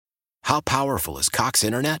How powerful is Cox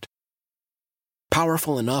Internet?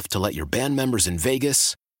 Powerful enough to let your band members in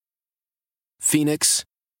Vegas, Phoenix,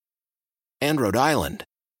 and Rhode Island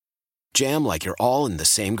jam like you're all in the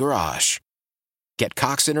same garage. Get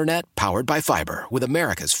Cox Internet powered by fiber with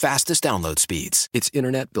America's fastest download speeds. It's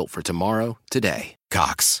internet built for tomorrow, today.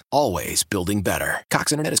 Cox, always building better.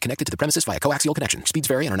 Cox Internet is connected to the premises via coaxial connection. Speeds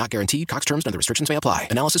vary and are not guaranteed. Cox terms and other restrictions may apply.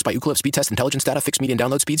 Analysis by Ookla Speed Test Intelligence Data. Fixed median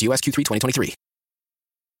download speeds. US Q3 2023.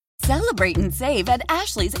 Celebrate and save at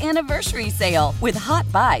Ashley's Anniversary Sale. With Hot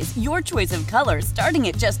Buys, your choice of colors starting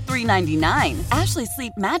at just $3.99. Ashley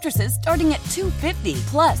Sleep mattresses starting at $2.50.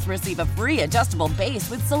 Plus, receive a free adjustable base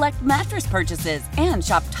with select mattress purchases. And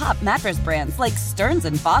shop top mattress brands like Stearns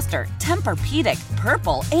 & Foster, Tempur-Pedic,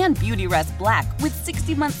 Purple, and Beautyrest Black with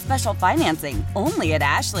 60-month special financing. Only at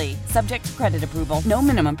Ashley. Subject to credit approval. No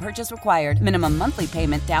minimum purchase required. Minimum monthly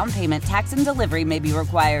payment, down payment, tax, and delivery may be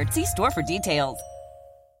required. See store for details.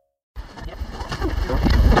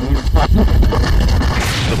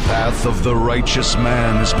 The path of the righteous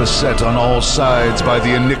man is beset on all sides by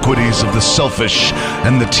the iniquities of the selfish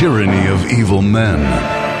and the tyranny of evil men.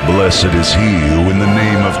 Blessed is he who in the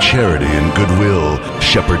name of charity and goodwill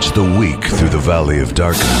shepherds the weak through the valley of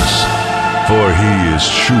darkness. For he is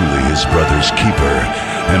truly his brother's keeper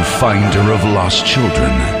and finder of lost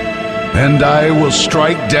children. And I will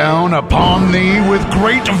strike down upon thee with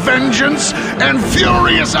great vengeance and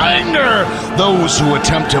furious anger those who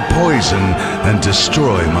attempt to poison and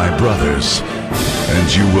destroy my brothers.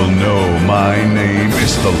 And you will know my name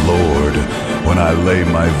is the Lord when I lay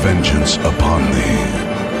my vengeance upon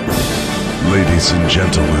thee. Ladies and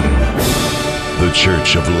gentlemen, the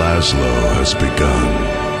Church of Laszlo has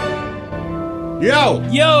begun.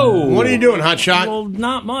 Yo! What are you doing, Hotshot? Well,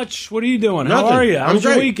 not much. What are you doing? Nothing. How are you? How was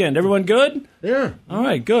your great. weekend? Everyone good? Yeah. All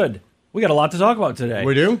right, good. We got a lot to talk about today.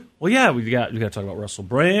 We do? Well, yeah, we got to talk about Russell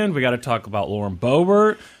Brand. We got to talk about Lauren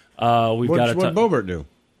Boebert. What'd Boebert do?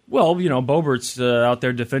 Well, you know, Boebert's out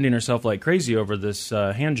there defending herself like crazy over this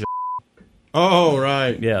hand job. Oh,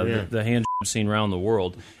 right. Yeah. The hand job seen around the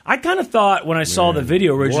world. I kind of thought when I saw the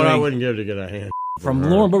video originally... What I wouldn't give to get a hand from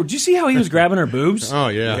Lauren Boebert. Did you see how he was grabbing her boobs? Oh,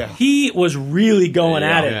 yeah. He was really going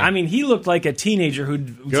at it. Yeah. I mean, he looked like a teenager who's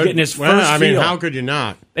getting his first I mean, feel. how could you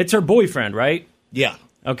not? It's her boyfriend, right? Yeah.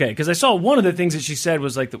 Okay, because I saw one of the things that she said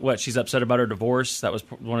was like, she's upset about her divorce. That was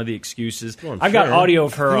one of the excuses. Well, I've got sure. audio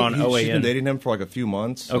of her on She's OAN. been dating him for like a few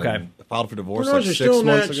months. Okay. Filed for divorce Well, like those are 6 still in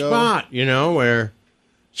months that ago. spot, where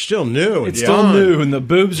still new. It's still new, and the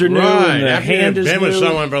boobs are new, right. and the After hand you've is been new. with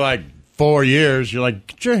someone for like 4 years, you're like,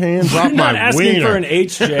 get your hands off I'm my not asking wiener. for an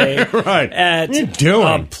HJ Right. at What are you doing?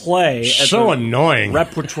 a play. At So the annoying.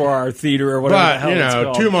 Repertoire theater or whatever the But, hell it's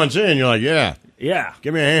called. 2 months in, you're like, yeah, Yeah.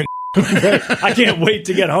 give me a hand. I can't wait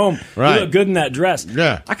to get home. Right. You look good in that dress.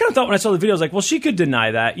 Yeah. I kind of thought when I saw the video, I was like, well, she could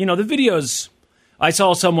deny that. You know, the videos, I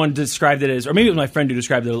saw someone described it as, or maybe it was my friend who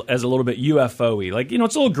described it as a little bit UFO-y. Like, you know,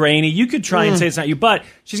 it's a little grainy. You could try and say it's not you, but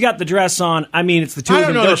she's got the dress on. I mean, it's the two I of don't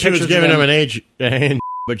them. know There that are she was pictures of giving them. him a hand,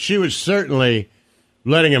 but she was certainly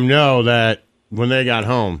letting him know that when they got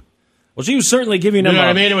home. Well, she was certainly giving him You know a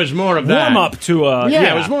what I mean? It was more of that. warm-up to a...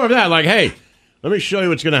 Yeah, it was more of that. Like, hey, let me show you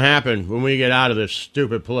what's going to happen when we get out of this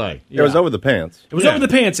stupid play. It was over the pants. It was over the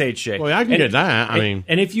pants, HJ. Well, I can get that. I mean...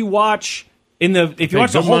 And if you watch if you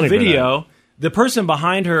watch the good whole money for video, the person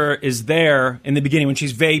behind her is there in the beginning when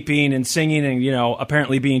she's vaping and singing and, you know,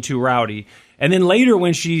 apparently being too rowdy. And then later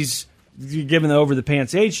when she's given the over the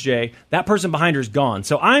pants HJ, that person behind her is gone.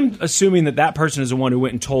 So I'm assuming that person is the one who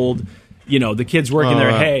went and told, you know, the kids working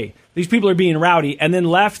there, hey, these people are being rowdy, and then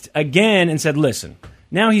left again and said, listen,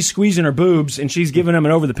 now he's squeezing her boobs and she's giving him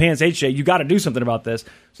an over the pants HJ. You got to do something about this.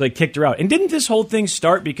 So they kicked her out. And didn't this whole thing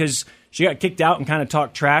start because she got kicked out and kind of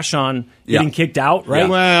talked trash on getting kicked out, right? Yeah.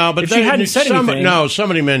 Well, but if she hadn't said anything. No,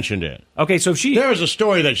 somebody mentioned it. Okay, so There was a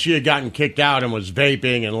story that she had gotten kicked out and was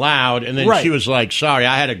vaping and loud, and then Right. she was like, sorry,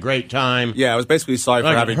 I had a great time. Yeah, it was basically sorry for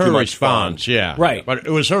Like having her too much response, fun. yeah. Right. But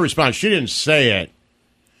it was her response. She didn't say it.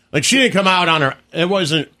 Like, she didn't come out on her. It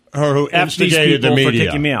wasn't her who F these instigated the people media. for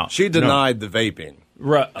kicking me out. She denied the vaping.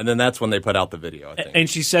 Right. And then that's when they put out the video, I think. And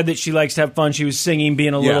she said that she likes to have fun. She was singing,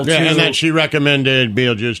 being a little Yeah, too... and that she recommended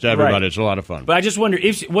Beetlejuice to everybody. Right. It's a lot of fun. But I just wonder,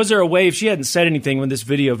 was there a way, if she hadn't said anything when this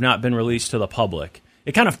video had not been released to the public,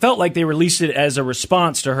 it kind of felt like they released it as a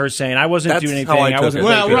response to her saying, I wasn't That's doing anything. how I took wasn't it.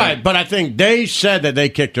 Well, vaping." right, but I think they said that they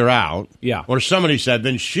kicked her out. Yeah. Or somebody said,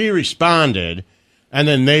 then she responded, and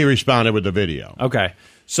then they responded with the video. Okay.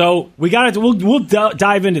 So we got it. We'll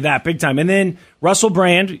dive into that big time. And then Russell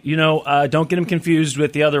Brand, you know, don't get him confused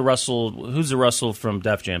with the other Russell. Who's the Russell from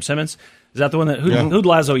Def Jam? Simmons? Is that the one that who'd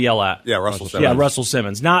Lazo yell at? Yeah, Russell Simmons. Yeah, Russell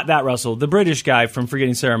Simmons. Not that Russell, the British guy from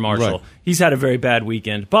Forgetting Sarah Marshall. Right. He's had a very bad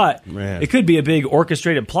weekend, but Man. it could be a big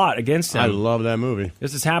orchestrated plot against him. I love that movie.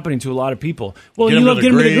 This is happening to a lot of people. Well, Get you Him to love the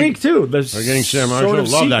Get Him to the Greek. Greek too. Forgetting Sarah Marshall. Sort of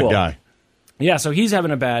Love that sequel. guy. Yeah, so he's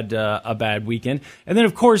having a bad weekend, and then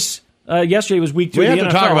of course yesterday was week 2. We of have the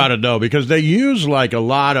to talk NFL. about it though, because they use like a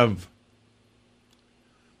lot of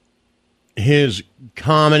his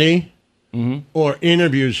comedy or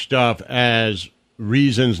interview stuff as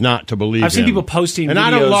reasons not to believe. I've seen him. people posting and videos I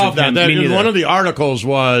don't love of that. him. Me neither. One of the articles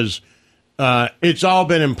was. It's all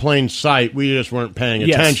been in plain sight. We just weren't paying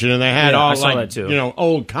Yes. attention, and they had Yeah, I all saw like that too.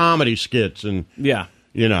 old comedy skits and Yeah.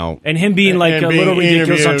 and him being like and a being little ridiculous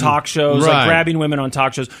on interviewed. talk shows, Right. like grabbing women on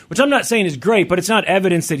talk shows, which I'm not saying is great, but it's not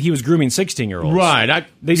evidence that he was grooming 16-year-olds. Right.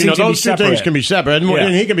 They seem to be those two things separate. can be separate, and, Yeah.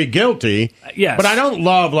 and he can be guilty. Yes. But I don't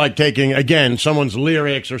love like taking again someone's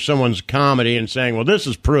lyrics or someone's comedy and saying, "Well, this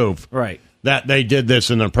is proof Right. that they did this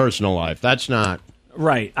in their personal life." That's not.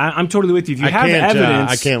 Right. I'm totally with you. If you have can't,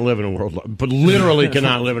 evidence... I can't live in a world, but literally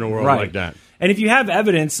cannot live in a world Right. like that. And if you have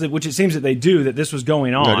evidence, which it seems that they do, that this was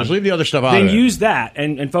going on... No, just leave the other stuff out then of it. use that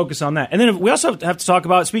and focus on that. And then we also have to talk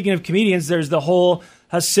about, speaking of comedians, there's the whole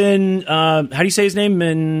Hassan, how do you say his name?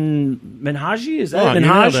 Minhaji? Is that Oh, it? you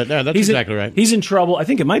Minhaj? nailed it. Yeah, that's He's exactly right. He's in trouble. I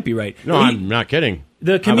think it might be right. No, I'm not kidding.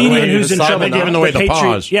 The comedian who's in Hassan trouble. Minhaj. Giving away the Patriot-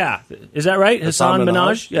 pause. Yeah. Is that right? Hassan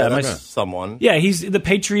Minhaj? Yeah, that's my- someone. yeah, he's the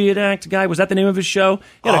Patriot Act guy. Was that the name of his show?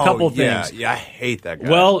 He had a couple of things. Yeah, I hate that guy.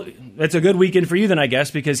 Well, it's a good weekend for you then, I guess,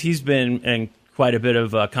 because he's been in quite a bit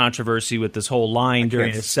of controversy with this whole lying during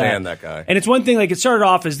can't his set. stand that guy. And it's one thing, like it started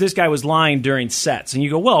off as this guy was lying during sets, and you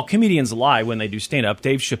go, well, comedians lie when they do stand-up.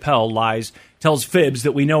 Dave Chappelle lies, tells fibs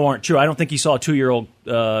that we know aren't true. I don't think he saw a 2-year-old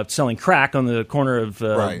selling crack on the corner of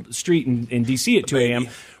Right. street in D.C. at 2 a.m.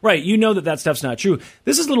 Baby. Right, you know that stuff's not true.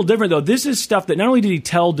 This is a little different, though. This is stuff that not only did he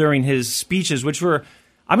tell during his speeches, which were,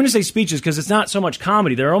 I'm going to say speeches because it's not so much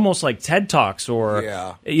comedy. They're almost like TED Talks or,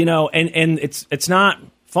 Yeah. and it's not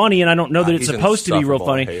funny, and I don't know that it's he's supposed to be real insufferable.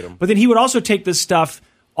 I funny. hate him. But then he would also take this stuff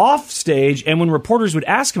off stage, and when reporters would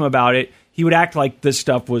ask him about it, he would act like this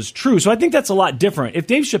stuff was true. So I think that's a lot different. If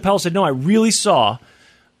Dave Chappelle said, no, I really saw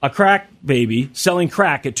a crack baby selling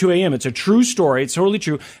crack at 2 a.m., it's a true story, it's totally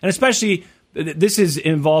true, and especially this is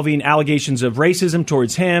involving allegations of racism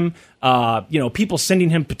towards him, people sending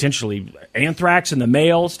him potentially anthrax in the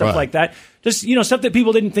mail, stuff Right. like that. Just, stuff that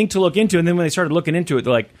people didn't think to look into, and then when they started looking into it,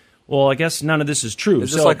 they're like, well, I guess none of this is true.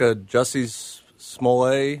 Is this like a Juicy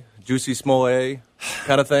Smollett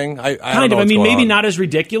kind of thing? I don't know Kind of. I what's mean, going maybe on. not as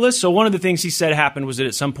ridiculous. So one of the things he said happened was that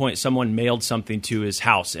at some point someone mailed something to his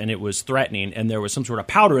house, and it was threatening, and there was some sort of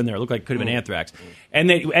powder in there. It looked like it could have been anthrax. And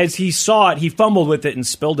then as he saw it, he fumbled with it and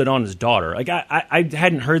spilled it on his daughter. Like I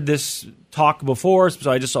hadn't heard this talk before, so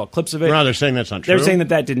I just saw clips of it. No, they're saying that's not true. They're saying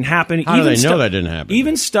that didn't happen. How do they know that didn't happen?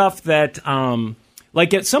 Even stuff that,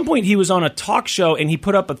 like at some point he was on a talk show and he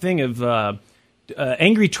put up a thing of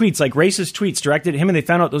angry tweets, like racist tweets directed at him, and they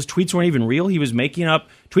found out those tweets weren't even real. He was making up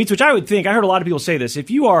tweets, which I would think, I heard a lot of people say this, if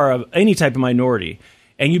you are any type of minority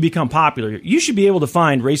and you become popular, you should be able to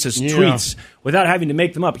find racist tweets without having to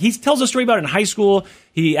make them up. He tells a story about it in high school.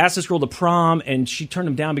 He asked this girl to prom, and she turned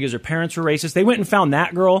him down because her parents were racist. They went and found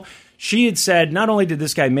that girl. She had said, not only did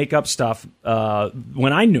this guy make up stuff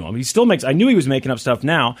when I knew him, he still makes, I knew he was making up stuff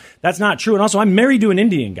now. That's not true. And also, I'm married to an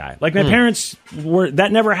Indian guy. Like, my parents were,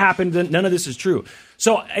 that never happened. None of this is true.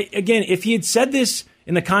 So, again, if he had said this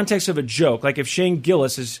in the context of a joke, like if Shane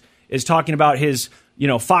Gillis is talking about his,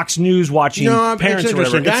 Fox News watching parents it's or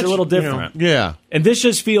whatever, interesting. it's a little different. Yeah. And this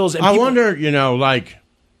just feels... and I people- wonder,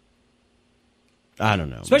 I don't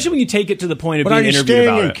know. Especially when you take it to the point of But are being you interviewed staying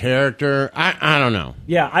about in it. character? I don't know.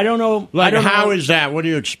 Yeah, I don't know. Like, I don't how know. is that? What do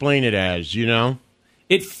you explain it as,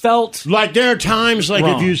 It felt... Like, there are times, like,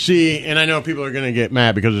 Wrong. if you see, and I know people are going to get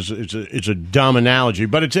mad because it's a dumb analogy,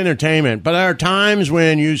 but it's entertainment. But there are times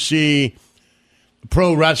when you see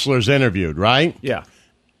pro wrestlers interviewed, right? Yeah.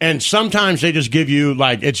 And sometimes they just give you,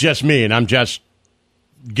 like, it's just me, and I'm just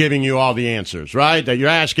giving you all the answers, right? That you're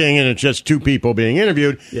asking, and it's just two people being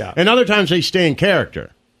interviewed. Yeah. And other times they stay in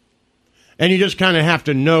character. And you just kind of have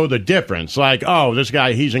to know the difference. Like, oh, this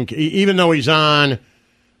guy, even though he's on,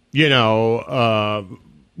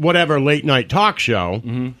 whatever late night talk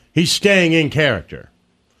show, he's staying in character.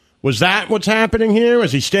 Was that what's happening here?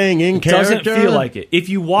 Was he staying in character? Doesn't feel like it. If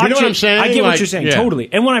you watch You know what it, I'm saying? I get what Like, you're saying, yeah. totally.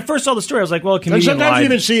 And when I first saw the story, I was like, well, a And comedian sometimes lied, you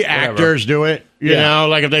even see whatever. actors do it, you Yeah. know,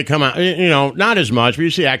 like if they come out, not as much, but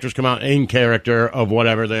you see actors come out in character of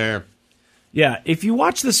whatever they're. Yeah, if you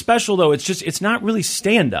watch the special, though, it's not really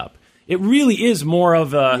stand-up. it really is more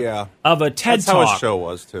of a TED That's Talk. how his show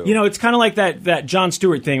was, too. You know, it's kind of like that Jon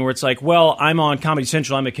Stewart thing where it's like, well, I'm on Comedy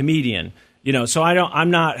Central, I'm a comedian, you know, so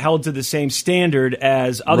I'm not held to the same standard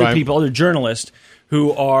as other people, other journalists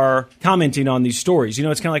who are commenting on these stories. You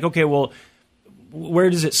know, it's kind of like, okay, well, where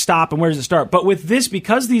does it stop and where does it start? But with this,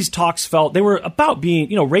 because these talks they were about being,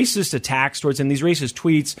 you know, racist attacks towards him, these racist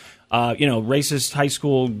tweets, you know, racist high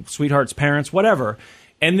school sweethearts' parents, whatever.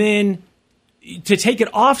 And then to take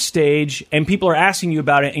it off stage and people are asking you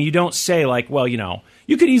about it and you don't say like, well, you know,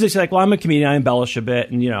 you could easily say like, well, I'm a comedian, I embellish a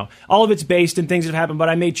bit and, you know, all of it's based in things that have happened, but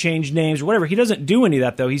I may change names or whatever. He doesn't do any of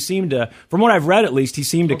that though. He seemed to, from what I've read at least, he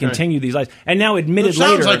seemed to continue these lies. And now admitted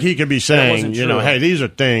later. It sounds like he could be saying, you know, hey, these are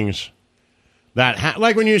things that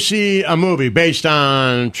like when you see a movie based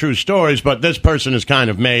on true stories, but this person is kind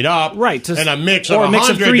of made up, right? And a mix of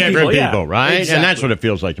 100 different people, right? Exactly. And that's what it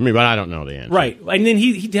feels like to me, but I don't know the answer. Right. And then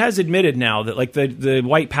he has admitted now that like the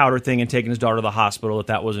white powder thing and taking his daughter to the hospital,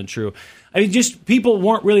 that wasn't true. I mean, just people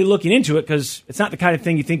weren't really looking into it because it's not the kind of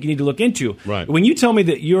thing you think you need to look into. Right. When you tell me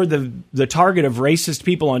that you're the target of racist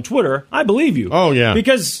people on Twitter, I believe you. Oh, yeah.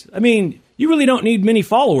 Because, I mean, you really don't need many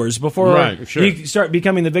followers before you start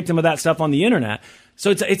becoming the victim of that stuff on the internet. So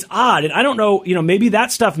it's odd, and I don't know. You know, maybe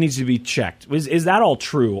that stuff needs to be checked. Is that all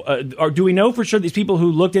true, or do we know for sure these people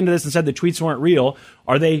who looked into this and said the tweets weren't real?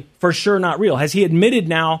 Are they for sure not real? Has he admitted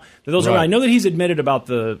now that those are? I know that he's admitted about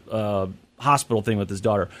the hospital thing with his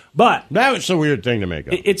daughter, but that was a weird thing to make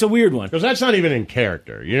up. It's a weird one because that's not even in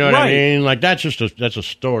character. You know what I mean? Like that's just that's a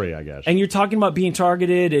story, I guess. And you're talking about being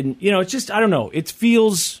targeted, and you know, it's just I don't know. It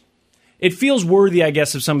feels worthy, I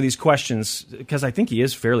guess, of some of these questions because I think he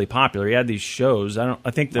is fairly popular. He had these shows. I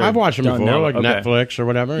think I've watched him before, like Netflix or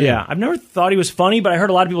whatever. Yeah, I've never thought he was funny, but I heard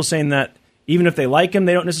a lot of people saying that even if they like him,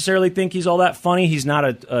 they don't necessarily think he's all that funny. He's not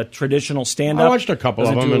a traditional stand-up. I watched a couple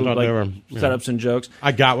of them and thought they were setups and jokes.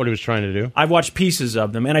 I got what he was trying to do. I've watched pieces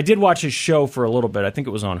of them, and I did watch his show for a little bit. I think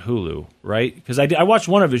it was on Hulu, right? Because I watched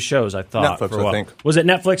one of his shows. I thought Netflix, for a while. I think. Was it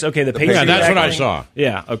Netflix? Okay, the Patriot. Yeah, that's what I saw.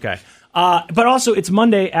 Yeah, okay. But also, it's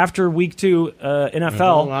Monday after Week 2 NFL. There's a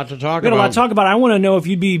lot to talk about. We got a lot to talk about. I want to know if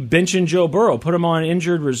you'd be benching Joe Burrow, put him on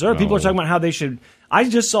injured reserve. People are talking about how they should. I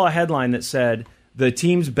just saw a headline that said the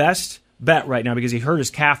team's best bet right now, because he hurt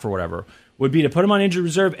his calf or whatever, would be to put him on injured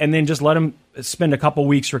reserve and then just let him spend a couple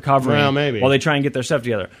weeks recovering while they try and get their stuff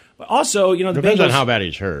together. But also, you know, the depends Bengals, on how bad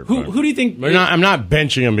he's hurt. Who do you think? I'm not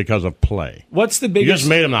benching him because of play. What's the biggest? You just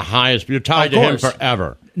made him the highest. You're tied to him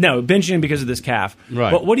forever. No, benching him because of this calf.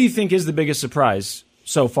 Right. But what do you think is the biggest surprise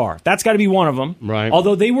so far? That's got to be one of them. Right.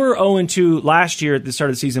 Although they were 0-2 last year at the start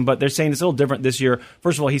of the season, but they're saying it's a little different this year.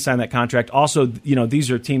 First of all, he signed that contract. Also, you know, these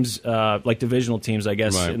are teams like divisional teams, I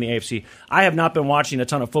guess, in the AFC. I have not been watching a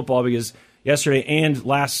ton of football because yesterday and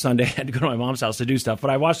last Sunday I had to go to my mom's house to do stuff.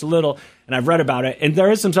 But I watched a little and I've read about it, and there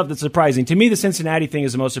is some stuff that's surprising. To me, the Cincinnati thing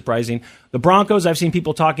is the most surprising. The Broncos, I've seen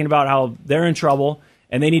people talking about how they're in trouble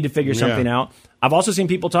and they need to figure something out. I've also seen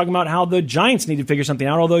people talking about how the Giants need to figure something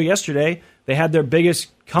out, although yesterday they had their biggest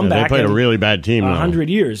comeback. They played a really bad team. 100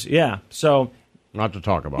 years, yeah. So, not to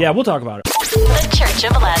talk about. Yeah, we'll talk about it. The Church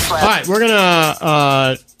of Laszlo. All right, we're going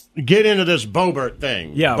to get into this Boebert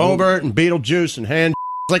thing. Yeah. Boebert and Beetlejuice and hand.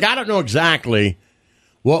 Like, I don't know exactly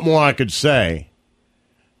what more I could say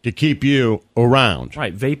to keep you around.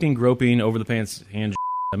 Right, vaping, groping, over the pants, hand.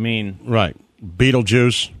 I mean. Right,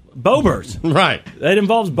 Beetlejuice. Boebert. Right. That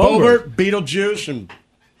involves Boebert. Beetlejuice, and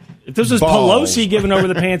if this was balls. Pelosi giving over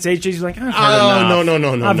the pants HJs, he's like, I've heard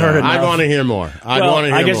no. I've heard enough. I'd want to hear more.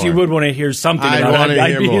 I guess you would want to hear something about it.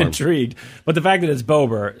 I'd be more. intrigued. But the fact that it's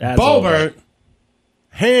Boebert.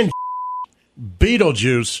 hand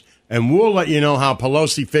Beetlejuice, and we'll let you know how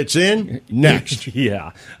Pelosi fits in next.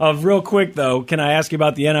 Yeah. Real quick, though, can I ask you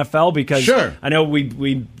about the NFL? Because I know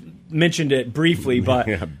we mentioned it briefly, but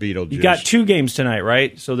Beetlejuice. You got 2 games tonight,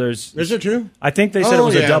 right? So there's. Is it 2? I think they said it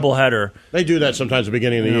was a doubleheader. They do that sometimes at the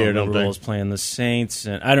beginning of the year, don't they? Royals playing the Saints,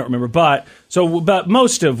 and I don't remember, but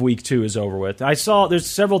most of Week 2 is over with. I saw there's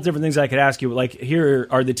several different things I could ask you. Like, here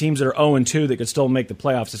are the teams that are 0-2 that could still make the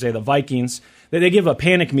playoffs. To say the Vikings, they give a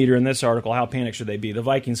panic meter in this article. How panicked should they be? The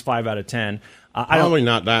Vikings 5 out of 10. Probably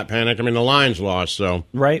not that panicked. I mean, the Lions lost, so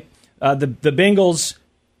right. The Bengals,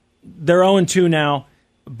 they're 0-2 now.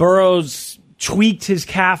 Burrow's tweaked his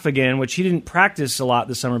calf again, which he didn't practice a lot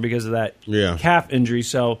this summer because of that calf injury.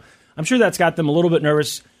 So I'm sure that's got them a little bit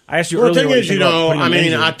nervous. I asked you earlier. The thing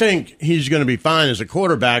is, I think he's going to be fine as a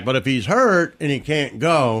quarterback, but if he's hurt and he can't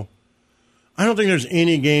go, I don't think there's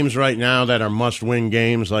any games right now that are must-win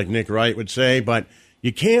games, like Nick Wright would say, but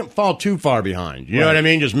you can't fall too far behind. You know what I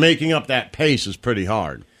mean? Just making up that pace is pretty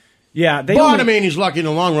hard. Yeah. I mean, he's lucky in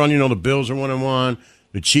the long run. You know, the Bills are 1-1.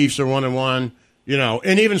 The Chiefs are 1-1.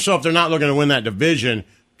 And even so, if they're not looking to win that division,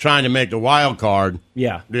 trying to make the wild card,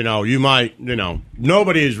 you might,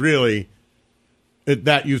 nobody is really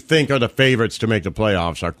that you think are the favorites to make the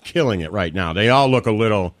playoffs are killing it right now. They all look a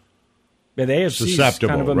little susceptible,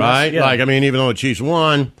 kind of a right? Mess, Like, even though the Chiefs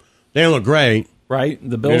won, they don't look great. Right,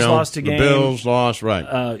 the Bills lost a game. The Bills lost, right?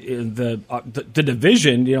 The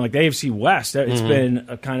division, like the AFC West, it's been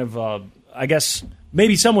a kind of, I guess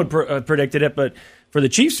maybe some would predicted it, but for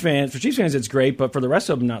Chiefs fans, it's great, but for the rest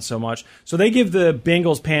of them, not so much. So they give the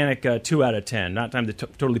Bengals panic 2 out of 10. Not time to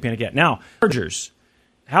totally panic yet. Now, Chargers.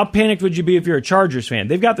 How panicked would you be if you're a Chargers fan?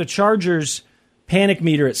 They've got the Chargers panic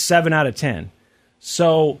meter at 7 out of 10.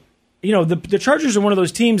 So, the Chargers are one of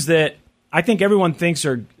those teams that I think everyone thinks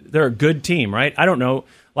they're a good team, right? I don't know,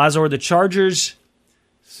 Lazo, are the Chargers,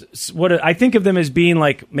 what I think of them as being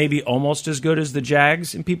like maybe almost as good as the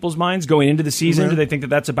Jags in people's minds going into the season. Do they think that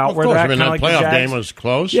that's about where they're at? That like playoff game was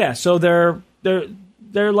close. Yeah, so they're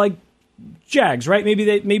like Jags, right?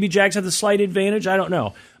 Maybe Jags have the slight advantage. I don't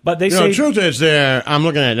know, but they say the truth is I'm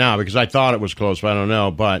looking at it now because I thought it was close, but I don't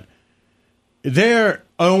know. But they're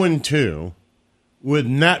 0-2 with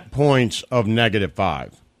net points of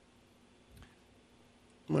 -5.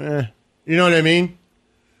 You know what I mean?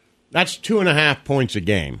 That's 2.5 points a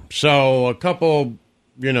game. So a couple,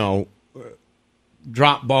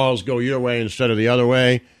 drop balls go your way instead of the other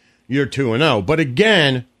way. You're 2-0. But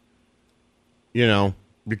again, you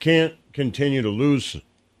can't continue to lose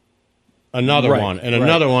another one and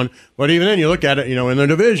another one. But even then, you look at it, in the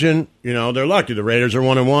division, they're lucky. The Raiders are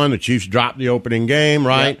 1-1. The Chiefs dropped the opening game,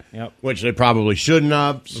 right? Yep. Which they probably shouldn't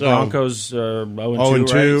have. The Broncos are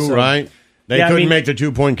 0-2, right? They couldn't make the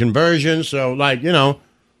 2-point conversion, so,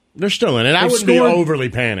 they're still in it. I wouldn't be overly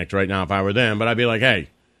panicked right now if I were them, but I'd be like, hey,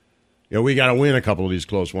 we got to win a couple of these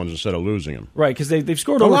close ones instead of losing them. Right, because they've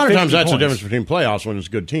scored a over 50 lot of times that's points. the difference between playoffs when it's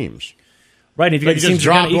good teams. Right, if you just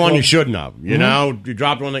dropped one you shouldn't have. You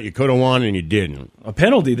dropped one that you could have won and you didn't. A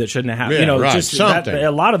penalty that shouldn't have happened. Just something.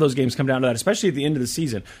 A lot of those games come down to that, especially at the end of the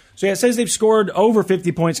season. So it says they've scored over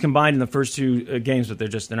 50 points combined in the first two games, but they're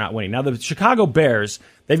not winning. Now the Chicago Bears,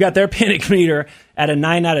 they've got their panic meter at a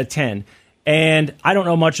 9 out of 10. And I don't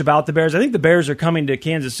know much about the Bears. I think the Bears are coming to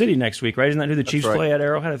Kansas City next week, right? Isn't that who the Chiefs play at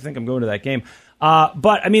Arrowhead? I think I'm going to that game.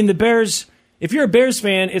 But the Bears, if you're a Bears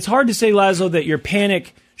fan, it's hard to say, Lazo, that your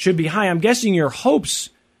panic should be high. I'm guessing your hopes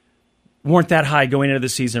weren't that high going into the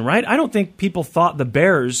season, right? I don't think people thought the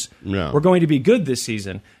Bears were going to be good this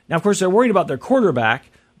season. Now, of course, they're worried about their quarterback,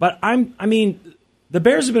 but the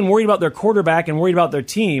Bears have been worried about their quarterback and worried about their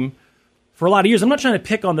team for a lot of years. I'm not trying to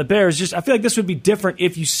pick on the Bears. Just I feel like this would be different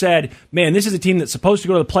if you said, man, this is a team that's supposed to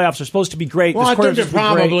go to the playoffs. They're supposed to be great. Well, I think they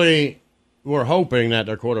probably were hoping that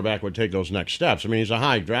their quarterback would take those next steps. He's a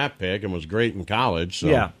high draft pick and was great in college. So.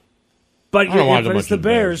 Yeah. But it's the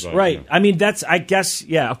Bears, right? That's, I guess,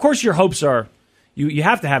 of course your hopes are, you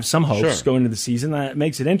have to have some hopes going into the season. That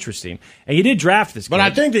makes it interesting. And you did draft this kid. But I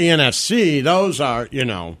think the NFC, those are,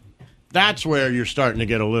 that's where you're starting to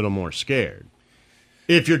get a little more scared.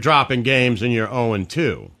 If you're dropping games and you're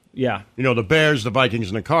 0-2. Yeah. The Bears, the Vikings,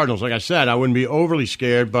 and the Cardinals, like I said, I wouldn't be overly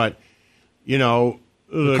scared, but, the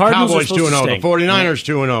Cowboys 2-0, the 49ers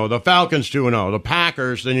 2-0, the Falcons 2-0, the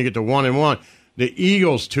Packers, then you get to 1-1. The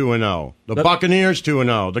Eagles 2-0, the Buccaneers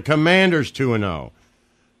 2-0, the Commanders 2-0.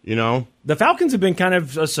 The Falcons have been kind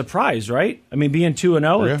of a surprise, right? Being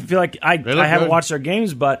 2-0. Yeah. I feel like I haven't watched their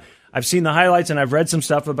games, but I've seen the highlights and I've read some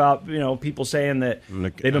stuff about people saying that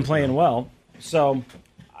they've been playing well. So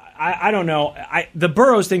I don't know. The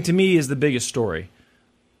Burrows thing to me is the biggest story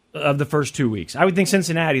of the first 2 weeks. I would think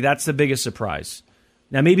Cincinnati, that's the biggest surprise.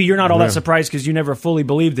 Now maybe you're not all that surprised because you never fully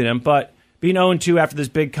believed in him, but being 0-2 after this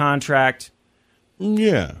big contract.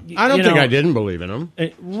 Yeah. I don't think I didn't believe in him.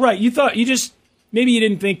 Right. You thought maybe you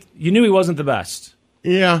didn't think, you knew he wasn't the best.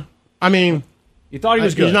 Yeah. You thought he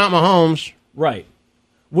was good. He's not Mahomes. Right.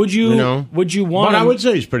 Would you want But I would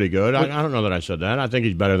say he's pretty good. I don't know that I said that. I think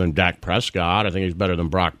he's better than Dak Prescott. I think he's better than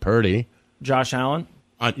Brock Purdy. Josh Allen?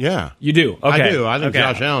 Yeah. You do? Okay. I do. I think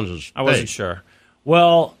Josh Allen's is I wasn't sure.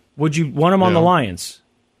 Well, would you want him on the Lions?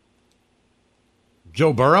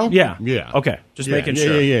 Joe Burrow? Yeah. Yeah. Okay. Just making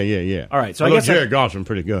sure. Yeah. All right. So I guess Jared Goff's been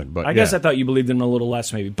pretty good. But I guess I thought you believed in him a little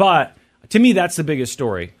less maybe. But to me, that's the biggest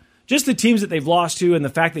story. Just the teams that they've lost to and the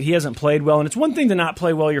fact that he hasn't played well. And it's one thing to not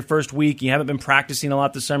play well your first week. You haven't been practicing a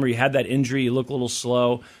lot this summer. You had that injury. You look a little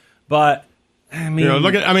slow. But,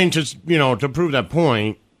 to prove that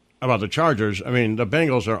point about the Chargers, the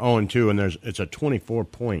Bengals are 0-2 and it's a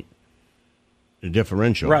 24-point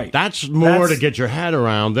differential. Right. That's more to get your head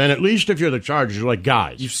around than at least if you're the Chargers, you're like,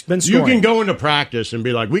 guys, You've been you scoring. can go into practice and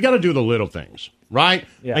be like, we got to do the little things, right?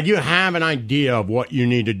 Yeah. Like you have an idea of what you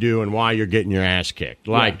need to do and why you're getting your ass kicked.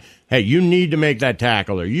 Like, hey, you need to make that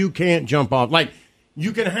tackle or you can't jump off. Like,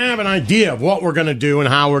 you can have an idea of what we're going to do and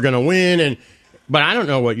how we're going to win. But I don't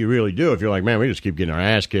know what you really do if you're like, man, we just keep getting our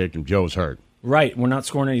ass kicked and Joe's hurt. Right. We're not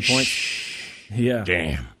scoring any points. Yeah.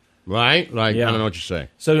 Damn. Right? Like, Yeah. I don't know what you say.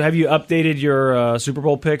 So have you updated your Super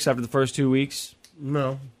Bowl picks after the first 2 weeks?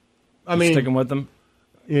 No. I You mean, sticking with them?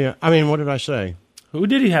 yeah. I mean, what did I say? Who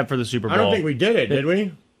did he have for the Super Bowl? I don't think we did it, did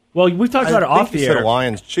we? Well, we've talked about it off the you air. said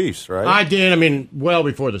Lions Chiefs, right? I did. I mean, well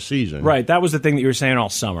before the season. Right. That was the thing that you were saying all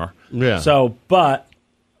summer. Yeah. So, but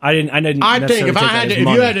I didn't. I didn't. I think if I had to,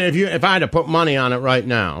 necessarily if I had to put money on it right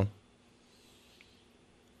now,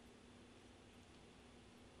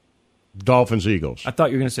 Dolphins Eagles. I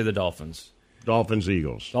thought you were going to say the Dolphins. Dolphins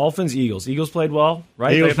Eagles. Dolphins Eagles. Eagles played well,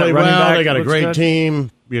 right? Eagles They got that played running well. back They got a looks great good.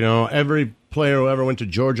 team. You know, every player who ever went to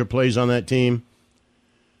Georgia plays on that team.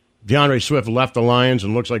 DeAndre Swift left the Lions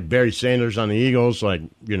and looks like Barry Sanders on the Eagles. Like,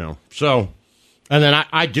 you know, so. And then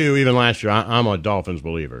I do, even last year, I'm a Dolphins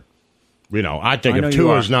believer. You know, I think I know if you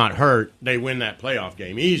Tua's are. not hurt, they win that playoff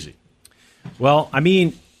game easy. Well, I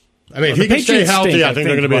mean, I mean, if the he can stay Patriots healthy, stink, I think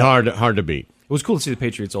they're going to be but hard to beat. It was cool to see the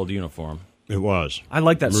Patriots' old uniform. It was. I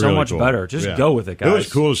like that so Really much cool. better. Just Yeah. go with it, guys. It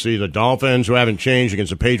was cool to see the Dolphins, who haven't changed, against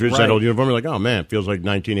the Patriots, Right. that old uniform. You're like, oh, man, it feels like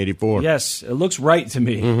 1984. Yes, it looks right to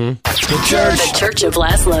me. Mm-hmm. The Church of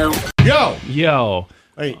Laszlo. Yo.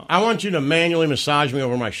 Hey, I want you to manually massage me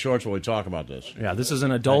over my shorts while we talk about this. Yeah, this is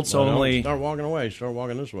an adults Well, only Start walking away. Start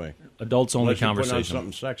walking this way. adults only Unless you're putting on conversation.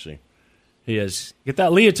 something sexy. He is. Get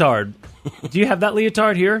that leotard. Do you have that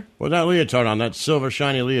leotard here? Well, that leotard on, that silver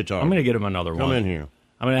shiny leotard. I'm going to get him another Come one. in here.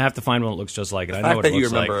 I'm going to have to find one that looks just like it. I The know fact what it that you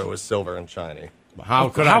looks remember like. it was silver and shiny. How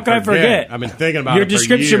could How could I forget? I've been thinking about Your it for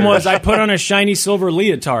description years. was I put on a shiny silver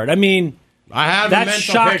leotard. I mean, I have a that's mental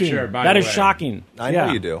shocking. picture, by That the is way. shocking. I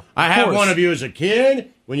know you do. I have course. one of you as a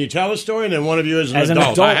kid when you tell a story, and then one of you as an As an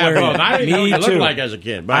adult. adult I have wearing both. it. I didn't know what Me you looked too. like as a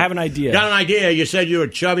kid. But I have an idea. Got an idea. You said you were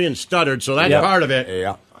chubby and stuttered, so that's Yep. part of it.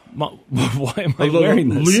 Yeah. Why am I wearing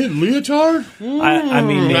this? Leotard? I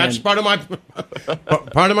mean, man, That's part of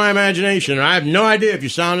my imagination. I have no idea if you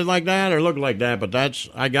sounded like that or looked like that, but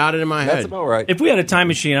I got it in my That's head. about right. if we had a time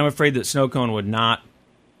machine, I'm afraid that Snow Cone would not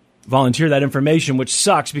volunteer that information, which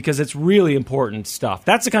sucks because it's really important stuff.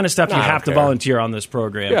 That's the kind of stuff No, you I don't have to care. volunteer on this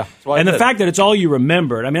program. Yeah, that's why I and the did. fact that it's all you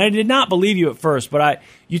remembered. I mean, I did not believe you at first, but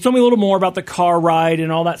you told me a little more about the car ride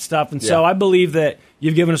and all that stuff, and so Yeah. I believe that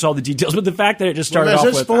you've given us all the details. But the fact that it just started Well, off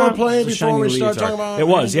is this with foreplay it's a before shiny we start leotard. talking about it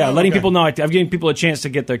was, yeah, anything? letting Okay. people know. I'm giving people a chance to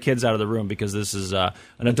get their kids out of the room because this is an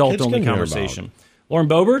adult-only Kids can hear conversation. Lauren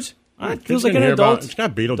Boebert, kids feels like can an hear about adult. it. It's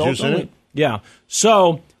got Beetlejuice adult in only. it. Yeah.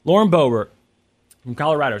 So Lauren Boebert from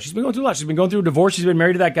Colorado. She's been going through a lot. She's been going through a divorce. She's been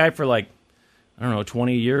married to that guy for like, I don't know,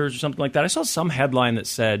 20 years or something like that. I saw some headline that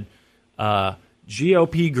said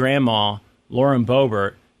GOP grandma Lauren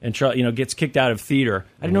Boebert and gets kicked out of theater.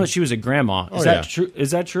 I didn't know that she was a grandma. Is that true?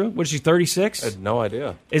 Is that true? What is she, 36? I had no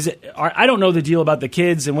idea. Is it? I don't know the deal about the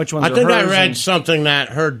kids and which ones I are think I hers read and- something that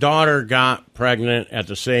her daughter got pregnant at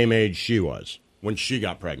the same age she was when she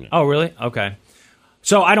got pregnant. Oh, really? Okay.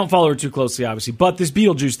 So I don't follow her too closely, obviously. But this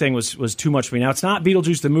Beetlejuice thing was too much for me. Now, it's not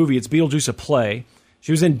Beetlejuice the movie. It's Beetlejuice a play.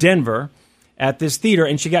 She was in Denver at this theater,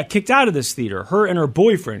 and she got kicked out of this theater, her and her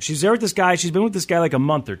boyfriend. She's there with this guy. She's been with this guy like a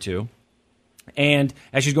month or two. And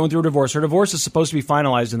as she's going through a divorce, her divorce is supposed to be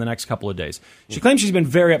finalized in the next couple of days. She claims she's been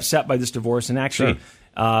very upset by this divorce, and actually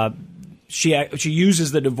she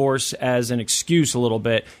uses the divorce as an excuse a little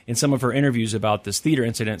bit in some of her interviews about this theater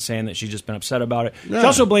incident, saying that she's just been upset about it. Yeah. She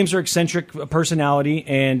also blames her eccentric personality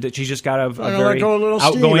and that she's just got a very Like little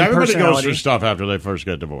Steve. outgoing Everybody goes personality. through stuff after they first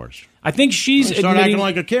get divorced. I think she's They start admitting, acting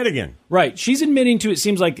like a kid again. right. She's admitting to, it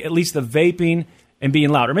seems like, at least the vaping and being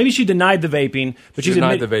loud. Or maybe she denied the vaping, but she's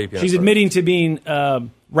denied the vaping at she's first. admitting to being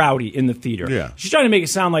rowdy in the theater. Yeah. She's trying to make it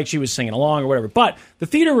sound like she was singing along or whatever. But the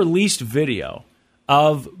theater released video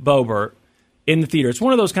of Boebert in the theater. It's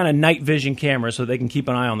one of those kind of night vision cameras so they can keep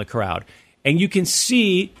an eye on the crowd. And you can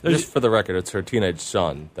see there's Just for the record, it's her teenage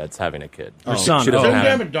son that's having a kid. Her son. She doesn't Doesn't have, she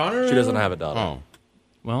have a daughter? She doesn't have a daughter. Oh,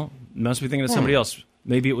 well, must be thinking of somebody else.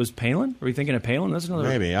 Maybe it was Palin? Are you thinking of Palin? That's another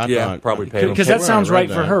maybe. I Yeah, thought, probably Palin. because that Right, sounds right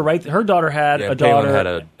read for that. her, right? Her daughter had Yeah, a Palin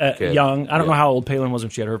daughter, had a kid. young. I don't know Yeah. how old Palin was when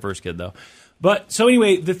she had her first kid, though. But so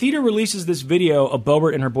anyway, the theater releases this video of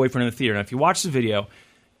Boebert and her boyfriend in the theater. Now, if you watch the video,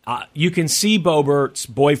 you can see Boebert's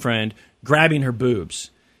boyfriend grabbing her boobs.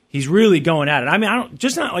 He's really going at it. I mean,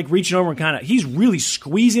 just not like reaching over and kind of. He's really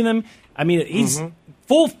squeezing them. I mean, he's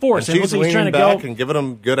full force. And it she's looks like he's trying leaning to back go and giving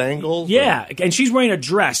him good angles. Yeah, and she's wearing a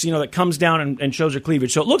dress, that comes down and shows her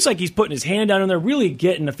cleavage. So it looks like he's putting his hand down in there, really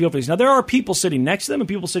getting a feel for this. Now, there are people sitting next to them and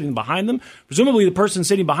people sitting behind them. Presumably, the person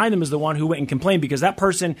sitting behind them is the one who went and complained, because that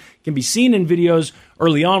person can be seen in videos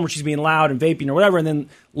early on where she's being loud and vaping or whatever, and then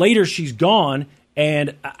later she's gone,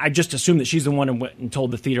 and I just assume that she's the one who went and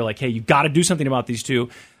told the theater, like, hey, you got to do something about these two.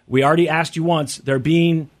 We already asked you once. They're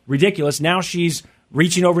being ridiculous. Now she's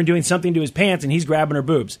reaching over and doing something to his pants, and he's grabbing her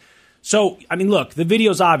boobs. So, I mean, look, the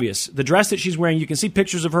video's obvious. The dress that she's wearing, you can see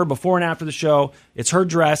pictures of her before and after the show. It's her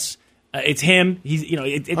dress. It's him. He's,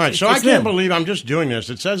 All right, so I can't believe I'm just doing this.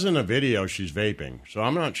 It says in the video she's vaping, so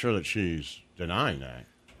I'm not sure that she's denying that.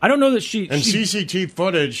 I don't know that she... And CCTV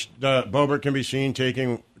footage, Boebert can be seen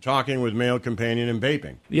talking with male companion and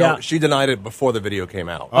vaping. Yeah. No, she denied it before the video came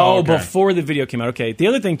out. Oh, okay. Before the video came out. Okay. The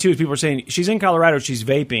other thing, too, is people are saying she's in Colorado, she's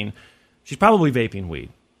vaping. She's probably vaping weed.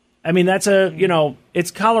 I mean, that's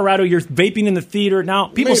it's Colorado. You're vaping in the theater. Now,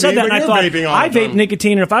 people said that, and I thought, I vape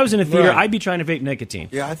nicotine, and if I was in a theater, I'd be trying to vape nicotine.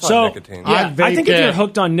 Yeah, I thought nicotine. Yeah, I think if you're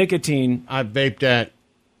hooked on nicotine... I vaped at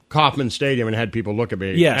Kauffman Stadium and had people look at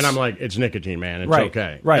me. Yes. And I'm like, it's nicotine, man. It's Right,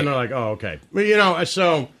 okay. right. And they're like, oh, okay. Well,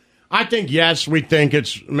 so I think, yes, we think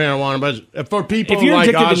it's marijuana, but for people If you're like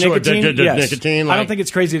addicted to us who are nicotine, addicted to yes. nicotine, I don't think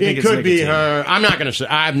it's crazy to think it it's could be nicotine. her. I'm not going to say.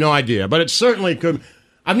 I have no idea, but it certainly could.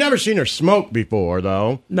 I've never seen her smoke before,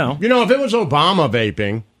 though. No. If it was Obama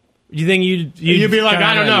vaping, you think you'd be like,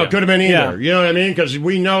 I don't know. It could have been either. Yeah. You know what I mean? Because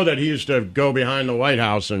we know that he used to go behind the White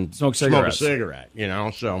House and Smoke a cigarettes. cigarette,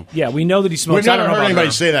 So Yeah, we know that he smokes. we've never I don't know heard about anybody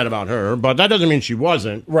her. say that about her, but that doesn't mean she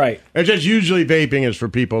wasn't. Right. It's just usually vaping is for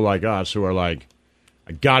people like us who are like,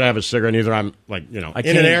 I gotta have a cigarette. Either I'm like, in an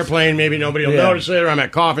can't- airplane, maybe nobody will Yeah. notice it, or I'm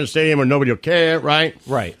at Kauffman Stadium where nobody will care, right?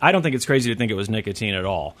 Right. I don't think it's crazy to think it was nicotine at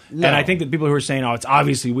all. No. And I think that people who are saying, it's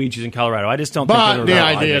obviously weed, she's in Colorado, I just don't But think the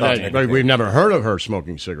that idea thought that nicotine. we've never heard of her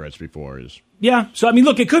smoking cigarettes before is... Yeah. So, I mean,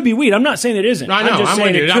 look, it could be weed. I'm not saying it isn't. I know, I'm just I'm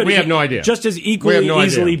saying with it you. could We have no idea. just as We equally have no idea.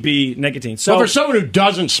 easily be nicotine. So, But for someone who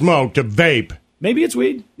doesn't smoke to vape... maybe it's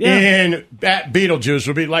weed. Yeah. And at Beetlejuice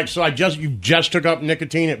would be like, so you just took up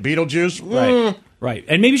nicotine at Beetlejuice? Right. Right.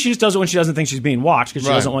 And maybe she just does it when she doesn't think she's being watched because she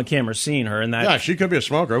Right. doesn't want cameras seeing her. And that. Yeah, she could be a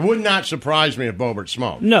smoker. It would not surprise me if Boebert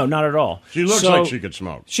smoked. No, not at all. She looks like she could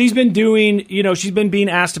smoke. She's been doing, she's been being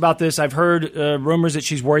asked about this. I've heard rumors that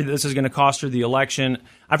she's worried that this is going to cost her the election.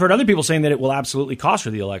 I've heard other people saying that it will absolutely cost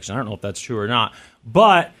her the election. I don't know if that's true or not.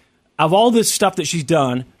 But of all this stuff that she's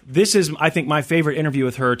done, this is, I think, my favorite interview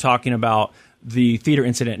with her talking about the theater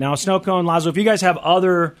incident. Now, Snow Cone, Lazo, if you guys have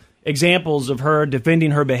other examples of her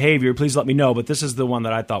defending her behavior, please let me know. But this is the one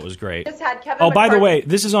that I thought was great. Just had Kevin By the McCarthy, way,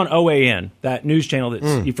 this is on OAN, that news channel that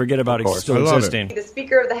you forget about still I love it. existing. the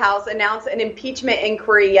Speaker of the House announced an impeachment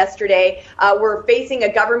inquiry yesterday. We're facing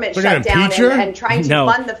a government They're gonna shutdown impeach her? and trying to No,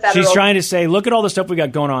 fund the federal. she's trying to say, look at all the stuff we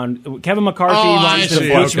got going on. Kevin McCarthy I wants to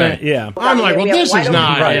see, impeachment. okay. Yeah. I'm like, well, We have this wide is open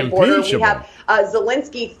not southern border. impeachable. We have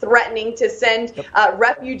Zelensky threatening to send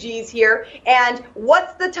refugees here. And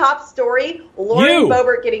what's the top story? Lauren You.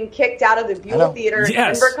 Boebert getting kicked out of the Buell Theater in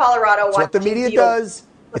Yes. Denver, Colorado. It's what the watching media Beatles. does.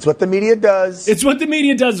 It's what the media does. It's what the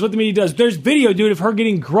media does. It's what the media does. There's video, dude, of her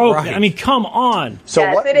getting groped. Right. I mean, come on. So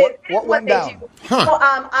Yes, what, it is. what, It's what went they down? do. So,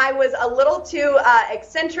 I was a little too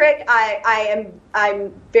eccentric.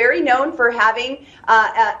 I'm very known for having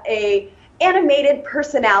a animated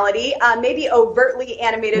personality, maybe overtly Me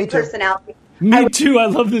animated too. personality. Me too. I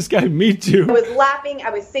love this guy. Me too. I was laughing,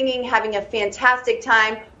 I was singing, having a fantastic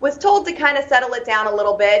time. Was told to kind of settle it down a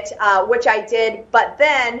little bit, which I did. But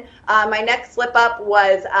then my next slip up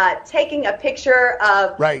was taking a picture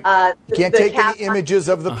of Right. You can't the take cast- any images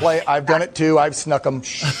of the play. I've done it too. I've snuck them.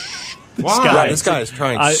 Why? This guy is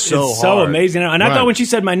trying It's so hard. so amazing. And I Right. thought when she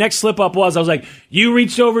said my next slip up was, I was like, you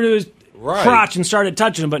reached over to his Right. crotch and started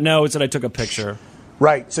touching him. But no, it said I took a picture.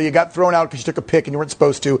 Right. So you got thrown out because you took a pic and you weren't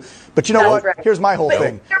supposed to. But you know That's what? right. Here's my whole But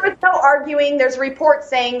thing. there was no arguing. There's reports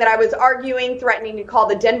saying that I was arguing, threatening to call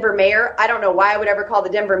the Denver mayor. I don't know why I would ever call the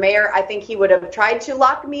Denver mayor. I think he would have tried to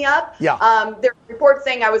lock me up. Yeah. There were reports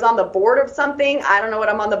saying I was on the board of something. I don't know what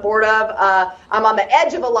I'm on the board of. I'm on the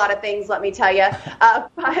edge of a lot of things, let me tell you. But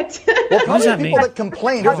Well, does probably that the people mean? that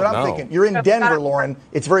complained. Here's what I'm No. thinking. You're in Denver, Lauren.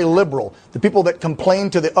 It's very liberal. The people that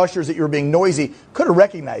complained to the ushers that you were being noisy could have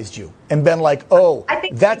recognized you and been like, oh, I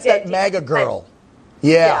think that's they did. that MAGA girl.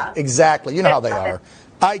 Yeah, Yeah. exactly. You know how they are.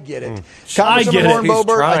 I get it. I Congresswoman get it. Lauren He's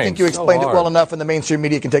Boebert, I trying think you so explained it well hard. enough, and the mainstream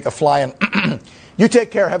media can take a flying. You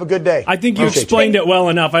take care. Have a good day. I think you Appreciate explained it well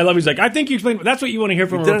enough. I love he's like, I think you explained. That's what you want to hear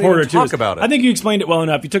from You a didn't reporter, even too. talk is, about it. I think you explained it well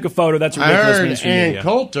enough. You took a photo. That's I ridiculous heard mainstream Ann media.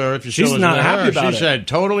 Coulter, if you She's still not listen to happy her, about she it. said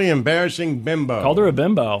totally embarrassing bimbo. Called her a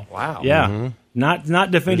bimbo. Wow. Yeah. Mm-hmm. Not It was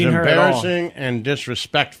defending her at all. embarrassing and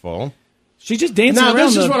disrespectful. She's just dancing around. Now,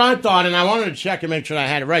 this is what I thought, and I wanted to check and make sure I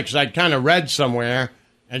had it right, because I'd kind of read somewhere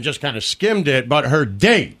and just kind of skimmed it, but her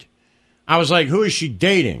date, I was like, who is she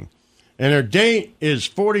dating? And her date is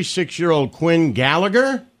 46-year-old Quinn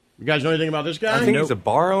Gallagher. You guys know anything about this guy? I think he's a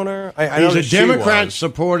bar owner. He's a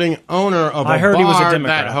Democrat-supporting owner of a bar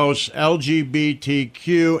that hosts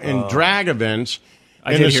LGBTQ and drag events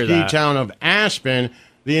in the ski town of Aspen.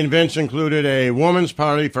 The events included a woman's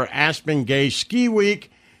party for Aspen Gay Ski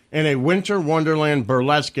Week and a Winter Wonderland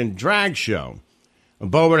burlesque and drag show.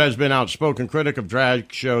 Boebert has been outspoken critic of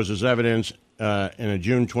drag shows, as evidenced in a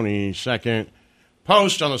June 22nd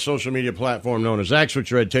post on the social media platform known as X,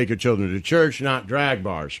 which read, "Take your children to church, not drag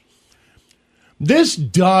bars." This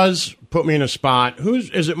does put me in a spot.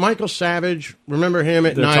 Is it Michael Savage? Remember him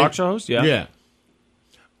at night? The talk show host? Yeah. Yeah.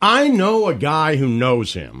 I know a guy who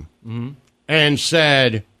knows him and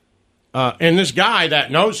said, and this guy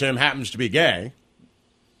that knows him happens to be gay,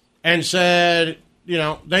 and said,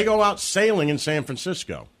 they go out sailing in San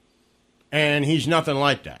Francisco, and he's nothing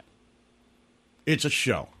like that. It's a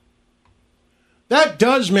show. That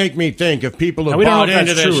does make me think if people have bought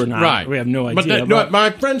into this. True or not. Right. We have no idea. But my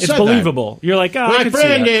friend said it's believable. You're like, my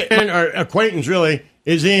friend or acquaintance really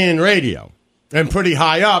is in radio and pretty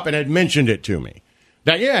high up and had mentioned it to me.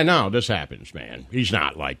 That, this happens, man. He's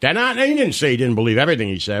not like that. He didn't say he didn't believe everything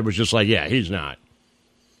he said. It was just like, he's not.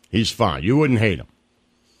 He's fine. You wouldn't hate him.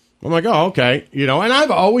 I'm like, oh, okay. And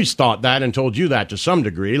I've always thought that and told you that to some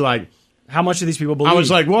degree. Like, how much do these people believe? I was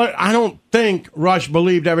like, what? I don't think Rush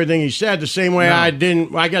believed everything he said the same way I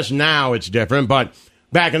didn't. I guess now it's different, but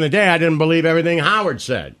back in the day, I didn't believe everything Howard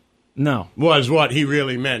said. No. Was what he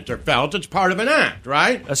really meant or felt. It's part of an act,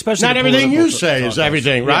 right? Especially not everything you say is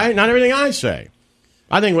everything, right? Not everything I say.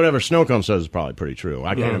 I think whatever Snowcone says is probably pretty true.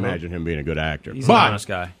 I can't imagine him being a good actor. He's an honest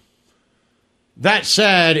guy. That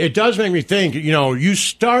said, it does make me think, you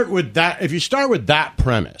start with that. If you start with that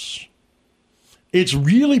premise, it's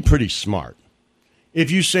really pretty smart.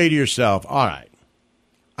 If you say to yourself, all right,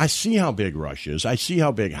 I see how big Rush is. I see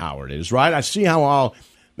how big Howard is, right? I see how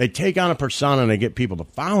they take on a persona and they get people to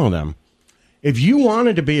follow them. If you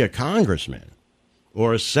wanted to be a congressman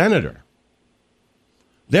or a senator,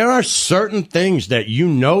 there are certain things that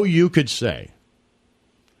you could say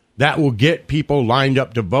that will get people lined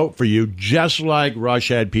up to vote for you, just like Rush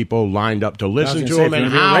had people lined up to listen to him,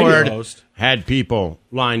 and Howard had people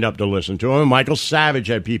lined up to listen to him, and Michael Savage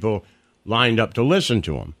had people lined up to listen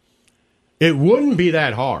to him. It wouldn't be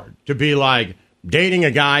that hard to be like dating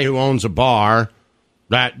a guy who owns a bar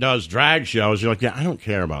that does drag shows. You're like, I don't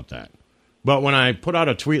care about that. But when I put out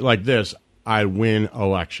a tweet like this, I win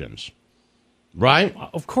elections. Right?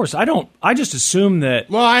 Of course. I just assume that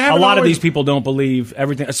a lot lot of these people don't believe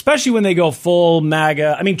everything, especially when they go full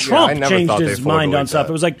MAGA. I mean, Trump changed his mind on stuff.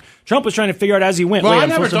 It was like Trump was trying to figure out as he went. Well, I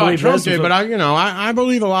never thought Trump did, but I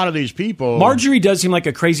believe a lot of these people. Marjorie does seem like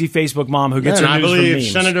a crazy Facebook mom who gets her news from memes. I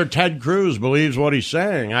believe Senator Ted Cruz believes what he's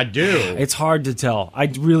saying. I do. It's hard to tell. I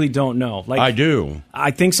really don't know. I do.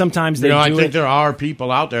 I think sometimes they do I think there are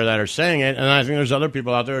people out there that are saying it, and I think there's other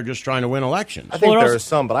people out there who are just trying to win elections. I think there are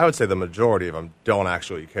some, but I would say the majority of them don't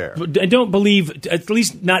actually care. I don't believe, at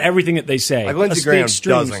least not everything that they say. Like Lindsey Graham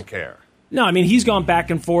doesn't care. No, I mean, he's gone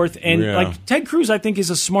back and forth. And like Ted Cruz, I think,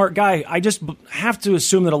 is a smart guy. I just have to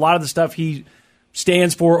assume that a lot of the stuff he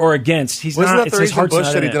stands for or against, he's Wasn't not. That the reason Bush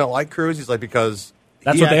said he didn't like Cruz? He's like, because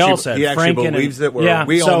that's what they all said. He actually believes it. Where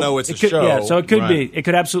we all know it's a show. Yeah, so it could be. It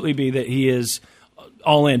could absolutely be that he is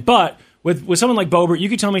all in. But with someone like Boebert, you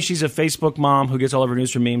could tell me she's a Facebook mom who gets all of her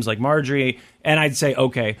news from memes like Marjorie, and I'd say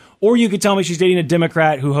okay. Or you could tell me she's dating a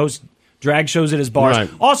Democrat who hosts drag shows at his bars.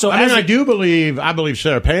 Right. Also, I believe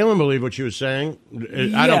Sarah Palin believed what she was saying.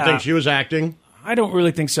 I don't think she was acting. I don't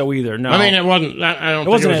really think so either. No, I mean it wasn't. I don't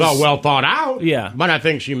think it was all well thought out. Yeah, but I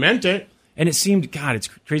think she meant it. And it seemed, God, it's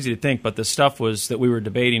crazy to think, but the stuff was that we were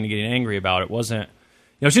debating and getting angry about. It wasn't.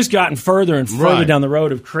 It's just gotten further and further down the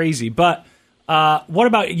road of crazy. But what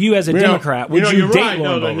about you as a Democrat? Would you date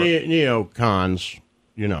Lauren Boebert? The neocons,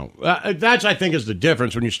 that's I think is the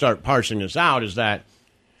difference when you start parsing this out. Is that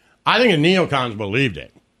I think the neocons believed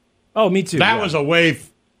it. Oh, me too. That was a way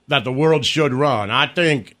that the world should run. I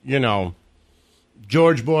think,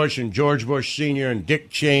 George Bush and George Bush Sr. and Dick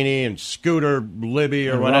Cheney and Scooter Libby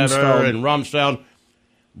or whatever and Rumsfeld,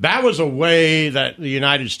 that was a way that the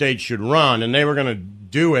United States should run, and they were going to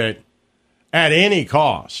do it at any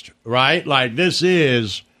cost, right? Like, this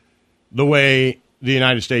is the way the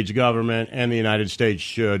United States government and the United States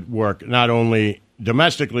should work, not only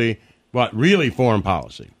domestically, but really foreign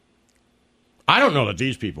policy. I don't know that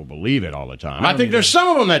these people believe it all the time. I think there's some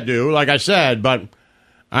of them that do, like I said, but,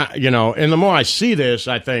 and the more I see this,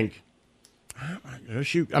 I think,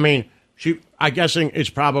 she I'm guessing it's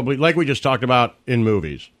probably, like we just talked about in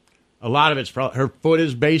movies, a lot of it's probably, her foot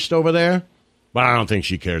is based over there, but I don't think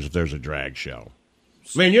she cares if there's a drag show.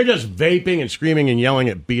 I mean, you're just vaping and screaming and yelling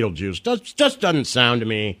at Beetlejuice. Just doesn't sound to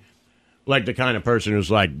me like the kind of person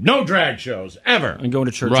who's like, no drag shows, ever. And going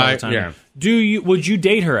to church all the time. Yeah. Would you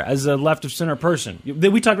date her as a left-of-center person?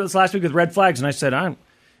 We talked about this last week with red flags, and I said,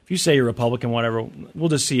 if you say you're Republican, whatever, we'll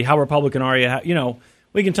just see how Republican are you.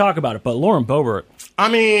 We can talk about it. But Lauren Boebert, I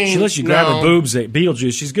mean, she lets you grab her boobs at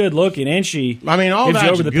Beetlejuice. She's good looking, and she all gives that's you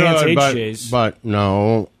over the pants good, HJs. but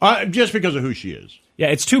no, just because of who she is. Yeah,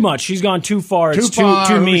 it's too much. She's gone too far. Too it's far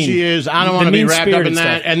too who mean. she is. I don't want to be wrapped up in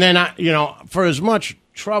that. Stuff. And then, for as much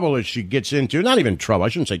trouble as she gets into, not even trouble, I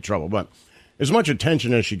shouldn't say trouble, but as much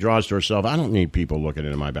attention as she draws to herself, I don't need people looking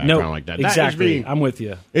into my background like that. Exactly. I'm with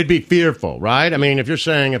you. It'd be fearful, right? I mean, if you're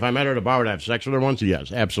saying if I met her at a bar, would I have sex with her once?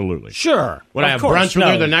 Yes, absolutely. Sure. Would I have brunch with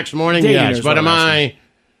her the next morning? Yes. But am I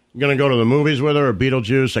going to go to the movies with her or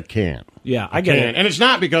Beetlejuice? I can't. Yeah, I get it. And it's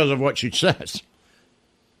not because of what she says.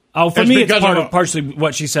 Oh, for me, it's partially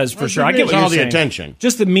what she says, for sure. I get what you're saying. All the attention.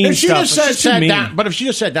 Just the mean stuff. But if she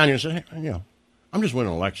just sat down and said, hey, I'm just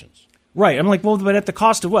winning elections. Right. I'm like, well, but at the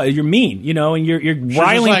cost of what? You're mean, and you're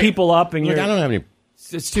riling people up. And I don't have any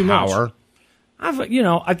it's too power. Much.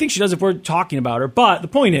 I think she does if we're talking about her. But the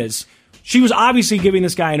point is, she was obviously giving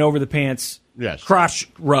this guy an over-the-pants crotch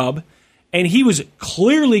rub, and he was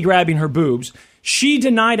clearly grabbing her boobs. She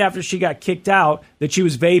denied after she got kicked out that she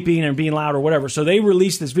was vaping and being loud or whatever. So they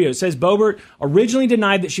released this video. It says Boebert originally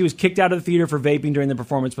denied that she was kicked out of the theater for vaping during the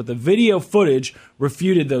performance, but the video footage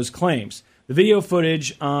refuted those claims. The video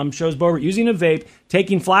footage shows Boebert using a vape,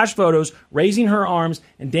 taking flash photos, raising her arms,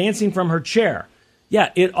 and dancing from her chair.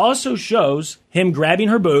 Yeah, it also shows him grabbing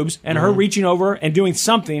her boobs and her reaching over and doing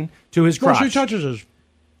something to his crotch. Well, she touches his.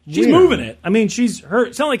 She's moving it. I mean, it's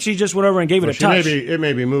not like she just went over and gave it a touch. It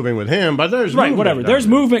may be moving with him, but there's movement. Whatever. There's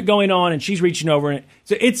movement going on, and she's reaching over. And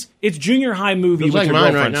so it's junior high movie with like your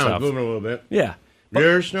mine girlfriend right now. stuff. Moving a little bit. Yeah.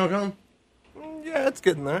 Yours, Snow Cone? Yeah, it's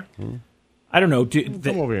getting there. I don't know.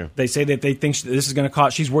 Come over here. They say that they think this is going to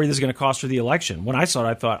cost. She's worried this is going to cost her the election. When I saw it,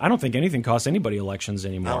 I thought I don't think anything costs anybody elections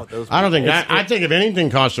anymore. I don't think that. I think if anything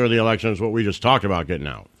costs her the election, is what we just talked about getting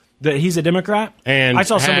out. That he's a Democrat, and I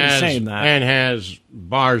saw somebody saying that, and has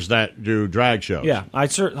bars that do drag shows. Yeah, I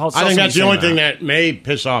think that's the only thing that may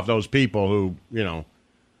piss off those people who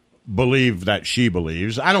believe that she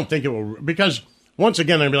believes. I don't think it will, because once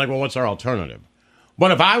again they'd be like, well, what's our alternative?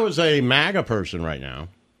 But if I was a MAGA person right now,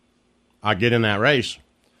 I'd get in that race.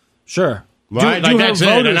 Sure. Right? That's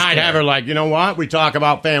it. And I'd have her like, you know what? We talk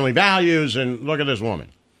about family values, and look at this woman.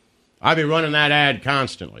 I'd be running that ad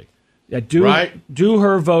constantly. Yeah, do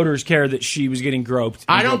her voters care that she was getting groped?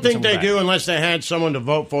 I don't think they do unless they had someone to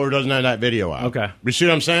vote for who doesn't have that video out. Okay. You see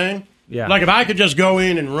what I'm saying? Yeah. Like if I could just go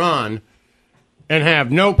in and run and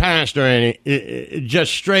have no past or any,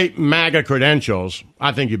 just straight MAGA credentials,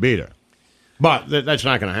 I think you beat her. But that's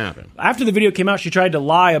not going to happen. After the video came out, she tried to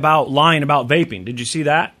lying about vaping. Did you see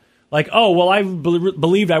that? Like, oh, well, I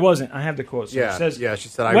believed I wasn't. I have the quote. So yeah, she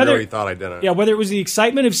said, I really thought I didn't. Yeah, whether it was the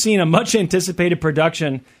excitement of seeing a much-anticipated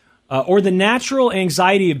production or the natural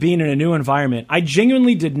anxiety of being in a new environment, I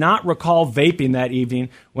genuinely did not recall vaping that evening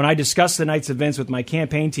when I discussed the night's events with my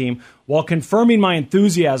campaign team while confirming my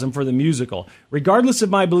enthusiasm for the musical. Regardless of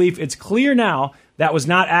my belief, it's clear now that was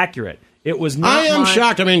not accurate. It was not. I am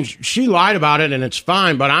shocked. I mean, she lied about it, and it's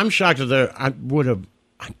fine, but I'm shocked that I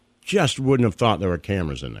just wouldn't have thought there were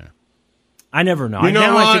cameras in there. I never know. You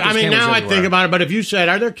know what? I mean, now I think about it, but if you said,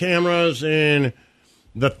 are there cameras in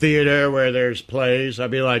the theater where there's plays,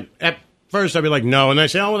 I'd be like, at first I'd be like, no. And they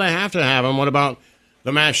say, oh, well, they have to have them. What about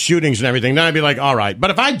the mass shootings and everything? Then I'd be like, all right.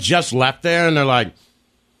 But if I just left there and they're like,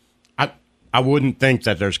 I wouldn't think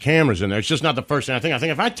that there's cameras in there. It's just not the first thing I think. I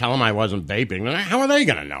think if I tell them I wasn't vaping, then how are they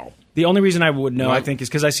going to know? The only reason I would know, I think, is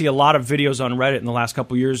because I see a lot of videos on Reddit in the last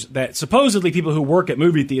couple of years that supposedly people who work at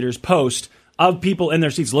movie theaters post of people in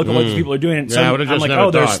their seats. Look at what these people are doing. And so I'm like,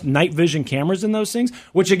 oh, there's night vision cameras in those things?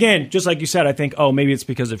 Which, again, just like you said, I think, oh, maybe it's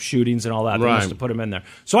because of shootings and all that. They must have put them in there.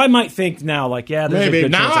 So I might think now, like, yeah, there's maybe. a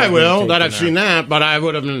good Now chance I will, that I've there. seen that, but I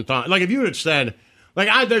would have thought, like, if you had said,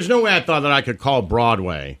 like, there's no way I thought that I could call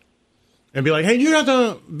Broadway and be like, hey, do you got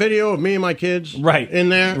the video of me and my kids in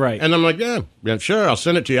there? Right. And I'm like, yeah, sure, I'll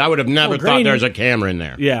send it to you. I would have never thought there's a camera in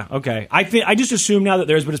there. Yeah, okay. I just assume now that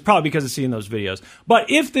there's, but it's probably because of seeing those videos. But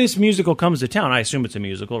if this musical comes to town, I assume it's a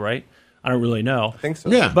musical, right? I don't really know. I think so.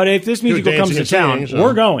 Yeah. But if this musical comes to town,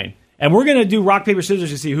 we're going. And we're going to do rock, paper,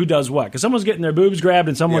 scissors to see who does what. Because someone's getting their boobs grabbed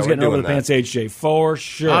and someone's getting over the pants HJ, for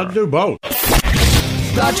sure. I'll do both.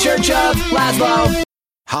 The Church of Laszlo.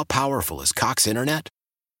 How powerful is Cox Internet?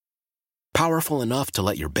 Powerful enough to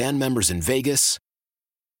let your band members in Vegas,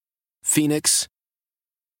 Phoenix,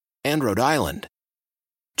 and Rhode Island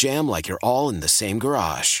jam like you're all in the same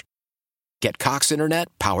garage. Get Cox Internet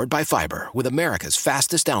powered by fiber with America's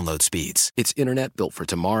fastest download speeds. It's internet built for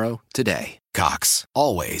tomorrow, today. Cox,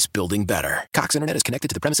 always building better. Cox Internet is connected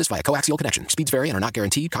to the premises via coaxial connection. Speeds vary and are not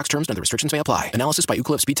guaranteed. Cox terms and other restrictions may apply. Analysis by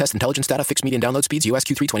Ookla of Speed Test Intelligence data. Fixed median download speeds. US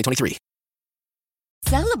Q3 2023.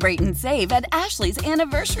 Celebrate and save at Ashley's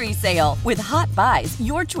Anniversary Sale. With Hot Buys,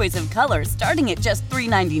 your choice of colors starting at just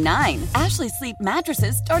 $3.99. Ashley Sleep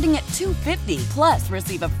mattresses starting at $2.50. Plus,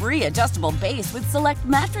 receive a free adjustable base with select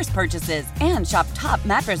mattress purchases. And shop top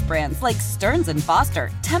mattress brands like Stearns & Foster,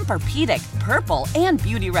 Tempur-Pedic, Purple, and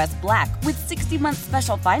Beautyrest Black with 60-month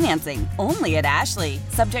special financing. Only at Ashley.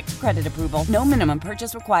 Subject to credit approval. No minimum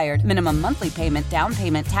purchase required. Minimum monthly payment, down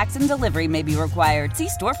payment, tax, and delivery may be required. See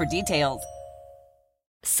store for details.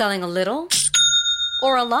 Selling a little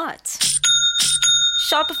or a lot?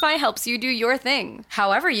 Shopify helps you do your thing,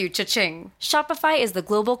 however you cha-ching. Shopify is the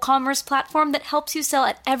global commerce platform that helps you sell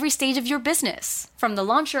at every stage of your business. From the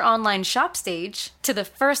launch your online shop stage, to the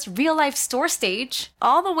first real-life store stage,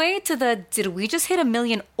 all the way to the did we just hit 1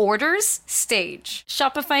 million orders stage.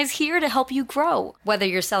 Shopify's here to help you grow. Whether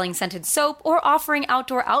you're selling scented soap or offering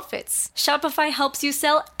outdoor outfits, Shopify helps you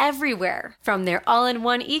sell everywhere. From their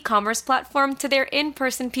all-in-one e-commerce platform to their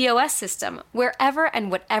in-person POS system, wherever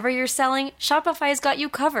and whatever you're selling, Shopify's got you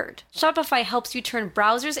covered. Shopify helps you turn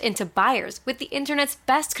browsers into buyers with the internet's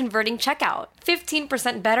best converting checkout.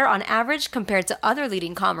 15% better on average compared to other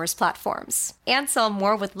leading commerce platforms. And sell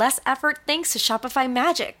more with less effort thanks to Shopify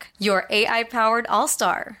Magic, your AI-powered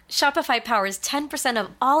all-star. Shopify powers 10% of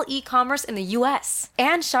all e-commerce in the US.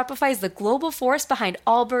 And Shopify is the global force behind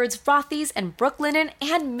Allbirds, Rothy's, and Brooklinen,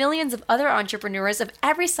 and millions of other entrepreneurs of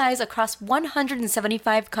every size across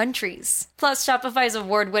 175 countries. Plus, Shopify's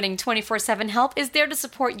award-winning 24/7 help is there to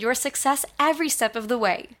support your success every step of the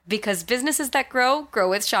way. Because businesses that grow, grow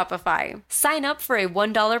with Shopify. Sign up for a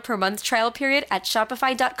 $1 per month trial period at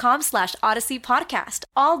shopify.com/Odyssey Podcast,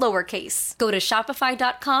 all lowercase. Go to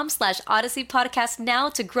shopify.com/Odyssey Podcast now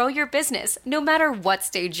to grow your business, no matter what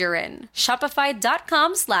stage you're in.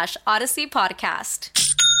 Shopify.com/Odyssey Podcast.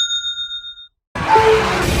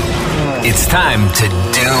 It's time to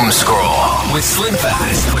doom scroll with Slim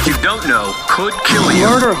Fast. What you don't know could kill you.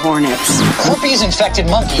 Murder hornets. Herpes-infected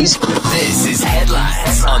monkeys. This is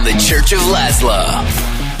Headlines on the Church of Laszlo.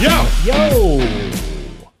 Yo!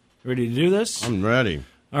 Ready to do this? I'm ready.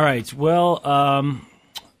 All right. Well,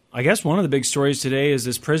 I guess one of the big stories today is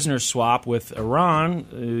this prisoner swap with Iran.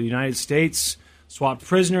 The United States swapped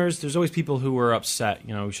prisoners. There's always people who were upset.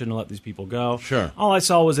 You know, we shouldn't have let these people go. Sure. All I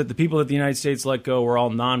saw was that the people that the United States let go were all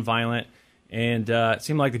nonviolent, and it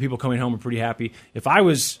seemed like the people coming home were pretty happy. If I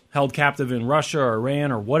was held captive in Russia or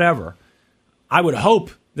Iran or whatever, I would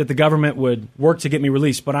hope that the government would work to get me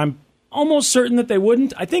released, but I'm almost certain that they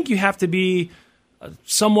wouldn't. I think you have to be a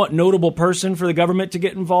somewhat notable person for the government to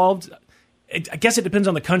get involved. I guess it depends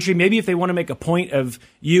on the country. Maybe if they want to make a point of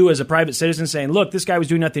you as a private citizen saying, look, this guy was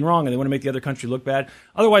doing nothing wrong, and they want to make the other country look bad.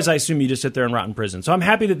 Otherwise, I assume you just sit there and rot in prison. So I'm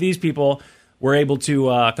happy that these people were able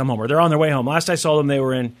to come home, or they're on their way home. Last I saw them, they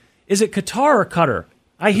were in, is it Qatar or Qatar?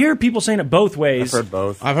 I hear people saying it both ways. I've heard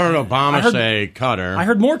both. I've heard Obama say Qatar. I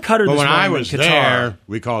heard more Qatar but this when I morning was than Qatar. there,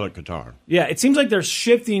 we called it Qatar. Yeah, it seems like they're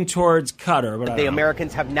shifting towards Qatar. But The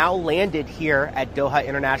Americans have now landed here at Doha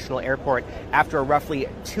International Airport after a roughly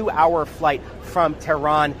 2-hour flight from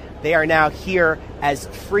Tehran. They are now here as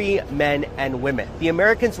free men and women. The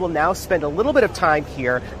Americans will now spend a little bit of time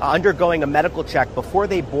here undergoing a medical check before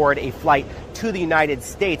they board a flight to the United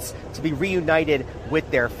States to be reunited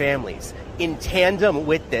with their families. In tandem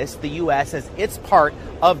with this, the U.S., as its part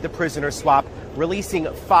of the prisoner swap,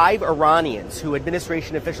 releasing 5 Iranians who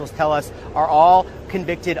administration officials tell us are all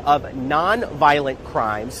convicted of non-violent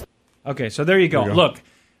crimes. Okay, so there you go. Look,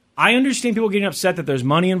 I understand people getting upset that there's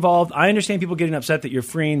money involved. I understand people getting upset that you're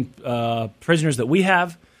freeing prisoners that we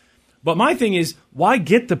have. But my thing is, why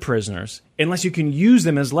get the prisoners unless you can use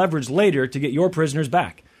them as leverage later to get your prisoners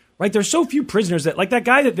back? Right? There's so few prisoners that, like that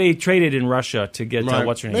guy that they traded in Russia to get,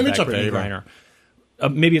 what's her name? Maybe back, it's a Brittany favor.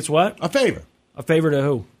 Griner. Maybe it's what? A favor. A favor to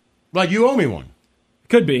who? Like, you owe me one.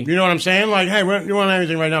 Could be. You know what I'm saying? Like, hey, you want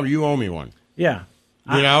anything right now, but you owe me one. Yeah.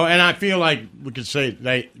 You know, and I feel like we could say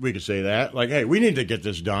that. Like, hey, we need to get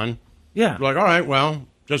this done. Yeah. Like, all right, well,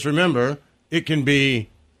 just remember, it can be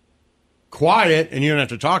quiet and you don't have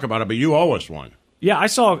to talk about it, but you owe us one. Yeah, I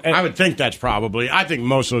saw. I would think that's probably. I think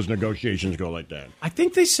most of those negotiations go like that. I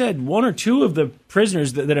think they said 1 or 2 of the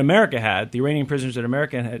prisoners that America had, the Iranian prisoners that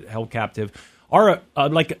America had held captive, are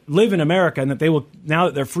live in America, and that they will, now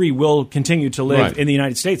that they're free, will continue to live in the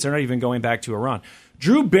United States. They're not even going back to Iran.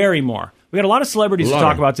 Drew Barrymore. We got a lot of celebrities to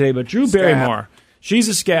talk about today, but Drew Barrymore, she's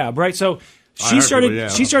a scab, right? So she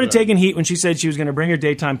started taking heat when she said she was going to bring her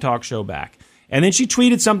daytime talk show back. And then she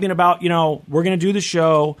tweeted something about, we're going to do the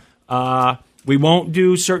show. We won't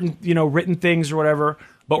do certain, written things or whatever,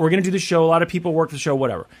 but we're going to do the show. A lot of people work the show,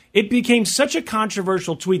 whatever. It became such a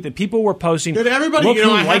controversial tweet that people were posting. Did everybody,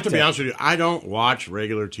 I have to be honest with you, I don't watch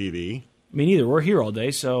regular TV. Me neither. We're here all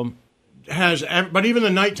day, so. But even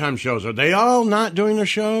the nighttime shows, are they all not doing their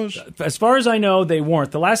shows? As far as I know, they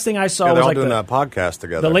weren't. The last thing I saw was all doing a podcast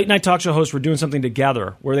together. The late night talk show hosts were doing something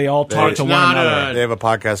together where they all talk to one another. They have a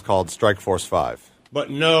podcast called Strike Force 5. But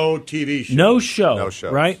no TV show. No show. No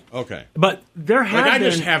show. Right? Okay. But there have been... I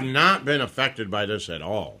just have not been affected by this at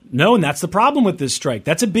all. No, and that's the problem with this strike.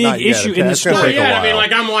 That's a big issue in the story. I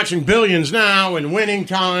mean, I'm watching Billions now and Winning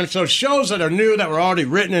Time. So shows that are new that were already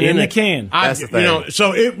written in the can. That's the thing.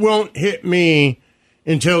 So it won't hit me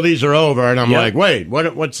until these are over. And I'm like, wait,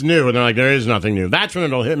 what's new? And they're like, there is nothing new. That's when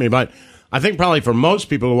it'll hit me. But I think probably for most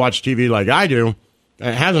people who watch TV like I do,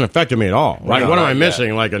 it hasn't affected me at all. Like, what am I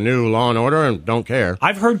missing? Like a new Law and Order, and don't care.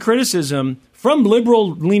 I've heard criticism from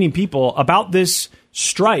liberal-leaning people about this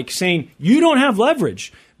strike, saying you don't have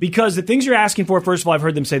leverage because the things you're asking for. First of all, I've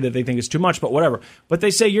heard them say that they think it's too much, but whatever. But they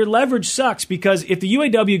say your leverage sucks because if the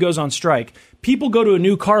UAW goes on strike, people go to a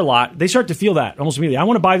new car lot. They start to feel that almost immediately. I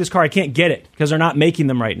want to buy this car. I can't get it because they're not making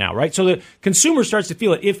them right now, right? So the consumer starts to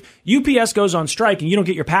feel it. If UPS goes on strike and you don't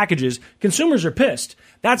get your packages, consumers are pissed.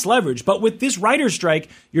 That's leverage. But with this writer's strike,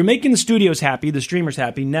 you're making the studios happy, the streamers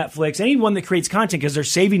happy, Netflix, anyone that creates content because they're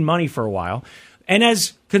saving money for a while. And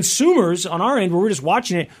as consumers on our end, where we're just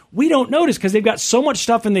watching it, we don't notice because they've got so much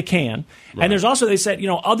stuff in the can. Right. And there's also, they said,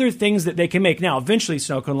 other things that they can make. Now, eventually,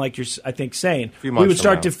 Snowcone, like you're, I think, saying, we would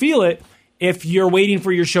start to feel it if you're waiting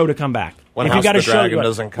for your show to come back. When if House you got of the Dragon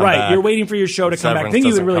doesn't come back. Right, you're waiting for your show to come back. Then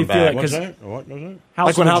you would really feel it. What's that? What was it?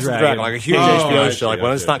 Like when House of the Dragon, like a huge HBO show. Like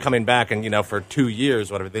when it's not coming back and, for 2 years,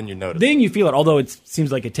 whatever, then you notice. Then you feel it, although it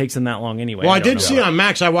seems like it takes them that long anyway. Well, I did see on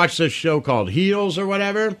Max, I watched this show called Heels or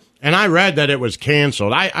whatever, and I read that it was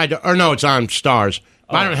canceled. Or no, it's on Stars.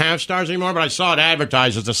 Oh. I don't have Stars anymore, but I saw it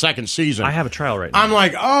advertised as the second season. I have a trial right now. I'm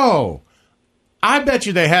like, I bet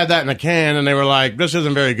you they had that in a can, and they were like, this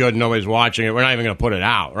isn't very good, nobody's watching it, we're not even going to put it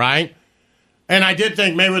out, right? And I did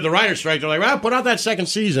think maybe with the writer's strike, they're like, well, put out that second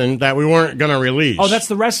season that we weren't going to release. Oh, that's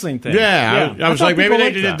the wrestling thing. Yeah. I was like, maybe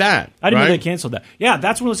they did that. I didn't know they canceled that. Yeah,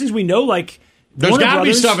 that's one of those things we know, like, there's got to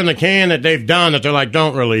be stuff in the can that they've done that they're like,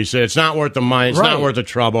 don't release it. It's not worth the money. It's not worth the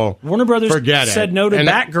trouble. Warner Brothers Forget said no to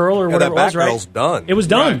Batgirl or whatever it was, right? Batgirl's done. It was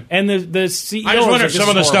done. Right. And the CEO I just wonder if some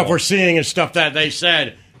of the stuff we're seeing is stuff that they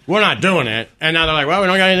said, we're not doing it. And now they're like, well, we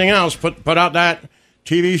don't got anything else. Put out that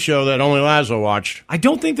TV show that only Laszlo watched. I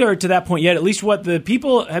don't think they're to that point yet. At least what the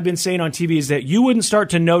people have been saying on TV is that you wouldn't start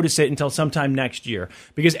to notice it until sometime next year.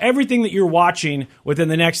 Because everything that you're watching within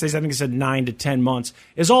the next, I think it said 9 to 10 months,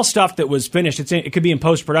 is all stuff that was finished. It could be in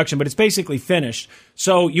post-production, but it's basically finished.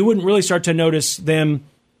 So you wouldn't really start to notice them,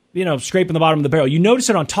 scraping the bottom of the barrel. You notice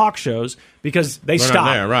it on talk shows because they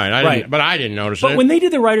stop. There, right. But I didn't notice it. But when they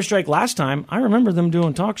did the writer's strike last time, I remember them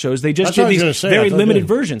doing talk shows. They just did these very limited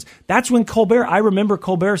versions. That's when I remember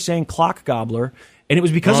Colbert saying clock gobbler, and it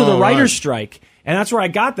was because of the writer's strike. And that's where I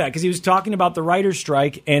got that, because he was talking about the writer's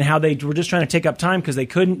strike and how they were just trying to take up time because they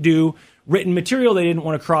couldn't do written material. They didn't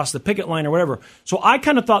want to cross the picket line or whatever. So I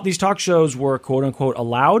kind of thought these talk shows were, quote unquote,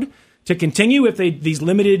 allowed to continue if these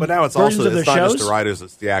limited but now it's versions also, of their it's not shows. Just the writers,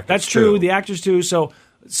 it's the actors. That's true, the actors too.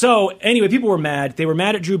 So anyway, people were mad. They were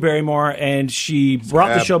mad at Drew Barrymore, and she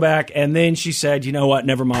brought the show back, and then she said, you know what,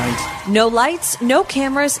 never mind. No lights, no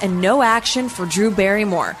cameras, and no action for Drew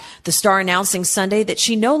Barrymore. The star announcing Sunday that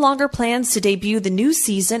she no longer plans to debut the new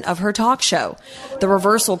season of her talk show. The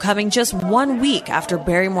reversal coming just 1 week after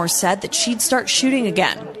Barrymore said that she'd start shooting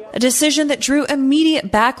again. A decision that drew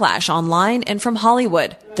immediate backlash online and from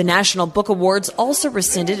Hollywood. The National Book Awards also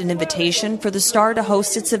rescinded an invitation for the star to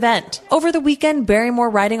host its event. Over the weekend, Barrymore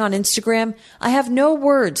writing on Instagram, "I have no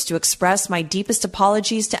words to express my deepest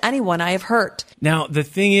apologies to anyone I have hurt." Now, the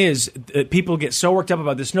thing is, people get so worked up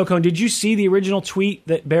about this. Snowcone, did you see the original tweet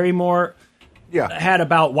that Barrymore had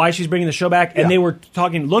about why she's bringing the show back? And they were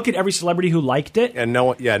talking, look at every celebrity who liked it. And no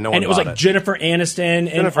one And it was like Jennifer Aniston.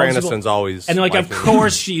 Jennifer Aniston's always and like, of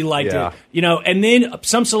course she liked it. And then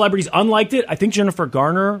some celebrities unliked it. I think Jennifer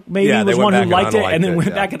Garner maybe was one who liked it and then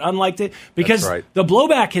went back and unliked it because the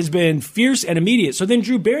blowback has been fierce and immediate. So then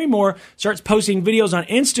Drew Barrymore starts posting videos on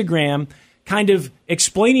Instagram kind of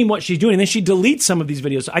explaining what she's doing. And then she deletes some of these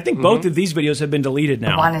videos. I think both of these videos have been deleted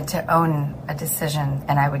now. I wanted to own a decision,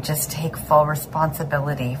 and I would just take full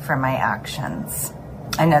responsibility for my actions.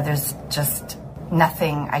 I know there's just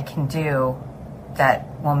nothing I can do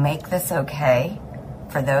that will make this okay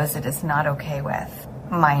for those it is not okay with.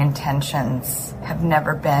 My intentions have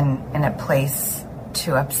never been in a place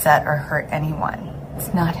to upset or hurt anyone.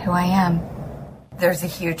 It's not who I am. There's a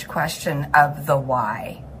huge question of the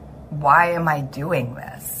why. Why am I doing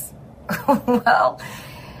this? Well,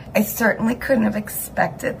 I certainly couldn't have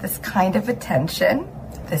expected this kind of attention.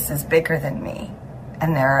 This is bigger than me,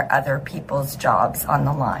 and there are other people's jobs on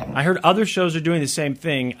the line. I heard other shows are doing the same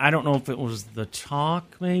thing. I don't know if it was The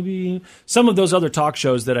Talk, maybe. Some of those other talk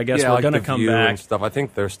shows that I guess were going to come back. And stuff. I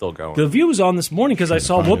think they're still going. The View was on this morning because I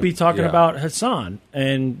saw Whoopi talking about Hassan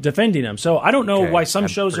and defending him. So I don't know why some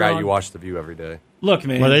shows are on. You watch The View every day. Look,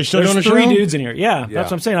 man, are they still there's doing a three show? dudes in here. Yeah,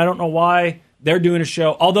 that's what I'm saying. I don't know why they're doing a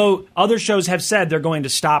show. Although other shows have said they're going to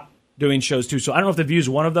stop doing shows too. So I don't know if The View is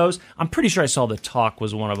one of those. I'm pretty sure I saw The Talk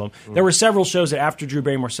was one of them. There were several shows that after Drew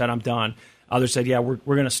Barrymore said, I'm done, others said, yeah, we're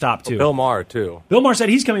going to stop too. Bill Maher, too. Bill Maher said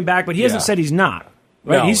he's coming back, but he hasn't said he's not.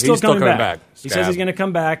 Right? No, he's still coming back. He Scab. says he's going to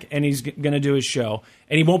come back, and he's going to do his show.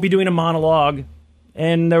 And he won't be doing a monologue.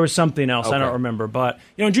 And there was something else. I don't remember. But,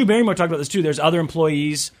 Drew Barrymore talked about this too. There's other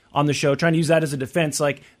employees on the show trying to use that as a defense.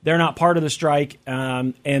 Like, they're not part of the strike,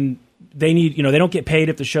 and they need, they don't get paid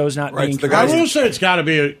if the show's not being I will say it's got to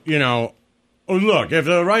be, look, if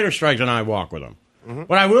the writer strikes, then I walk with them.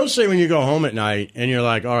 But I will say when you go home at night and you're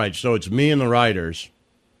like, all right, so it's me and the writers,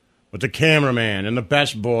 with the cameraman and the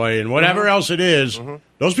best boy and whatever else it is,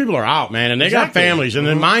 those people are out, man, and they got families, and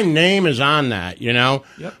then my name is on that, Yep.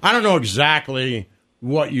 I don't know exactly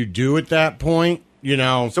what you do at that point,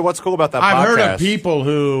 So what's cool about that I've podcast? heard of people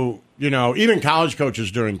who, even college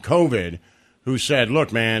coaches during COVID who said,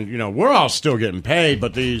 look, man, we're all still getting paid,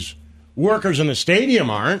 but these workers in the stadium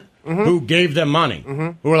aren't, who gave them money,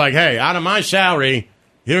 who were like, hey, out of my salary,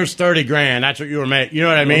 here's $30,000. That's what you were making. You know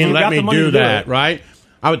what I mean? Let me do that, right?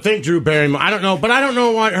 I would think Drew Barrymore, I don't know, but I don't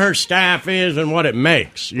know what her staff is and what it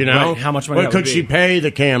makes, Right, how much money that could would she be. pay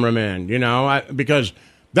the cameraman, because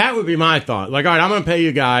that would be my thought. Like, all right, I'm going to pay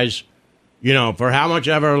you guys, for how much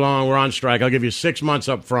ever long we're on strike. I'll give you 6 months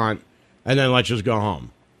up front, and then let's just go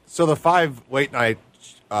home. So the 5 late night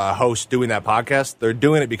hosts doing that podcast, they're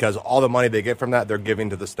doing it because all the money they get from that, they're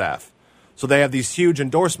giving to the staff. So they have these huge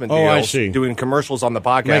endorsement deals, I see. doing commercials on the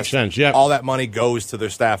podcast. Makes sense, yep. All that money goes to their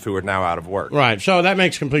staff who are now out of work. Right, so that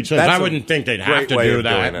makes complete sense. That's I a wouldn't think they'd have great to way do of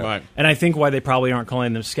that. doing it. But And I think why they probably aren't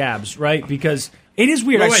calling them scabs, right? Because it is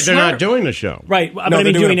weird. No, I wait, swear, they're not doing the show. Right, but No, I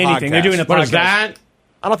mean they're doing doing a anything. They're podcast. doing a podcast. What is that?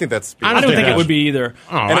 I don't think that's. I don't think it would be either.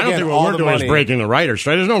 Oh, I don't think what we're doing is breaking the writers'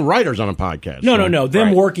 strike. There's no writers on a podcast. No, right? no.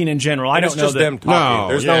 Them working in general. I And don't it's know just that. them talking.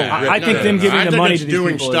 There's no. I think them giving I the think money it's to these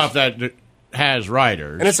doing people stuff that has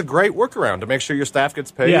writers. And it's a great workaround to make sure your staff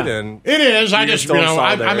gets paid. Yeah. And It is. I you're just, still in I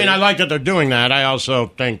solidarity. mean, I like that they're doing that. I also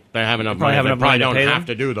think they have enough money. Probably have They enough probably money to don't pay them. have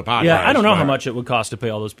to do the podcast. Yeah, I don't know how but- much it would cost to pay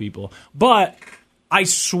all those people. But I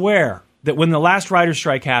swear that when the last writer's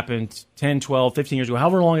strike happened 10, 12, 15 years ago,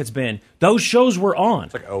 however long it's been, those shows were on.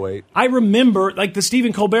 It's like 08. I remember, like the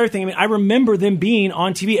Stephen Colbert thing, I remember them being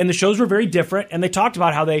on TV, and the shows were very different, and they talked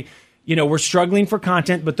about how they, were struggling for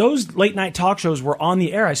content, but those late-night talk shows were on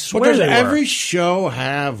the air. I swear But does they were. every show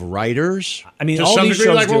have writers? I mean, to all some these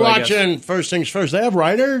degree, shows like do, we're I guess. watching First Things First. They have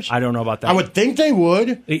writers? I don't know about that. I would think they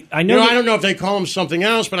would. I know. I don't know if they call them something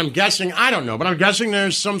else, but I'm guessing, I don't know, but I'm guessing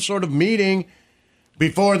there's some sort of meeting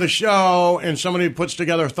before the show and somebody puts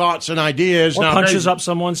together thoughts and ideas. Or Now, punches up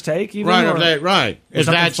someone's take, even. Right, or, right. or If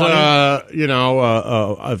something that's,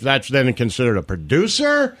 funny. if that's then considered a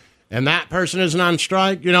producer and that person isn't on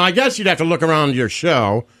strike, I guess you'd have to look around your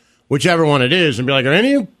show, whichever one it is, and be like, are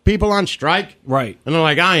any people on strike? Right. And they're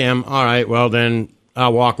like, I am. All right, well, then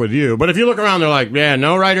I'll walk with you. But if you look around, they're like, yeah,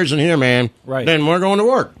 no writers in here, man. Right. Then we're going to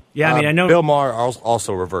work. Yeah, I mean, I know. Bill Maher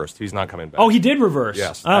also reversed. He's not coming back. Oh, he did reverse?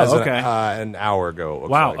 Yes. Oh, okay. An hour ago. It looks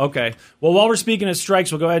Wow, like. okay. Well, while we're speaking of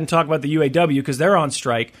strikes, we'll go ahead and talk about the UAW because they're on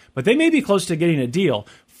strike, but they may be close to getting a deal.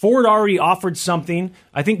 Ford already offered something.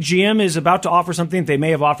 I think GM is about to offer something they may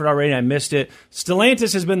have offered already, and I missed it.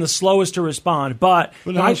 Stellantis has been the slowest to respond, but...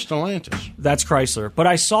 But how's Stellantis? That's Chrysler. But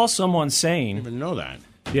I saw someone saying... I didn't even know that.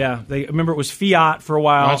 Yeah, they remember it was Fiat for a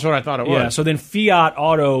while. That's what I thought it was. Yeah, so then Fiat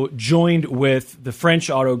Auto joined with the French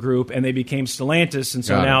auto group, and they became Stellantis, and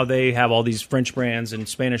so Got it. now they have all these French brands and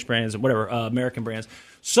Spanish brands and whatever, American brands.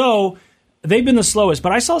 So they've been the slowest.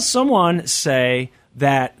 But I saw someone say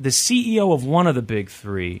that the CEO of one of the big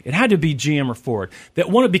three, it had to be GM or Ford,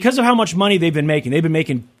 because of how much money they've been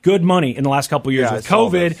making good money in the last couple of years with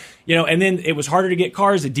COVID, and then it was harder to get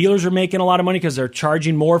cars. The dealers are making a lot of money because they're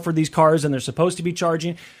charging more for these cars than they're supposed to be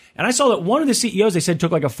charging. And I saw that one of the CEOs, they said,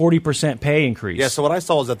 took like a 40% pay increase. Yeah, so what I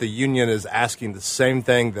saw is that the union is asking the same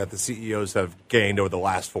thing that the CEOs have gained over the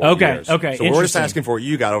last 4 years. Okay, so we're just asking for what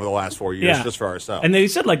you got over the last 4 years, just for ourselves. And they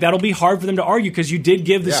said, that'll be hard for them to argue because you did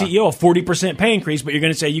give the CEO a 40% pay increase, but you're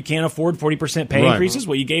going to say you can't afford 40% pay increases?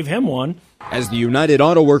 Well, you gave him one. As the United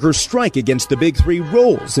Auto Workers strike against the Big Three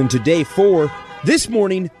rolls into day 4, this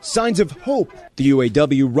morning, signs of hope. The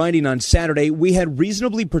UAW writing on Saturday, we had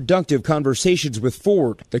reasonably productive conversations with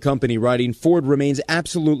Ford. The company writing, Ford remains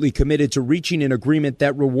absolutely committed to reaching an agreement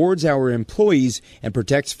that rewards our employees and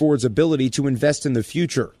protects Ford's ability to invest in the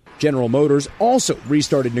future. General Motors also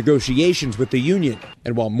restarted negotiations with the union.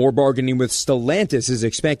 And while more bargaining with Stellantis is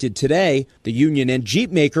expected today, the union and Jeep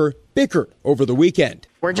maker bickered over the weekend.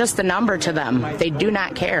 We're just a number to them. They do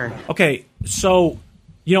not care. Okay, so...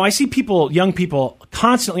 I see young people,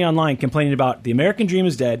 constantly online complaining about the American dream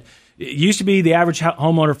is dead. It used to be the average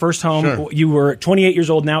homeowner, first home. Sure. You were 28 years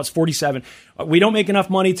old. Now it's 47. We don't make enough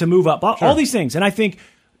money to move up. All these things. And I think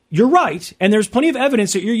you're right. And there's plenty of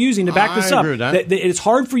evidence that you're using to back this up. Agree with that. That it's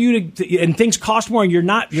hard for you to and things cost more, and your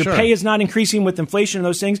pay is not increasing with inflation and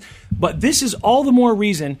those things. But this is all the more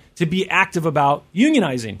reason to be active about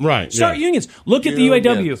unionizing. Right. Start unions. Look at the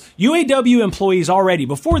UAW. UAW employees already,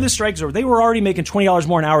 before this strike's over, they were already making $20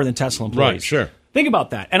 more an hour than Tesla employees. Right, sure. Think about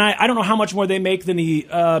that. And I don't know how much more they make than the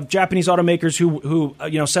Japanese automakers who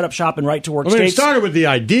set up shop in right-to-work states. It started with the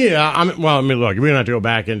idea. Look, we don't have to go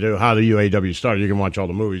back into how the UAW started. You can watch all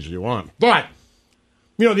the movies you want. But,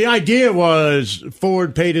 the idea was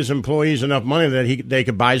Ford paid his employees enough money that they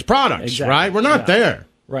could buy his products, right? We're not there.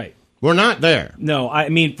 Right. We're not there. No, I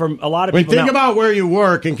mean, from a lot of people... think about where you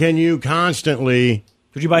work, and can you constantly...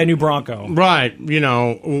 Could you buy a new Bronco? Right,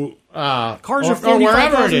 cars are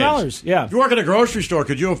 $45,000. Yeah. If you work at a grocery store,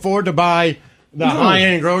 could you afford to buy the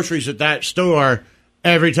high-end groceries at that store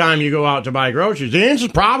every time you go out to buy groceries? The answer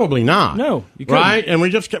is probably not. No, you couldn't. Right? And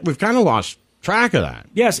we've kind of lost track of that.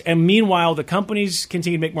 Yes, and meanwhile, the companies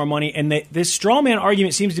continue to make more money, and this straw man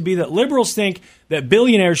argument seems to be that liberals think that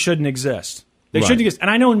billionaires shouldn't exist. They shouldn't exist. And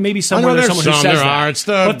I know maybe somewhere there's someone who says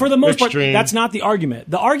that. But for the most part, that's not the argument.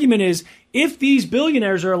 The argument is, if these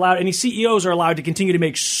billionaires are allowed, and these CEOs are allowed to continue to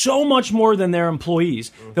make so much more than their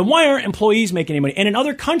employees, then why aren't employees making any money? And in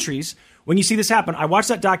other countries, when you see this happen, I watched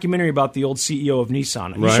that documentary about the old CEO of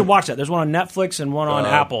Nissan. And you should watch that. There's one on Netflix and one on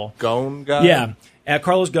Apple. Ghosn guy? Yeah,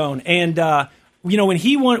 Carlos Ghosn. And, when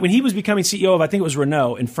he was becoming CEO of, I think it was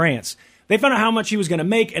Renault in France, they found out how much he was going to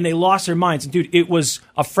make, and they lost their minds. And, dude, it was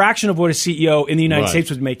a fraction of what a CEO in the United States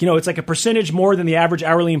would make. It's like a percentage more than the average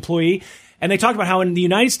hourly employee. And they talked about how in the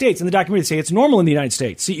United States, in the documentary, they say it's normal in the United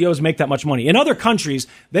States. CEOs make that much money. In other countries,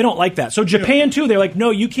 they don't like that. So Japan, too, they're like,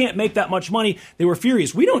 no, you can't make that much money. They were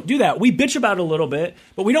furious. We don't do that. We bitch about it a little bit,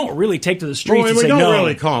 but we don't really take to the streets and say no. We don't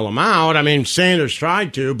really call them out. I mean, Sanders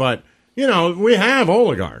tried to, but, we have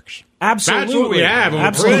oligarchs. Absolutely. That's what we have.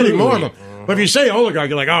 And we're creating more of them. But if you say oligarch,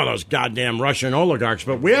 you're like, oh, those goddamn Russian oligarchs.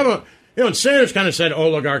 But we have and Sanders kind of said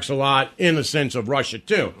oligarchs a lot in the sense of Russia,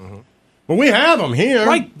 too. Mm-hmm. But we have them here.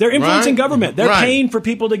 Right. They're influencing government. They're paying for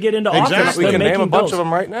people to get into office. We can name a bunch of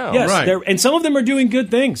them right now. Yes, and some of them are doing good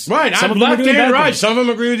things. Right. Some of them are doing bad things. Some of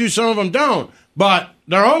them agree with you, some of them don't. But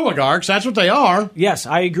they're oligarchs. That's what they are. Yes,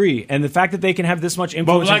 I agree. And the fact that they can have this much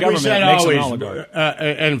influence in government makes them an oligarch.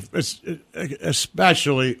 And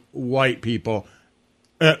especially white people,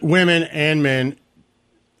 women and men,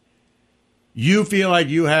 you feel like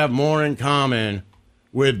you have more in common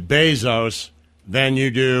with Bezos than you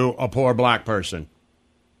do a poor black person.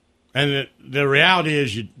 And the reality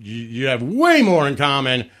is you have way more in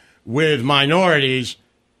common with minorities,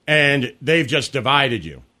 and they've just divided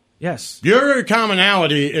you. Yes. Your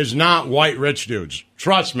commonality is not white rich dudes.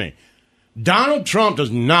 Trust me. Donald Trump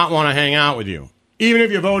does not want to hang out with you. Even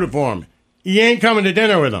if you voted for him. He ain't coming to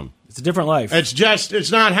dinner with him. It's a different life.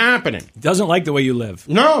 It's not happening. He doesn't like the way you live.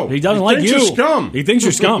 No. He doesn't like you. He thinks you're scum. He thinks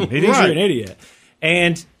you're scum. He thinks you're an idiot.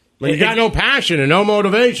 And you got no passion and no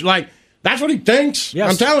motivation. That's what he thinks.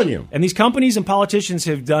 Yes. I'm telling you. And these companies and politicians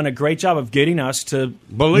have done a great job of getting us to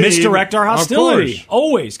misdirect our hostility.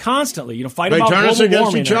 Always, constantly. Fight about global warming. They turn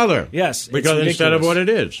us against each other. Yes. Because instead of what it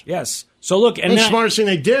is. Yes. So look, and the smartest thing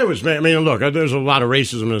they did was, look, there's a lot of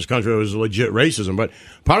racism in this country. It was legit racism. But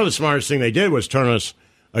part of the smartest thing they did was turn us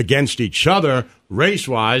against each other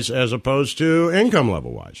race-wise as opposed to income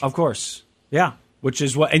level-wise. Of course. Yeah. which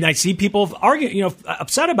is what, and I see people arguing,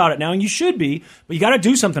 upset about it now, and you should be, but you got to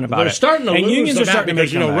do something about it. They're starting to and lose unions are that starting to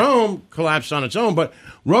because, make Rome collapsed on its own, but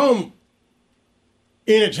Rome,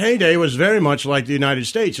 in its heyday, was very much like the United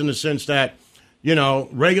States in the sense that,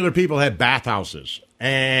 regular people had bathhouses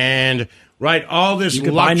and, right, all this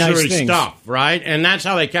luxury stuff, right? And that's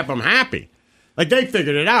how they kept them happy. Like, they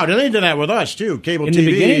figured it out, and they did that with us, too, cable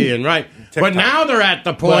TV, and right. TikTok. But now they're at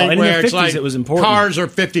the point where it's like it was important. Cars are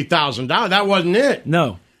 $50,000. That wasn't it.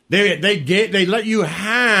 No. They let you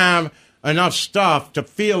have enough stuff to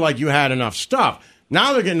feel like you had enough stuff.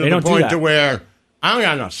 Now they're getting to the point to where I don't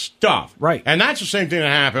got enough stuff. Right. And that's the same thing that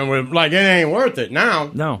happened with, like, it ain't worth it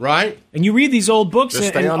now. No. Right? And you read these old books Just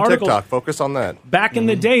stay and on articles. TikTok. Focus on that. Back in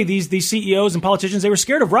the day, these CEOs and politicians, they were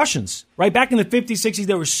scared of Russians, right? Back in the 50s, 60s,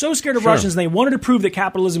 they were so scared of Russians, and they wanted to prove that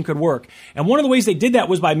capitalism could work. And one of the ways they did that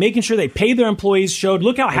was by making sure they paid their employees, showed,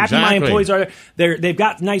 look how happy my employees are. They've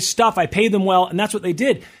got nice stuff. I pay them well. And that's what they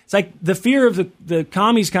did. It's like the fear of the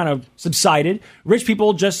commies kind of subsided. Rich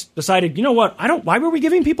people just decided, you know what? Why were we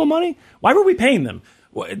giving people money? Why were we paying them?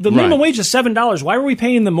 The minimum wage is $7. Why were we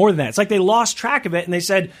paying them more than that? It's like they lost track of it, and they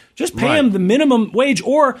said, just pay them the minimum wage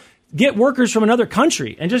or get workers from another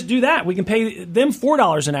country and just do that. We can pay them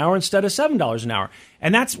 $4 an hour instead of $7 an hour.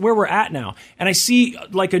 And that's where we're at now. And I see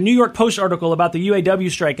like a New York Post article about the UAW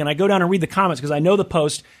strike, and I go down and read the comments because I know the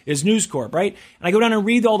Post is News Corp, right? And I go down and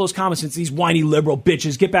read all those comments, and it's these whiny liberal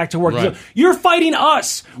bitches, get back to work. Right. You're fighting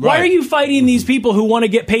us. Right. Why are you fighting these people who want to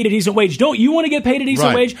get paid a decent wage? Don't you want to get paid a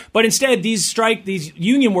decent wage? But instead, these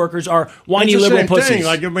union workers are whiny liberal pussies. Thing.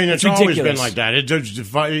 Like, it's always been like that.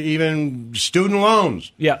 Even student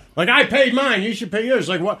loans. Yeah. Like, I paid mine, you should pay yours.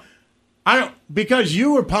 Like, what? Because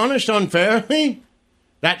you were punished unfairly,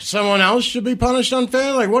 that someone else should be punished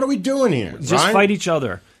unfairly? Like, what are we doing here? Just fight each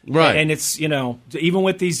other. Right. And it's, even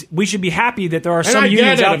with these, we should be happy that there are some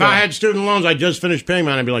unions out there. If I had student loans, I just finished paying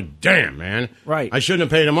mine, I'd be like, damn, man. Right. I shouldn't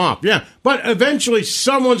have paid them off. Yeah. But eventually,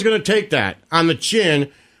 someone's going to take that on the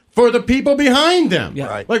chin for the people behind them. Yeah.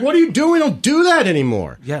 Right. Like, what do you do? We don't do that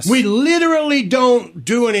anymore. Yes. We literally don't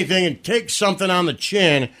do anything and take something on the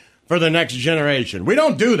chin for the next generation. We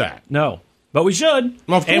don't do that. No. But we should.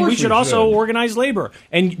 Well, of course and we should also organize labor.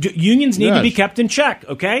 And unions need to be kept in check,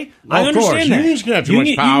 okay? Well, I understand that. Unions can have too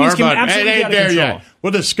much power, but it ain't there yet.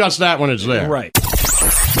 We'll discuss that when it's there. Right.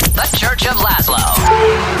 The Church of Laszlo.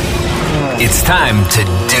 It's time to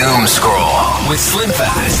doom scroll with Slim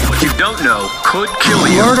Fast. What you don't know could kill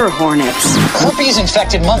you. Murder hornets.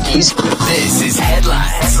 Herpes-infected monkeys. This is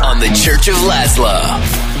Headlines on the Church of Laszlo.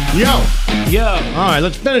 Yo. All right,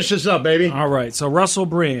 let's finish this up, baby. All right, so Russell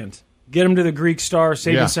Brand. Get him to the Greek Star,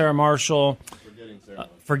 saving Sarah Marshall.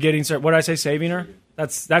 Forgetting Sarah. What did I say, saving her?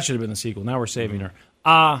 That should have been the sequel. Now we're saving her.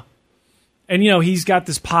 And, he's got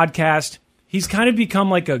this podcast. He's kind of become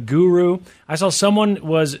like a guru. I saw someone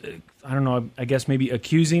was, I don't know, I guess maybe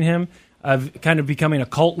accusing him of kind of becoming a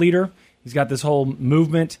cult leader. He's got this whole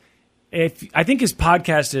movement. I think his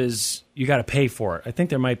podcast is, you got to pay for it. I think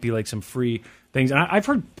there might be like some free things. And I've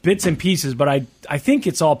heard bits and pieces, but I think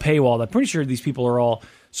it's all paywalled. I'm pretty sure these people are all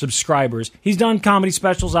subscribers. He's done comedy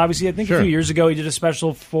specials, obviously. I think a few years ago he did a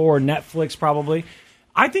special for Netflix, probably.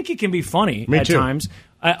 I think it can be funny at times.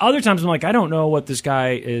 Other times I'm like, I don't know what this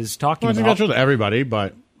guy is talking about. I think that's with everybody,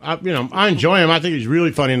 but I enjoy him. I think he's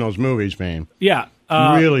really funny in those movies, man. Yeah.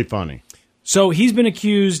 Really funny. So he's been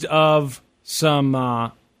accused of some,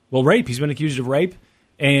 rape. He's been accused of rape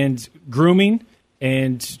and grooming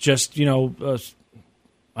and just, I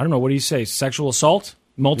don't know, what do you say, sexual assault?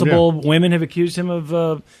 Multiple women have accused him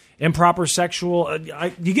of improper sexual.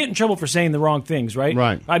 You get in trouble for saying the wrong things, right?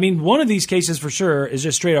 Right. I mean, one of these cases for sure is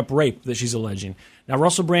just straight up rape that she's alleging. Now,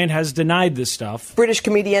 Russell Brand has denied this stuff. British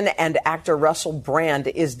comedian and actor Russell Brand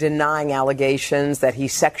is denying allegations that he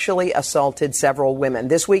sexually assaulted several women.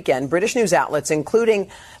 This weekend, British news outlets, including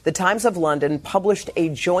the Times of London, published a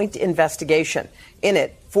joint investigation. In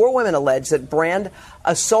it, 4 women allege that Brand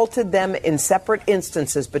assaulted them in separate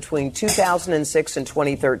instances between 2006 and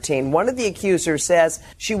 2013. One of the accusers says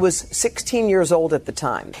she was 16 years old at the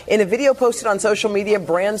time. In a video posted on social media,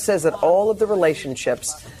 Brand says that all of the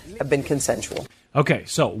relationships have been consensual. Okay,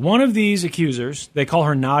 so one of these accusers, they call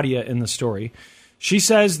her Nadia in the story, she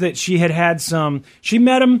says that she had she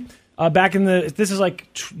met him back in this is like,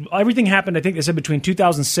 everything happened, I think they said between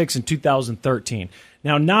 2006 and 2013.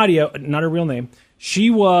 Now, Nadia, not her real name, she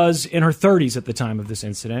was in her 30s at the time of this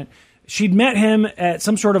incident. She'd met him at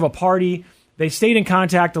some sort of a party. They stayed in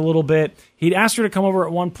contact a little bit. He'd asked her to come over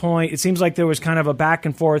at one point. It seems like there was kind of a back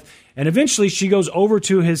and forth. And eventually she goes over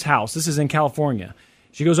to his house. This is in California.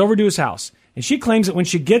 She goes over to his house. And she claims that when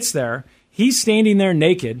she gets there, he's standing there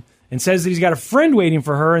naked. and says that he's got a friend waiting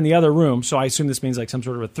for her in the other room. So I assume this means like some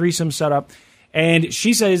sort of a threesome setup. And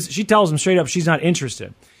she tells him straight up she's not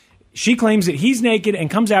interested. She claims that he's naked and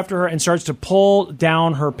comes after her and starts to pull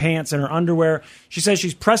down her pants and her underwear. She says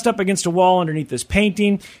she's pressed up against a wall underneath this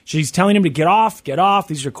painting. She's telling him to get off, get off.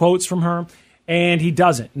 These are quotes from her. And he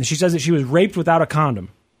doesn't. And she says that she was raped without a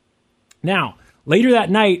condom. Now, later that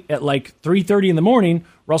night at like 3:30 in the morning,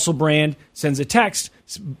 Russell Brand sends a text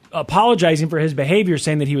apologizing for his behavior,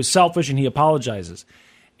 saying that he was selfish and he apologizes.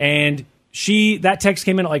 And that text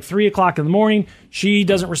came in at like 3 o'clock in the morning. She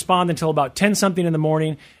doesn't respond until about 10-something in the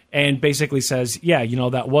morning and basically says, yeah,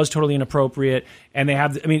 that was totally inappropriate. And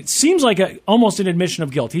it seems like almost an admission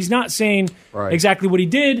of guilt. He's not saying exactly what he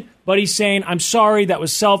did, but he's saying, I'm sorry, that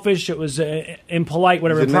was selfish, it was impolite,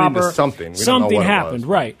 whatever, improper. Something. Something happened,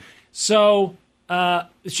 right. So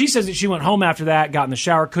she says that she went home after that, got in the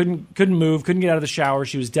shower, couldn't move, couldn't get out of the shower.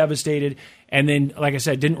 She was devastated. And then, like I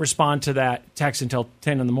said, didn't respond to that text until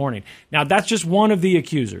 10 in the morning. Now, that's just one of the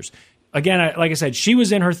accusers. Again, like I said, she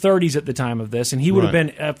was in her 30s at the time of this, and he would have been,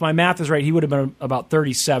 if my math is right, he would have been about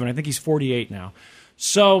 37. I think he's 48 now.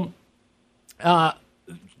 So that,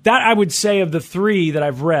 I would say, of the three that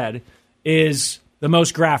I've read, is the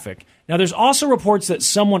most graphic. Now, there's also reports that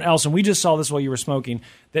someone else, and we just saw this while you were smoking,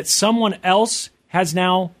 that someone else has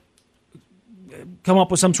now come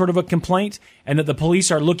up with some sort of a complaint and that the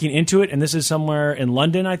police are looking into it, and this is somewhere in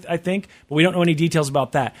London, I think, but we don't know any details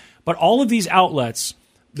about that. But all of these outlets,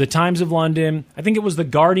 the Times of London, I think it was The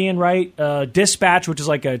Guardian, right? Dispatch, which is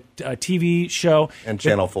like a TV show. And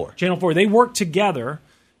Channel 4. Channel 4. They worked together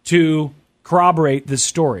to corroborate this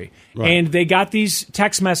story. Right. And they got these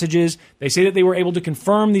text messages. They say that they were able to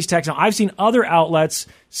confirm these texts. Now, I've seen other outlets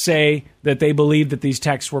say that they believe that these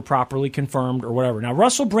texts were properly confirmed or whatever. Now,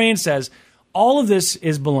 Russell Brand says all of this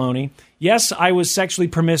is baloney. Yes, I was sexually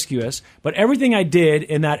promiscuous, but everything I did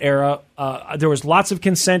in that era, there was lots of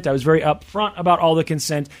consent. I was very upfront about all the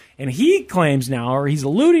consent. And he claims now, or he's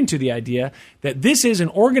alluding to the idea, that this is an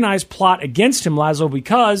organized plot against him, Laszlo,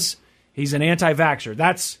 because he's an anti-vaxxer.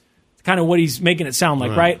 That's kind of what he's making it sound like,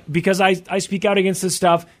 right? Because I speak out against this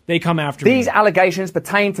stuff, they come after me. These allegations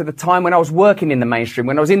pertain to the time when I was working in the mainstream,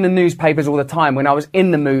 when I was in the newspapers all the time, when I was in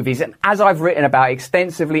the movies. And as I've written about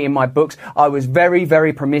extensively in my books, I was very,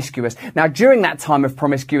 very promiscuous. Now, during that time of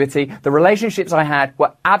promiscuity, the relationships I had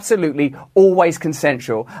were absolutely always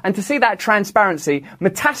consensual. And to see that transparency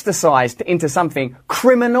metastasized into something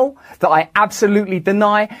criminal that I absolutely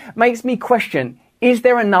deny makes me question, is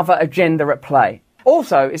there another agenda at play?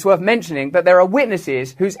 Also, it's worth mentioning that there are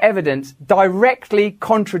witnesses whose evidence directly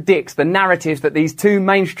contradicts the narratives that these two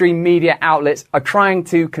mainstream media outlets are trying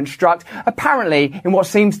to construct, apparently in what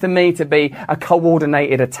seems to me to be a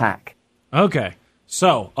coordinated attack. Okay,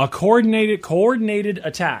 so a coordinated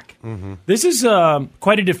attack. Mm-hmm. This is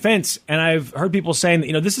quite a defense, and I've heard people saying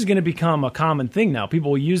that this is going to become a common thing now.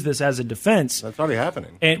 People will use this as a defense. That's already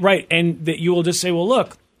happening. And that you will just say, well,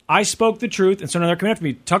 look, I spoke the truth, and so now they're coming after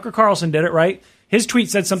me. Tucker Carlson did it, right? His tweet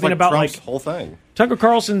said something about Trump's whole thing. Tucker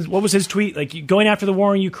Carlson's, what was his tweet? Like going after the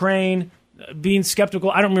war in Ukraine, being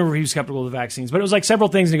skeptical. I don't remember if he was skeptical of the vaccines, but it was like several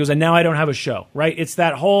things. And he goes, and now I don't have a show, right? It's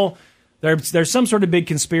that whole, there's some sort of big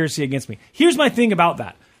conspiracy against me. Here's my thing about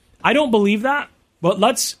that. I don't believe that, but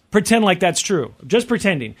let's pretend like that's true. Just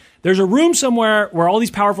pretending. There's a room somewhere where all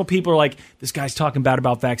these powerful people are like, this guy's talking bad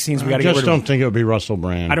about vaccines. We got to get rid of him. I just don't think it would be Russell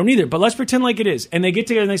Brand. I don't either, but let's pretend like it is. And they get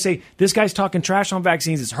together and they say, this guy's talking trash on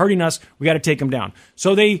vaccines. It's hurting us. We got to take him down.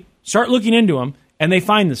 So they start looking into him and they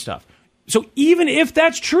find this stuff. So even if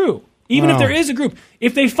that's true, even if there is a group,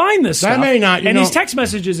 if they find this stuff, may not, and these text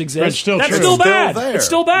messages exist, that's true. still bad. Still it's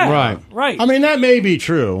still bad. Right. I mean, that may be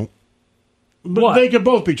true, but they could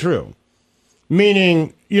both be true.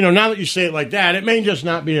 Meaning, now that you say it like that, it may just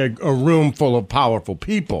not be a room full of powerful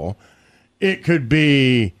people. It could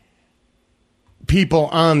be people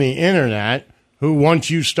on the internet who, once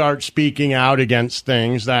you start speaking out against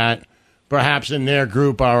things that perhaps in their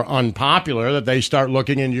group are unpopular, that they start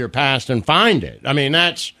looking into your past and find it. I mean,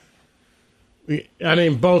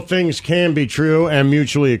 both things can be true and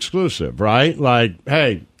mutually exclusive, right? Like,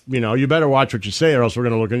 hey, you better watch what you say or else we're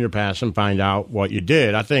going to look in your past and find out what you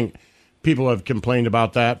did. I think people have complained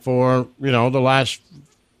about that for, the last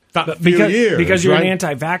few years. Because you're an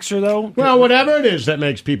anti-vaxxer, though? Well, whatever it is that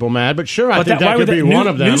makes people mad. But sure, I think that could be one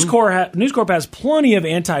of them. News Corp has plenty of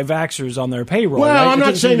anti-vaxxers on their payroll. Well, right? I'm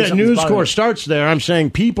not saying that News Corp starts there. I'm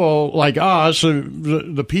saying people like us,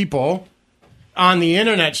 the people, on the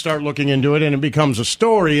internet start looking into it, and it becomes a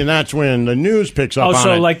story, and that's when the news picks up on it. Oh,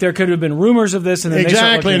 so like there could have been rumors of this, and then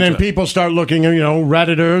exactly, and then people start looking,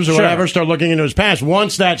 Redditors or whatever start looking into his past.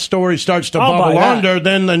 Once that story starts to bubble under,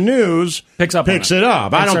 then the news picks it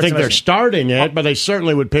up. I don't think they're starting it, but they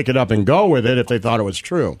certainly would pick it up and go with it if they thought it was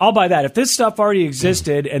true. I'll buy that. If this stuff already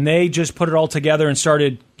existed and they just put it all together and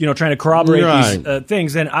started, trying to corroborate these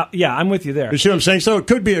things, then I'm with you there. You see what I'm saying? So it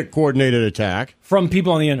could be a coordinated attack from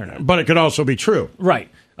people on the internet, but it could also be true. Right.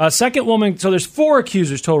 A second woman, so there's 4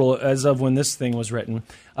 accusers total as of when this thing was written.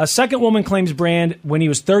 A second woman claims Brand, when he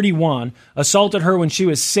was 31, assaulted her when she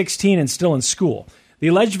was 16 and still in school. The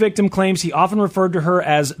alleged victim claims he often referred to her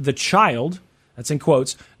as the child, that's in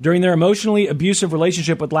quotes, during their emotionally abusive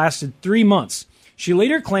relationship which lasted 3 months. She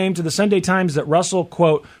later claimed to the Sunday Times that Russell,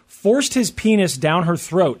 quote, forced his penis down her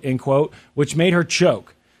throat, end quote, which made her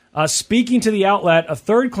choke. Speaking to the outlet, a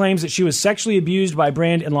third claims that she was sexually abused by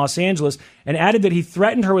Brand in Los Angeles and added that he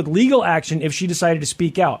threatened her with legal action if she decided to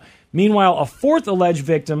speak out. Meanwhile, a fourth alleged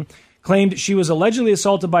victim claimed she was allegedly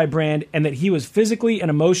assaulted by Brand and that he was physically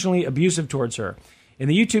and emotionally abusive towards her. In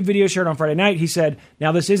the YouTube video shared on Friday night, he said,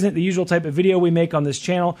 "Now this isn't the usual type of video we make on this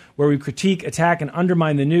channel where we critique, attack, and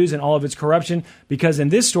undermine the news and all of its corruption, because in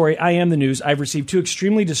this story, I am the news. I've received 2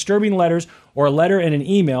 extremely disturbing letters, or a letter and an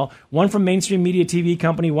email, one from mainstream media TV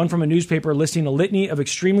company, one from a newspaper listing a litany of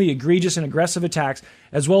extremely egregious and aggressive attacks,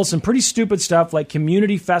 as well as some pretty stupid stuff like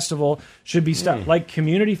Community Festival should be stopped.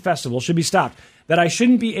 That I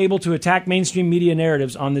shouldn't be able to attack mainstream media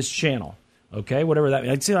narratives on this channel." Okay, whatever that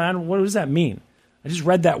means. What does that mean? I just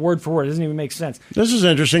read that word for word. It doesn't even make sense. This is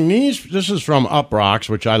interesting. This is from Uproxx,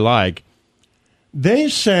 which I like. They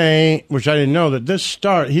say, which I didn't know,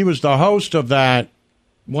 that he was the host of that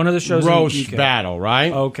one of the shows Roast Battle,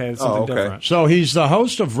 right? Okay, that's something different. So he's the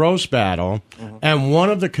host of Roast Battle, and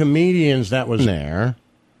one of the comedians that was there,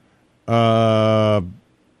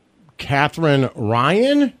 Catherine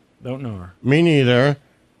Ryan? Don't know her. Me neither.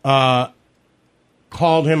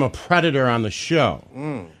 Called him a predator on the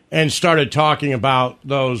show. And started talking about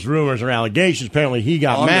those rumors or allegations. Apparently, he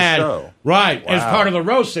got mad. The show. Right. Wow. As part of the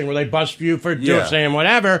roasting, where they bust you for saying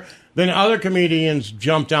whatever. Then other comedians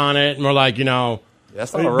jumped on it and were like,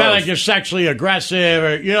 that's not a roast. Like you're sexually aggressive,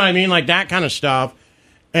 or you know what I mean? Like that kind of stuff.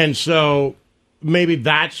 And so maybe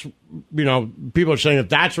that's, people are saying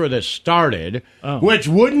that's where this started, which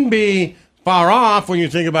wouldn't be far off when you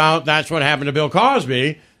think about that's what happened to Bill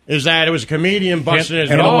Cosby, is that it was a comedian busting his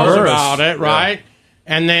balls about it, right? Yeah.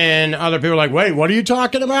 And then other people are like, wait, what are you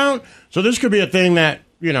talking about? So this could be a thing that,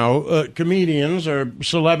 comedians or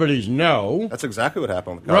celebrities know. That's exactly what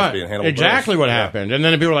happened with Cosby and Hannibal Exactly Buress. what happened. And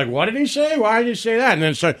then people are like, what did he say? Why did he say that? And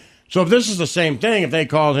then so if this is the same thing, if they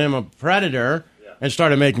called him a predator and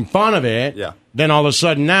started making fun of it, then all of a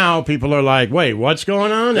sudden now people are like, wait, what's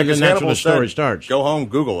going on? And then that's where the story starts. Go home,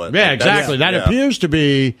 Google it. Yeah, exactly. That appears to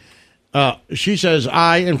be, she says,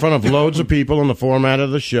 I, in front of loads of people in the format of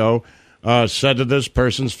the show, said to this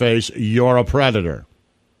person's face, "You're a predator."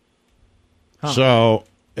 So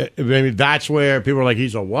maybe that's where people are like,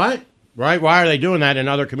 "He's a what?" Right? Why are they doing that? And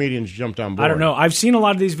other comedians jumped on board. I don't know. I've seen a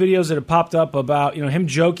lot of these videos that have popped up about him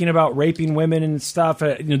joking about raping women and stuff.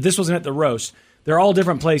 This wasn't at the roast. They're all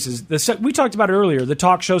different places. We talked about it earlier. The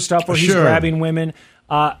talk show stuff where he's grabbing women.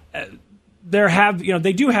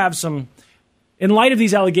 They do have some, in light of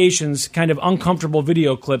these allegations, kind of uncomfortable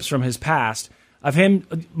video clips from his past. Of him,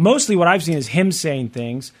 mostly what I've seen is him saying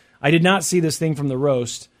things. I did not see this thing from the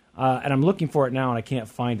roast, and I'm looking for it now, and I can't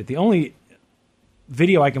find it. The only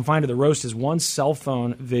video I can find of the roast is one cell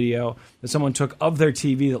phone video that someone took of their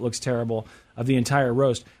TV that looks terrible of the entire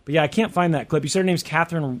roast. But yeah, I can't find that clip. You said her name's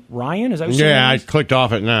Catherine Ryan? Is that what you said? Yeah, I clicked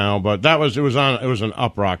off it now, but it was an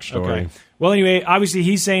Uproxx story. Okay. Well, anyway, obviously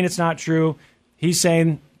he's saying it's not true. He's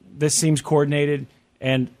saying this seems coordinated,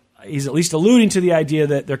 and he's at least alluding to the idea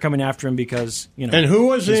that they're coming after him because, And who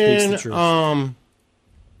was he speaks in, the truth.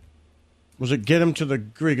 was it Get Him to the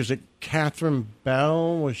Greek? Is it Catherine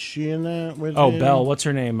Bell? Was she in that with him? Bell. What's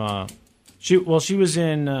her name? She was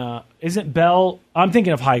in, isn't Bell? I'm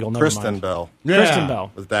thinking of Heigl. Never Kristen mind. Bell. Yeah. Kristen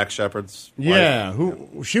Bell. With Dax Shepard's wife. Yeah.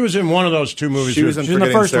 She was in one of those 2 movies. She was in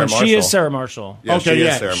the first Sarah one. Marshall. She is Sarah Marshall. Yeah, okay, she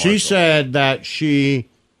is Sarah She Marshall. said that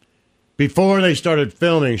before they started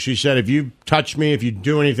filming, she said, if you touch me, if you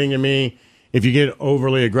do anything to me, if you get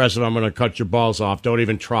overly aggressive, I'm going to cut your balls off. Don't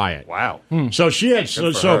even try it. Wow. So she had.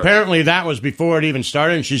 So apparently that was before it even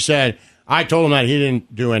started. And she said, I told him that he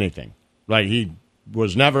didn't do anything. Like he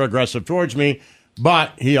was never aggressive towards me,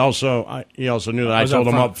 but he also knew that I told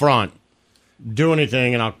him up front. do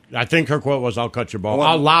anything, and I think her quote was, "I'll cut your ball.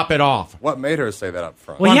 I'll lop it off." What made her say that up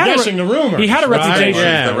front? Well, I'm guessing the rumors. He had a reputation.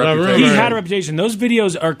 Yeah, he had a reputation. Those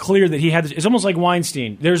videos are clear that he had. It's almost like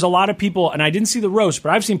Weinstein. There's a lot of people, and I didn't see the roast,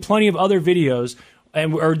 but I've seen plenty of other videos,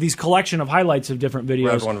 or these collection of highlights of different videos.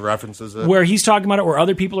 Where everyone references it. Where he's talking about it, where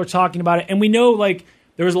other people are talking about it. And we know, like,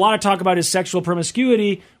 there was a lot of talk about his sexual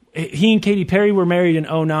promiscuity. He and Katy Perry were married in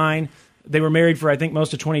 2009. They were married for, I think,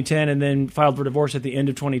 most of 2010 and then filed for divorce at the end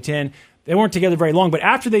of 2010. They weren't together very long, but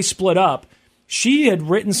after they split up, she had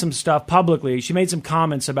written some stuff publicly. She made some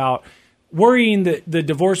comments about worrying that the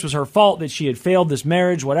divorce was her fault, that she had failed this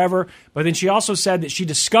marriage, whatever. But then she also said that she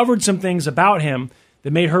discovered some things about him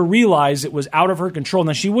that made her realize it was out of her control.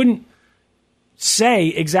 Now, she wouldn't say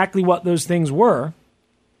exactly what those things were,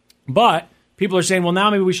 but people are saying, well,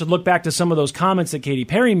 now maybe we should look back to some of those comments that Katy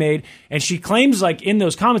Perry made. And she claims, like, in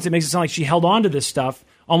those comments, it makes it sound like she held on to this stuff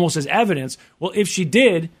almost as evidence. Well, if she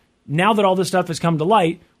did, now that all this stuff has come to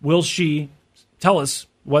light, will she tell us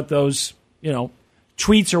what those,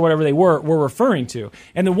 tweets or whatever they were referring to?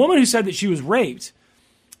 And the woman who said that she was raped,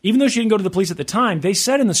 even though she didn't go to the police at the time, they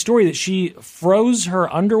said in the story that she froze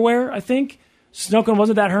her underwear, I think. Snowcone,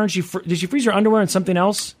 wasn't that her? And did she freeze her underwear and something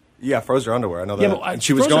else? Yeah, froze her underwear. I know that. Yeah, and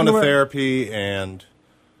she was going to therapy, and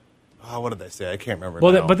what did they say? I can't remember.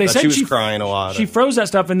 Well, now. But they said she was crying a lot. She froze that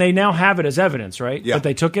stuff, and they now have it as evidence, right? Yeah. But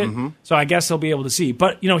they took it, so I guess they'll be able to see.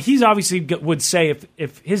 But he's obviously would say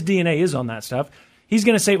if his DNA is on that stuff, he's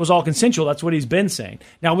going to say it was all consensual. That's what he's been saying.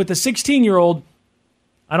 Now with the 16-year-old,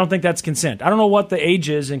 I don't think that's consent. I don't know what the age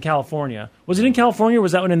is in California. Was it in California or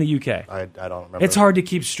was that one in the UK? I don't remember. It's hard to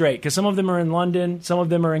keep straight because some of them are in London, some of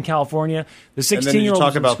them are in California. The 16-year-old And then you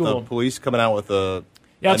talk in about school. the police coming out with a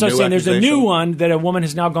Yeah, that's what I'm saying. There's a new one that a woman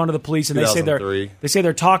has now gone to the police, and they say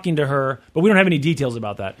they're talking to her, but we don't have any details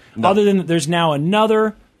about that. No. Other than there's now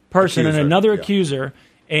another person and another accuser,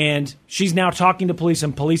 and she's now talking to police,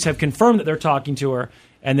 and police have confirmed that they're talking to her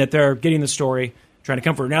and that they're getting the story, trying to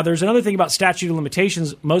comfort her. Now, there's another thing about statute of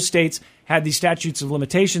limitations. Most states had these statutes of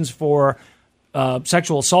limitations for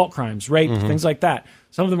sexual assault crimes, rape, things like that.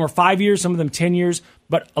 Some of them were 5 years, some of them 10 years.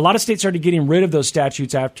 But a lot of states started getting rid of those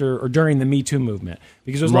statutes after or during the Me Too movement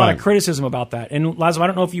because there was a lot of criticism about that. And Laszlo, I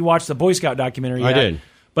don't know if you watched the Boy Scout documentary yet. I did.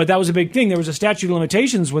 But that was a big thing. There was a statute of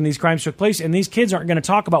limitations when these crimes took place, and these kids aren't going to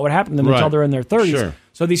talk about what happened to them until they're in their 30s. Sure.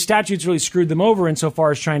 So these statutes really screwed them over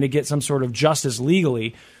insofar as trying to get some sort of justice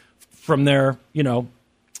legally from their,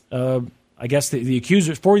 I guess the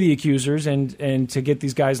accusers, for the accusers, and to get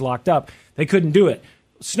these guys locked up. They couldn't do it.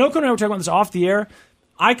 Snowcone and I were talking about this off the air.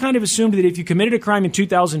 I kind of assumed that if you committed a crime in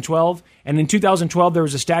 2012, and in 2012 there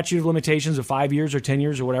was a statute of limitations of 5 years or 10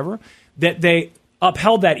 years or whatever, that they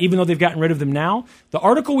upheld that even though they've gotten rid of them now. The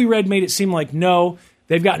article we read made it seem like, no,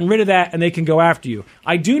 they've gotten rid of that and they can go after you.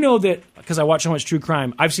 I do know that, because I watch so much true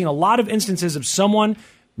crime, I've seen a lot of instances of someone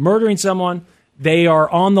murdering someone. They are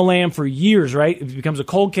on the lam for years, right? It becomes a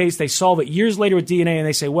cold case. They solve it years later with DNA, and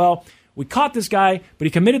they say, well, we caught this guy, but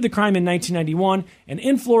he committed the crime in 1991, and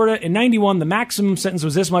in Florida, in 91, the maximum sentence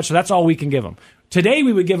was this much, so that's all we can give him. Today,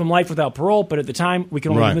 we would give him life without parole, but at the time, we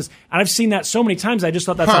can only give him this. And I've seen that so many times, I just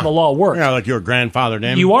thought that's how the law works. Yeah, like you're grandfathered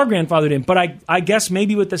in. You are grandfathered in, but I guess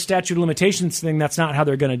maybe with the statute of limitations thing, that's not how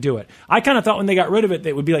they're going to do it. I kind of thought when they got rid of it,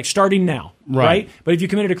 it would be like starting now, right? But if you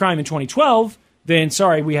committed a crime in 2012... then,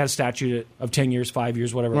 sorry, we had a statute of 10 years, 5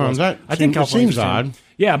 years, whatever it was. I think it seems odd.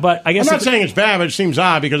 Yeah, but I guess... I'm not saying it's bad, but it seems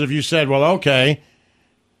odd because if you said, well, okay,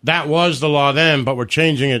 that was the law then, but we're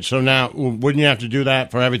changing it, so now wouldn't you have to do that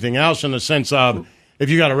for everything else in the sense of if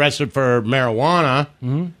you got arrested for marijuana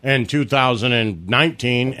in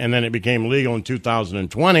 2019 and then it became legal in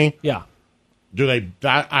 2020... Yeah. Do they...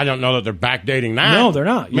 I don't know that they're backdating that. No, they're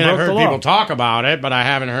not. I mean, I've heard people talk about it, but I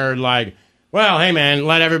haven't heard, like... Well, hey, man,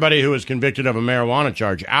 let everybody who was convicted of a marijuana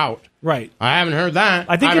charge out. Right. I haven't heard that.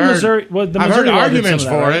 I think Missouri... Well, the Missouri I've heard law arguments did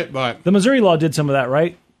some of that, for right? it, but... The Missouri law did some of that,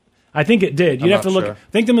 right? I think it did. You'd have to look... sure.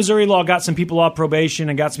 I think the Missouri law got some people off probation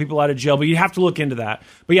and got some people out of jail, but you'd have to look into that.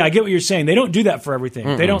 But yeah, I get what you're saying. They don't do that for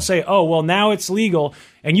everything. They don't say, oh, well, now it's legal,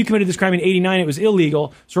 and you committed this crime in 89, it was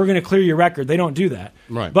illegal, so we're going to clear your record. They don't do that.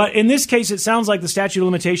 Right. But in this case, it sounds like the statute of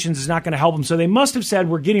limitations is not going to help them, so they must have said,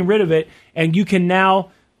 we're getting rid of it, and you can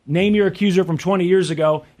now... name your accuser from 20 years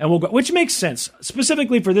ago, and we'll go. Which makes sense,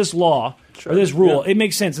 specifically for this law or this rule. It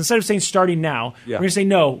makes sense. Instead of saying starting now, we're going to say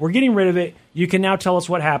no. We're getting rid of it. You can now tell us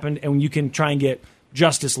what happened, and you can try and get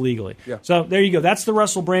justice legally. Yeah. So there you go. That's the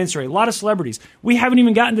Russell Brand story. A lot of celebrities. We haven't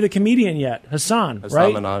even gotten to the comedian yet, Hassan.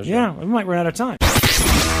 Right? Minaj. Yeah, we might run out of time.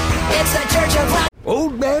 It's the Church of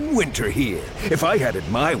Old Man Winter here. If I had it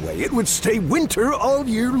my way, it would stay winter all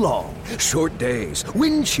year long. Short days,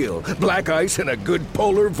 wind chill, black ice, and a good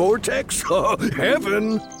polar vortex. Oh,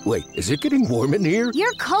 heaven. Wait, is it getting warm in here?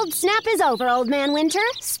 Your cold snap is over, Old Man Winter.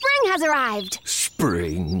 Spring has arrived.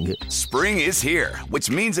 Spring. Spring is here, which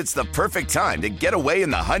means it's the perfect time to get away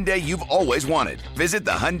in the Hyundai you've always wanted. Visit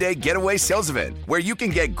the Hyundai Getaway Sales Event, where you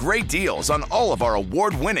can get great deals on all of our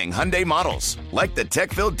award-winning Hyundai models, like the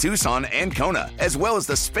tech-filled Tucson and Kona, as well as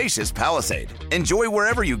the spacious Palisade. Enjoy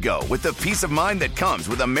wherever you go with the peace of mind that comes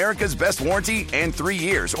with America's best warranty and 3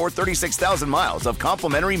 years or 36,000 miles of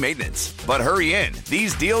complimentary maintenance. But hurry in,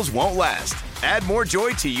 these deals won't last. Add more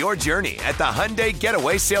joy to your journey at the Hyundai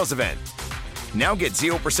Getaway Sales Event. Now get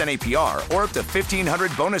 0% APR or up to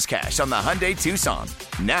 $1,500 bonus cash on the Hyundai Tucson.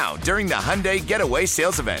 Now, during the Hyundai Getaway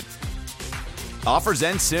Sales Event. Offers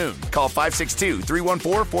end soon. Call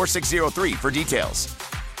 562-314-4603 for details.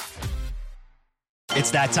 It's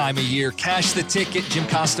that time of year. Cash the Ticket. Jim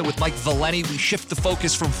Costa with Mike Valeni. We shift the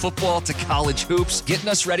focus from football to college hoops, getting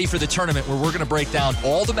us ready for the tournament where we're going to break down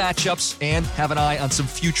all the matchups and have an eye on some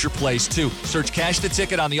future plays, too. Search Cash the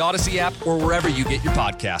Ticket on the Odyssey app or wherever you get your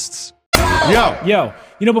podcasts. Yo.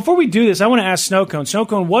 Before we do this, I want to ask Snowcone.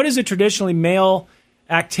 Snowcone, what is a traditionally male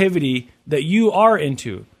activity that you are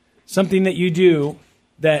into? Something that you do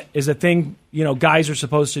that is a thing, guys are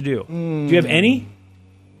supposed to do. Do you have any?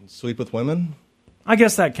 Sleep with women? I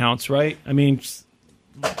guess that counts, right? I mean,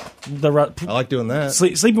 I like doing that.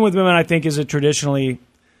 Sleeping with women, I think, is a traditionally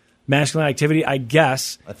masculine activity, I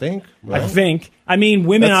guess. I think. Right? I mean,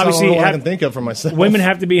 women That's obviously all I can think of for myself. Women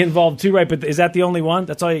have to be involved too, right? But is that the only one?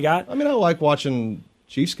 That's all you got? I mean, I like watching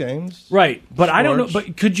Chiefs games. Right. But sports. I don't know.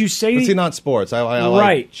 But could you say... But see, not sports. I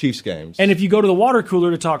like Chiefs games. And if you go to the water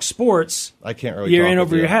cooler to talk sports... I can't really You're talk in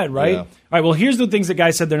over your head, right? Yeah. All right, well, here's the things that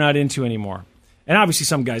guys said they're not into anymore. And obviously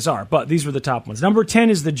some guys are, but these were the top ones. Number 10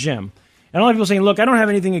 is the gym. And a lot of people saying, look, I don't have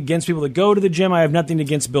anything against people that go to the gym. I have nothing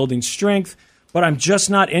against building strength, but I'm just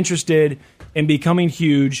not interested in becoming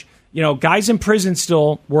huge. Guys in prison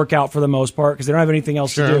still work out for the most part because they don't have anything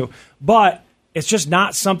else to do. But it's just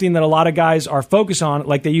not something that a lot of guys are focused on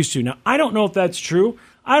like they used to. Now, I don't know if that's true.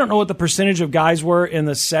 I don't know what the percentage of guys were in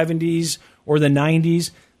the 70s or the 90s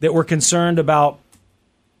that were concerned about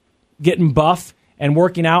getting buff and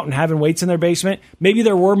working out and having weights in their basement. Maybe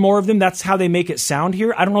there were more of them. That's how they make it sound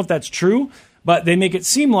here. I don't know if that's true, but they make it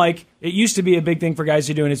seem like it used to be a big thing for guys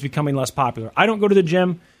to do and it's becoming less popular. I don't go to the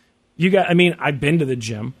gym. I've been to the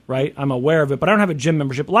gym, right? I'm aware of it, but I don't have a gym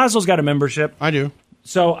membership. Laszlo's got a membership. I do.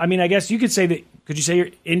 So, I guess you could say that. Could you say you're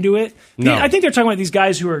into it? No. I think they're talking about these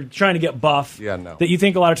guys who are trying to get buff. Yeah, no. That you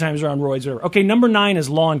think a lot of times are on roids or whatever. Okay, number 9 is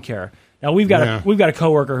lawn care. Now, we've got a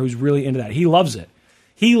coworker who's really into that. He loves it.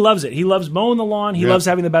 He loves it. He loves mowing the lawn. He loves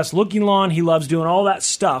having the best looking lawn. He loves doing all that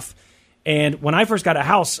stuff. And when I first got a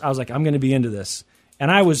house, I was like, I'm going to be into this.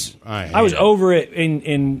 And I was over it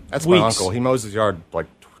in That's weeks. my uncle. He mows his yard like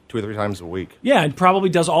 2 or 3 times a week. Yeah, and probably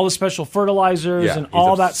does all the special fertilizers and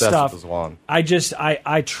all that stuff. With his lawn. I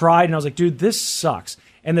tried and I was like, dude, this sucks.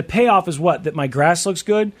 And the payoff is what? That my grass looks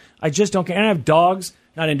good. I just don't care. And I have dogs.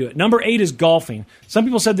 Not into it. Number 8 is golfing. Some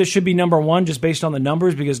people said this should be number 1 just based on the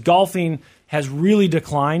numbers because golfing has really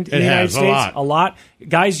declined in the United States. A lot.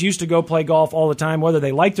 Guys used to go play golf all the time, whether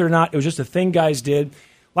they liked it or not. It was just a thing guys did.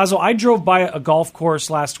 Laszlo, I drove by a golf course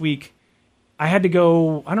last week. I had to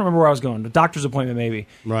go, I don't remember where I was going, a doctor's appointment maybe.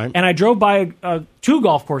 Right. And I drove by 2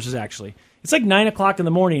 golf courses actually. It's like 9 o'clock in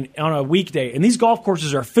the morning on a weekday, and these golf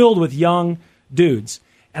courses are filled with young dudes.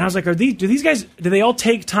 And I was like, do these guys, do they all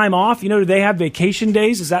take time off? Do they have vacation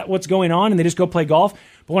days? Is that what's going on? And they just go play golf?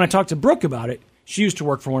 But when I talked to Brooke about it, she used to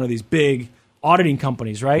work for one of these big auditing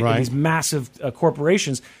companies, right? And these massive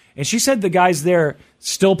corporations. And she said the guys there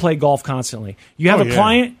still play golf constantly. You have a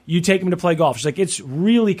client, you take them to play golf. She's like, it's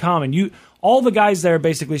really common. All the guys there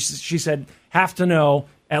basically, she said, have to know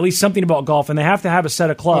at least something about golf, and they have to have a set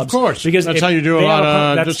of clubs. Of course. Because that's how you do a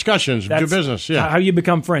lot of discussions, do business. Yeah. How you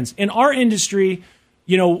become friends. In our industry,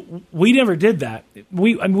 we never did that.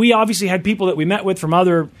 We obviously had people that we met with from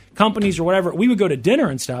other companies or whatever. We would go to dinner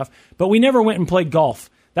and stuff, but we never went and played golf.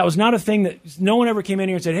 That was not a thing that no one ever came in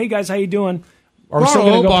here and said, "Hey guys, how you doing?" Or we're still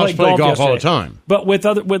going to go play golf all the time. But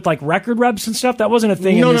with like record reps and stuff, that wasn't a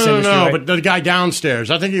thing in this industry. No, right? but the guy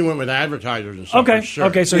downstairs, I think he went with advertisers and stuff. Okay, sure.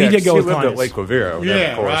 okay, so he did go with clients. At Lake Quivira.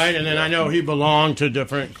 Yeah, right. And then I know he belonged to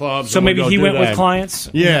different clubs. So maybe he went with clients.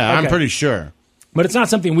 Yeah, okay. I'm pretty sure. But it's not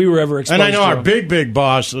something we were ever exposed to. And I know our big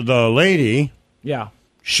boss, the lady. Yeah,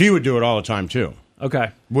 she would do it all the time too.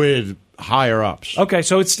 Okay, with higher ups. Okay,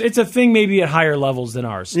 so it's a thing maybe at higher levels than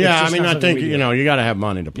ours. Yeah, I mean, I think you got to have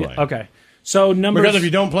money to play. Yeah, okay. So because if you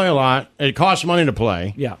don't play a lot, it costs money to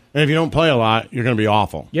play. Yeah. And if you don't play a lot, you're going to be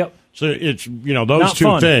awful. Yep. So it's, those Not two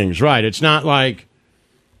fun. things, right? It's not like,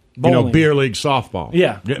 Bowling. beer league softball.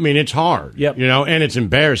 Yeah. I mean, it's hard. Yep. And it's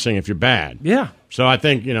embarrassing if you're bad. Yeah. So I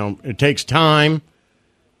think, it takes time,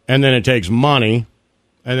 and then it takes money,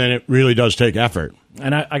 and then it really does take effort.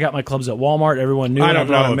 And I got my clubs at Walmart. Everyone knew I it. don't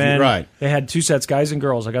brought know them if you're in. right. They had 2 sets, guys and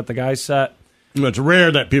girls. I got the guys set. It's rare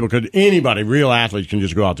that anybody, real athletes, can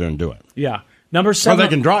just go out there and do it. Yeah. Number 7. Well, they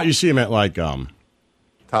can draw. You see them at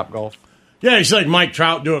Top Golf. Yeah, you see like Mike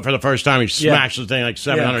Trout do it for the first time. He smashed the thing like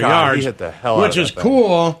 700 God, yards, he hit the hell out which of is that thing.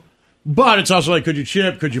 cool. But it's also like, could you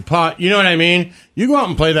chip? Could you putt? You know what I mean? You go out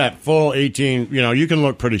and play that full 18. You can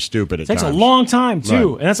look pretty stupid at It takes times. a long time,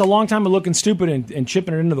 too. Right. And that's a long time of looking stupid and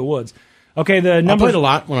chipping it into the woods. Okay, the I number. played a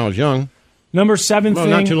lot when I was young. Number 7 Well,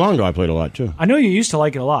 thing. not too long ago, I played a lot too. I know you used to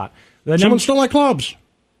like it a lot. Someone stole my clubs.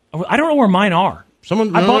 I don't know where mine are. I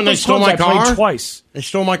bought they those stole clubs. my I played car twice. They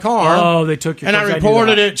stole my car. Oh, they took your and clubs. I I knew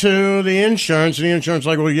reported that. it to the insurance, and the insurance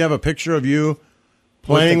like, well, you have a picture of you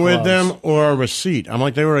playing with them or a receipt. I'm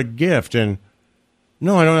like, they were a gift, and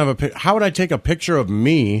no, I don't have a picture. How would I take a picture of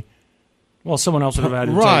me? Well, someone else would have had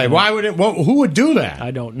it. Right? taken. Why would it? Who would do that? I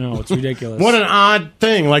don't know. It's ridiculous. What an odd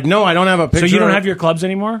thing! Like, no, I don't have a picture. So you don't have your clubs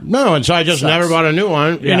anymore? No, and so I just Sucks. never bought a new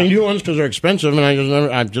one. Yeah. Any new ones because they're expensive, and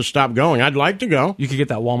I just stopped going. I'd like to go. You could get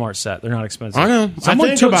that Walmart set. They're not expensive. I know. Someone I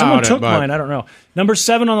think took, about someone it, took but- mine. I don't know. Number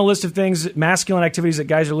 7 on the list of things, masculine activities that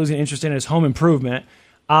guys are losing interest in is home improvement.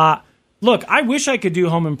 Look, I wish I could do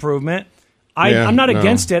home improvement. I'm not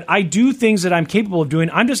against it. I do things that I'm capable of doing.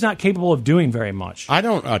 I'm just not capable of doing very much. I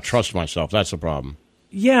don't trust myself. That's the problem.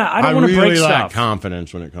 Yeah, I don't want to break really lack stuff.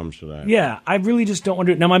 confidence when it comes to that. Yeah, I really just don't want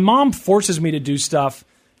to do it. Now, my mom forces me to do stuff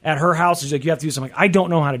at her house. She's like, you have to do something. I don't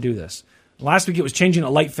know how to do this. Last week it was changing a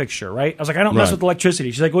light fixture, right? I was like, I don't mess Right. with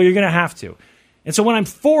electricity. She's like, well, you're going to have to. And so when I'm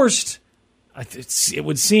forced, it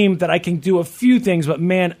would seem that I can do a few things, but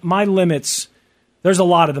man, my limits, there's a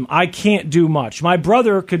lot of them. I can't do much. My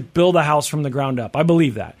brother could build a house from the ground up. I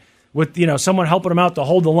believe that. With someone helping him out to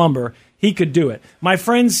hold the lumber, he could do it. My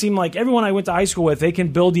friends seem like everyone I went to high school with, they can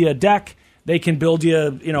build you a deck, they can build you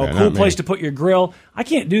a cool not place me. to put your grill. I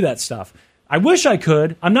can't do that stuff. I wish I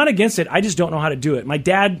could. I'm not against it. I just don't know how to do it. My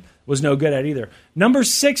dad was no good at either. Number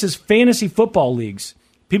 6 is fantasy football leagues.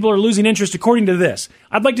 People are losing interest according to this.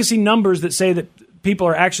 I'd like to see numbers that say that people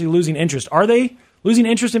are actually losing interest. Are they losing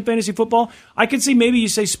interest in fantasy football? I could see maybe you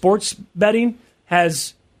say sports betting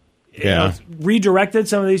has redirected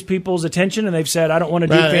some of these people's attention, and they've said, I don't want to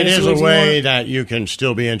do Well, it fantasy is leagues a way anymore. that you can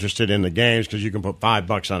still be interested in the games because you can put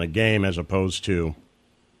 $5 on a game as opposed to.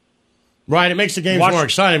 Right, it makes the games more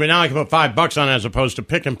exciting, but now I can put $5 on it as opposed to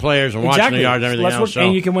picking players and watching the yards and everything Less else. work,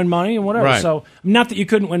 and you can win money and whatever. Right. So, not that you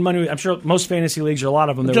couldn't win money. I'm sure most fantasy leagues, or a lot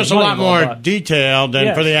of them, there just was a money lot more involved, but- detailed than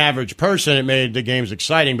Yes. for the average person. It made the games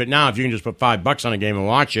exciting, but now if you can just put $5 on a game and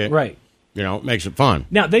watch it, right, it makes it fun.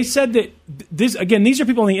 Now, they said that these are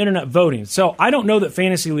people on the internet voting. So I don't know that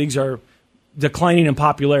fantasy leagues are declining in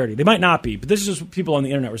popularity. They might not be, but this is just what people on the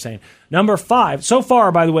internet were saying. Number 5, so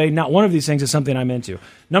far, by the way, not one of these things is something I'm into.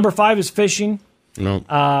 Number 5 is fishing. No.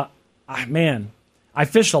 Man, I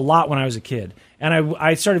fished a lot when I was a kid. And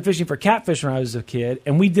I started fishing for catfish when I was a kid,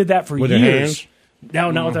 and we did that for With years. your hands?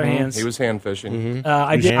 No, not with our hands. He was hand fishing.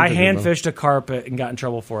 I hand fished a carpet and got in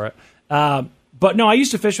trouble for it. But no, I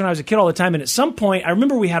used to fish when I was a kid all the time. And at some point, I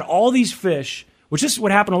remember we had all these fish, which is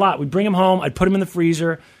what happened a lot. We'd bring them home, I'd put them in the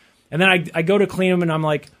freezer, and then I go to clean them, and I'm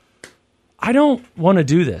like, I don't want to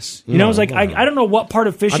do this. I was like, I don't know what part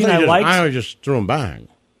of fishing I liked. I would just threw them back.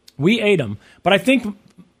 We ate them, but I think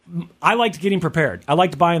I liked getting prepared. I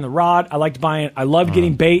liked buying the rod. I loved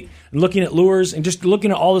getting bait and looking at lures and just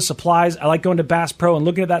looking at all the supplies. I like going to Bass Pro and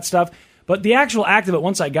looking at that stuff. But the actual act of it,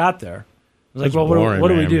 once I got there, I was like, well, boring, what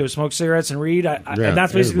do we man. do? Smoke cigarettes and read? And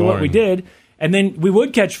that's it was basically what we boring. did. And then we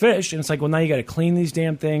would catch fish, and it's like, well, now you got to clean these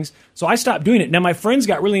damn things. So I stopped doing it. Now my friends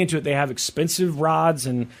got really into it. They have expensive rods,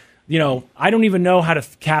 and I don't even know how to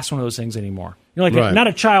cast one of those things anymore. Right. Not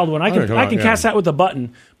a child one. I can cast that with a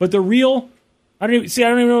button, but the real. I don't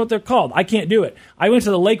even know what they're called. I can't do it. I went to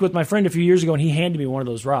the lake with my friend a few years ago, and he handed me one of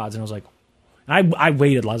those rods, and I was like, I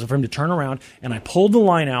waited, Laza, for him to turn around, and I pulled the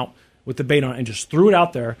line out with the bait on it and just threw it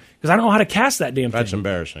out there because I don't know how to cast that damn thing. That's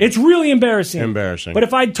embarrassing. It's really embarrassing. Embarrassing. But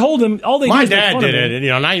if I told him, all they My do is make dad fun did of me.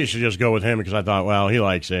 it, and I used to just go with him because I thought, well, he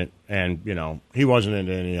likes it, and he wasn't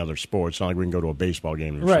into any other sports. It's not like we can go to a baseball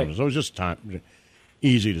game or Right. something. So it was just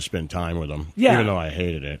easy to spend time with him, Yeah. even though I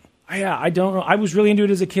hated it. Yeah, I don't know. I was really into it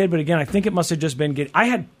as a kid, but again, I think it must have just been good. I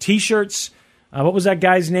had T-shirts. What was that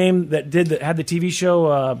guy's name that had the TV show?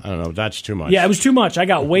 I don't know. That's too much. Yeah, it was too much. I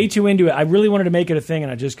got way too into it. I really wanted to make it a thing,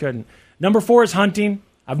 and I just couldn't. Number 4 is hunting.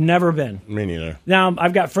 I've never been. Me neither. Now,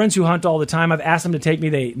 I've got friends who hunt all the time. I've asked them to take me.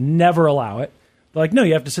 They never allow it. They're like, no,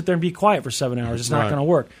 you have to sit there and be quiet for 7 hours. It's not going to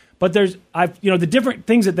work. But the different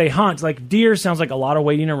things that they hunt, like deer sounds like a lot of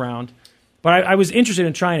waiting around. But I was interested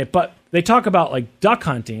in trying it. But they talk about like duck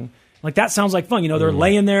hunting. Like that sounds like fun. They're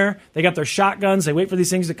laying there. They got their shotguns. They wait for these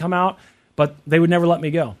things to come out. But they would never let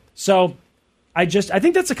me go. So I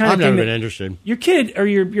think that's the kind of thing. I've never been interested. Your kid or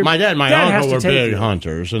your my dad and my uncle were big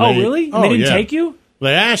hunters. And really? And they didn't take you?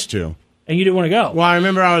 They asked to. And you didn't want to go? Well, I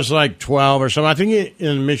remember I was like 12 or something. I think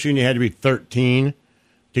in Michigan you had to be 13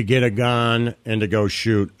 to get a gun and to go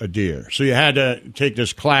shoot a deer. So you had to take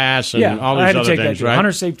this class and all these other things, right?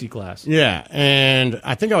 Hunter safety class. Yeah, and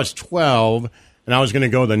I think I was 12, and I was going to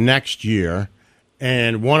go the next year,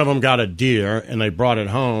 and one of them got a deer, and they brought it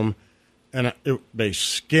home, and they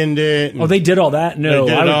skinned it. And oh, they did all that? No,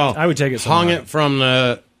 they did it all. I would take it somewhere. Hung somewhere. it from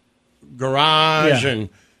the garage, and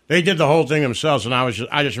they did the whole thing themselves, and I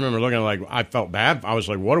just remember looking at it like, I felt bad. I was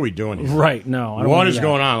like, what are we doing here? Right, no. I don't what is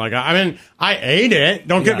going on? Like, I mean, I ate it,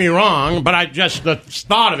 don't get me wrong, but the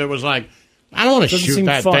thought of it was like, I don't want to shoot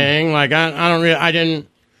that thing. Like, I didn't,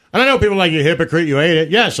 and I know people like, you hypocrite, you ate it.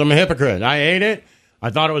 Yes, I'm a hypocrite. I ate it. I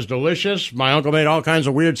thought it was delicious. My uncle made all kinds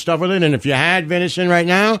of weird stuff with it, and if you had venison right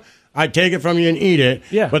now, I'd take it from you and eat it.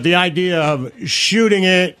 Yeah. But the idea of shooting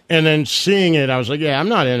it and then seeing it, I was like, I'm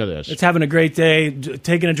not into this. It's having a great day,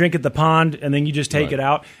 taking a drink at the pond, and then you just take it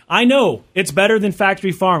out. I know it's better than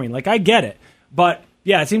factory farming. Like, I get it. But,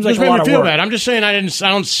 yeah, it seems like a lot of work. Bad. I'm just saying I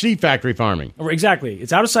don't see factory farming. Exactly.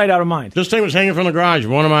 It's out of sight, out of mind. This thing was hanging from the garage.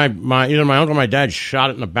 One of either my uncle or my dad shot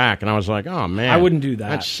it in the back, and I was like, oh, man. I wouldn't do that.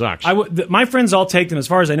 That sucks. My friends all take them. As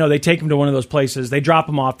far as I know, they take them to one of those places. They drop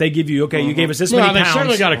them off. They give you, you gave us this many pounds. They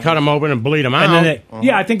certainly got to cut them open and bleed them out. And then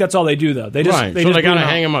I think that's all they do, though. They just so they got to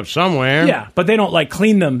hang them up somewhere. Yeah, but they don't,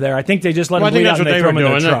 clean them there. I think they just let them bleed out and they throw them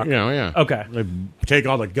in their truck. Okay. They take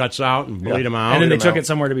all the guts out and bleed them out. And then they took it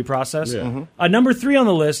somewhere to be processed. Yeah. Number 3 on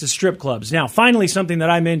the list is strip clubs. Now, finally, something that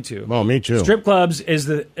I'm into. Oh, me too. Strip clubs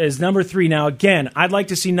is number 3. Now, again, I'd like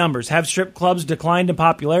to see numbers. Have strip clubs declined in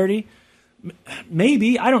popularity?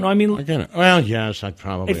 Maybe. I don't know. I mean, yes, I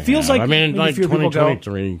probably. It feels have. like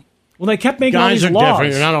 2023. Well, they kept making guys all these are laws.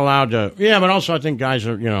 Different. You're not allowed to. Yeah, but also I think guys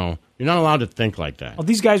are. You're not allowed to think like that. Well,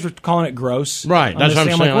 these guys were calling it gross. Right. That's what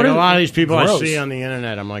I'm saying. Like, a lot of these people gross. I see on the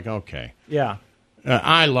internet, I'm like, okay. Yeah.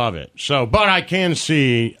 I love it. But I can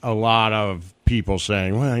see a lot of people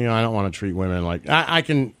saying, well, I don't want to treat women like. I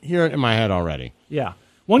can hear it in my head already. Yeah.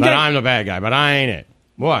 I'm the bad guy, but I ain't it.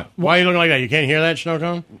 What? Why are you looking like that? You can't hear that, Snow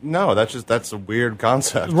Cone? No, that's a weird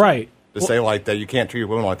concept. Right. To say like that, you can't treat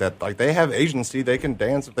women like that. Like, they have agency, they can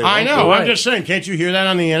dance if they want to. I know. I'm just saying, can't you hear that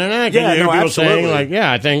on the internet? Can you hear people absolutely. saying, like,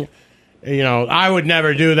 I think, I would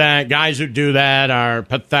never do that. Guys who do that are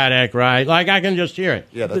pathetic, right? Like, I can just hear it.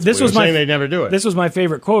 Yeah, that's this weird. was saying they'd never do it. This was my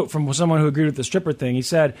favorite quote from someone who agreed with the stripper thing. He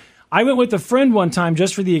said, I went with a friend one time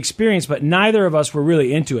just for the experience, but neither of us were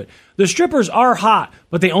really into it. The strippers are hot,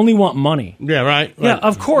 but they only want money. Yeah, right. Yeah,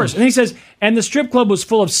 of course. And he says, and the strip club was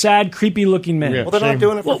full of sad, creepy-looking men. Yeah, well, they're not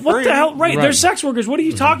doing it for free. What the hell? Right, they're sex workers. What are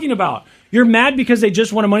you talking about? You're mad because they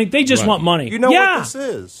just want money? They just want money. You know what this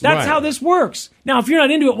is. That's how this works. Now, if you're not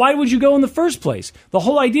into it, why would you go in the first place? The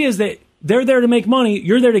whole idea is that they're there to make money.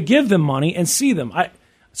 You're there to give them money and see them.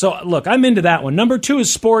 So, look, I'm into that one. Number 2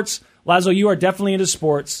 is sports. Lazo, you are definitely into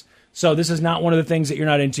sports. So this is not one of the things that you're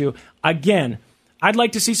not into. Again, I'd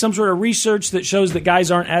like to see some sort of research that shows that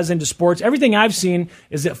guys aren't as into sports. Everything I've seen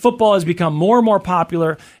is that football has become more and more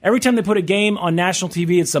popular. Every time they put a game on national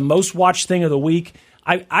TV, it's the most watched thing of the week.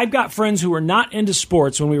 I've got friends who were not into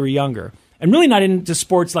sports when we were younger, and really not into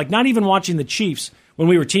sports, like not even watching the Chiefs when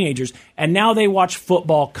we were teenagers, and now they watch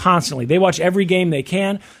football constantly. They watch every game they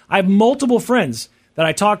can. I have multiple friends that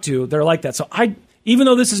I talk to that are like that. So even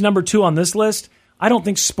though this is number 2 on this list, I don't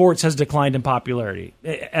think sports has declined in popularity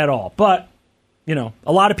at all. But,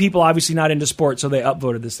 a lot of people obviously not into sports, so they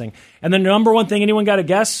upvoted this thing. And the number 1 thing, anyone got a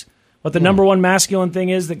guess what the number 1 masculine thing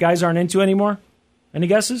is that guys aren't into anymore? Any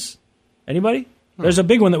guesses? Anybody? There's a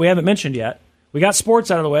big one that we haven't mentioned yet. We got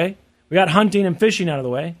sports out of the way. We got hunting and fishing out of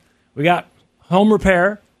the way. We got home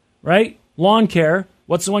repair, right? Lawn care.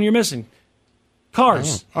 What's the one you're missing?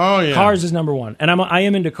 Cars. Oh, yeah. Cars is number 1, and I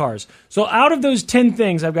am into cars. So out of those 10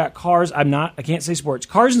 things, I've got cars. I can't say sports.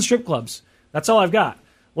 Cars and strip clubs. That's all I've got.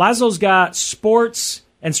 Lazo's got sports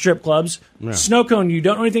and strip clubs. Yeah. Snow Cone, you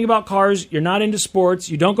don't know anything about cars. You're not into sports.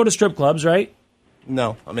 You don't go to strip clubs, right?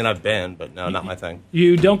 No. I mean, I've been, but no, not my thing.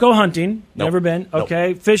 You don't go hunting. Nope. Never been.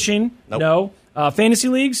 Okay. Nope. Fishing. Nope. No. Fantasy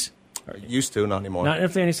leagues. Used to, not anymore. Not in a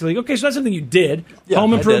fantasy league. Okay, so that's something you did. Yeah,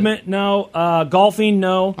 Home improvement. No. Golfing.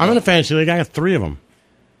 No. I'm in a fantasy league. I got 3 of them.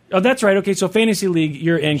 Oh, that's right. Okay, so Fantasy League,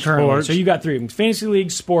 you're in currently. Sports. So you got 3 of them. Fantasy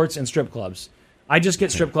League, sports, and strip clubs. I just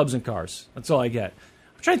get strip clubs and cars. That's all I get.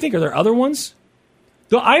 I'm trying to think, are there other ones?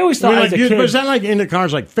 Though I always thought as a kid... But is that like into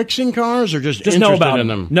cars, like fixing cars, or just know interested about in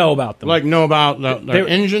them. them? Know about them. Like know about the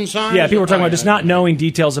engine size? Yeah, people were talking about just not knowing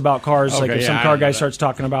details about cars. Okay, like if yeah, some I car know guy that. starts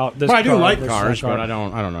talking about this Well, I car do like versus cars, that car. but I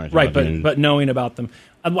don't know anything Right, about the engine. but knowing about them.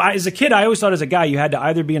 As a kid, I always thought as a guy you had to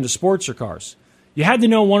either be into sports or cars. You had to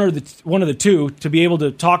know one of the two to be able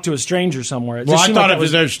to talk to a stranger somewhere. It Well, just I seemed thought like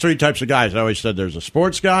there's 3 types of guys. I always said there's a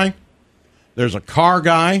sports guy, there's a car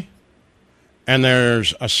guy, and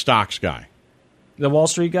there's a stocks guy. The Wall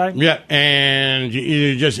Street guy? Yeah, and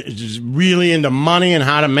you're just really into money and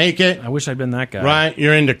how to make it. I wish I'd been that guy. Right?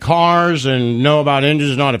 You're into cars and know about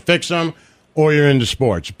engines and know how to fix them, or you're into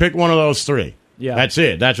sports. Pick one of those 3. Yeah. That's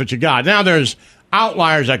it. That's what you got. Now, there's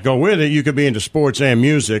outliers that go with it. You could be into sports and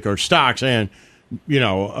music or stocks and,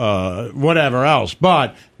 whatever else.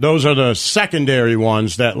 But those are the secondary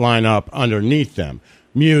ones that line up underneath them.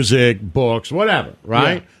 Music, books, whatever,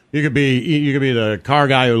 right? Yeah. You could be the car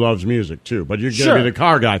guy who loves music too, but you're going to be the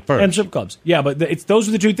car guy first. And strip clubs. Yeah, but those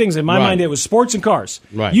are the 2 things. In my Right. mind, it was sports and cars.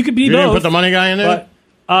 Right. You could be You both. didn't put the money guy in there?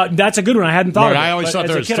 But, that's a good one. I hadn't thought Right, of it. I always But thought as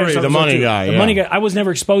there a was kid, I 3, thought the there was money two. guy, The yeah. money guy. I was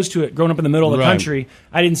never exposed to it growing up in the middle of the Right. country.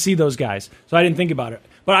 I didn't see those guys, so I didn't think about it.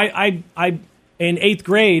 But I in 8th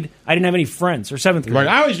grade, I didn't have any friends, or 7th grade. Right.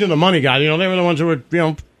 I always knew the money guy. They were the ones who were,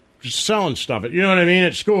 just selling stuff. You know what I mean?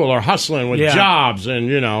 At school or hustling with Yeah. jobs, and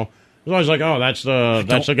it was always like, oh, that's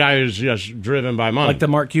the guy who's just driven by money. Like the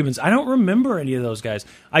Mark Cubans. I don't remember any of those guys.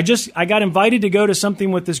 I got invited to go to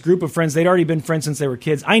something with this group of friends. They'd already been friends since they were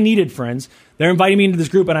kids. I needed friends. They're inviting me into this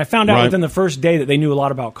group, and I found out Right. within the first day that they knew a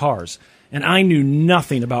lot about cars. And I knew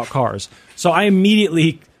nothing about cars. So I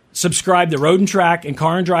immediately subscribed to Road and Track and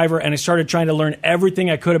Car and Driver, and I started trying to learn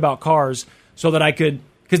everything I could about cars so that I could,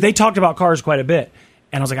 because they talked about cars quite a bit.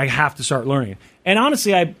 And I was like, I have to start learning. And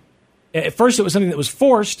honestly, at first, it was something that was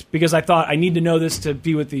forced because I thought I need to know this to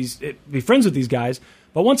be friends with these guys.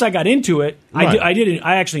 But once I got into it, Right.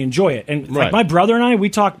 I actually enjoy it. And Right. like my brother and I, we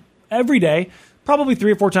talk every day, probably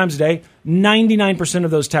 3 or 4 times a day. 99%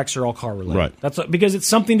 of those texts are all car related. Right. That's because it's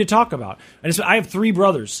something to talk about. And I have 3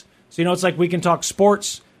 brothers, so it's like we can talk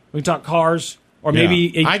sports, we can talk cars, or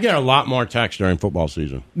maybe I get a lot more text during football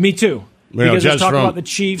season. me too. Because let's talk about the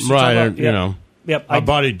Chiefs, we talk right? about- Yep. Our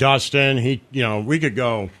buddy Dustin, we could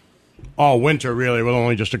go all winter really with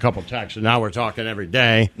only just a couple texts, and now we're talking every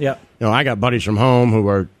day. Yep. I got buddies from home who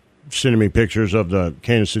are sending me pictures of the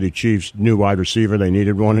Kansas City Chiefs' new wide receiver. They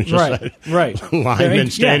needed one. It's just Right. lineman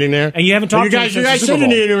standing there. And you haven't talked you to guys, him you since guys the Super said you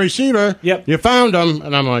Bowl. needed a receiver. Yep. You found them,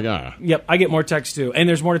 and I'm like, Yep, I get more texts too. And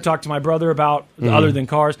there's more to talk to my brother about Mhm. other than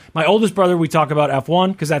cars. My oldest brother, we talk about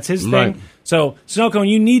F1 because that's his thing. Right. So, Snowcone,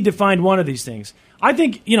 you need to find one of these things. I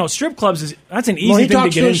think, strip clubs that's an easy well, he thing to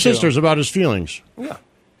talks get to into. his sisters about his feelings. Yeah.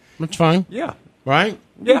 That's fine. Yeah. Right?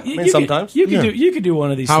 Yeah, I mean, sometimes. You could do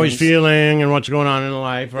one of these How things. he's feeling and what's going on in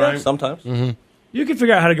life, right? Yeah, sometimes. Mm-hmm. You could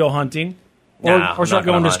figure out how to go hunting or Nah, start I'm not going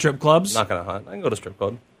gonna to hunt. strip clubs. Not going to hunt. I can go to strip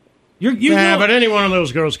club. But any one of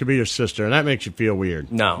those girls could be your sister, and that makes you feel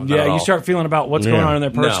weird. No, not Yeah, at you all. start feeling about what's going on in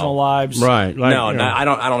their personal lives. Right. Like, no, I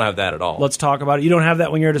don't have that at all. Let's talk about it. You don't have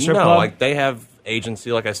that when you're at a strip no, club? like they have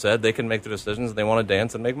agency, like I said, they can make their decisions. They want to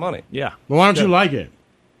dance and make money. Yeah. Well, why don't you like it?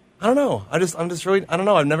 I don't know. I'm just really, I don't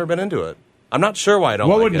know. I've never been into it. I'm not sure why I don't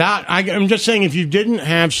What like would it. not? I'm just saying, if you didn't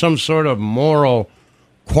have some sort of moral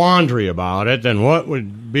quandary about it, then what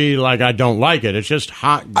would be like? I don't like it. It's just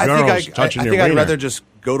hot girls touching your think I'd wiener. rather just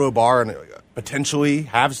go to a bar and potentially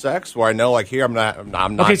have sex where I know, like, here I'm not.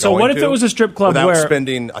 Okay, so going what if to it was a strip club without where-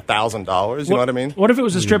 spending $1,000? You know what I mean? What if it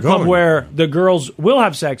was a strip club where the girls will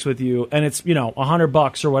have sex with you and it's,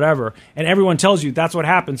 $100 or whatever, and everyone tells you that's what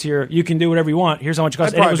happens here. You can do whatever you want. Here's how much it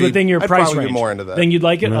costs. I'd And it was probably within your I'd price probably be range. more into that. Then you'd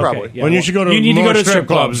like it? Yeah. Okay. Probably. Yeah, When you well, should go to you need more to go to strip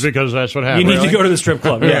clubs because that's what happens. You need to go to the strip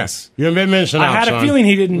club, yes. You've been missing out, I had a son. feeling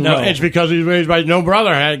he didn't know. No, it's because he's raised by no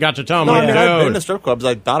brother had got to tell him. No, I like, mean, I've been dude. to strip clubs.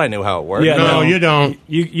 I thought I knew how it worked. Yeah, no, you don't.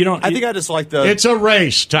 You don't. I think I just like the. It's a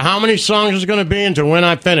race to how many songs is going to be and to when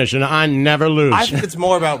I finish, and I never lose. I think it's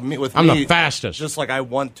more about me. With I'm me, the fastest. Just like I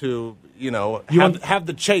want to, want- have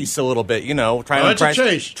the chase a little bit. Try Oh, and it's a impress,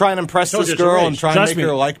 chase. try and impress Told this you it's a girl race. and try Trust and make me.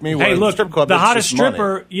 her like me. Hey, Where look, strip club, the it's hottest just money.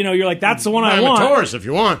 stripper, you're like, that's the one Buy I him a want. Taurus if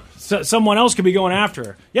you want. So, someone else could be going after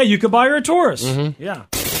her. Yeah, you could buy her a Taurus. Mm-hmm. Yeah.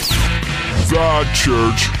 The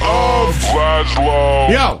Church of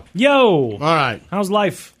Laszlo. Yo. All right. How's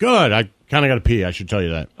life? Good. I kind of got to pee. I should tell you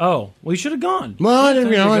that. Oh, well, you should have gone. Well, I didn't,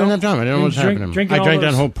 There you I go. didn't have time. I didn't know what was Drink- happening. drinking I all drank that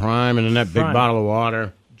those- whole Prime and then that big Prime. bottle of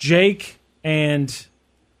water. Jake and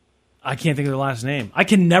I can't think of their last name. I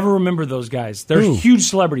can never remember those guys. They're Who? huge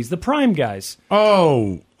celebrities. The Prime guys.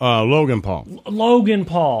 Oh, Logan Paul. Logan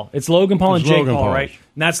Paul. It's Logan Paul and It's Jake Logan Paul, Paul's. right?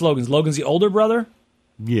 And that's Logan's. Logan's the older brother?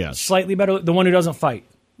 Yes. Slightly better. The one who doesn't fight.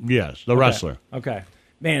 Yes, the wrestler. Okay.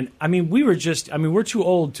 Man, I mean, we're too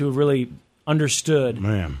old to have really understood.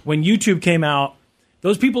 Man. When YouTube came out,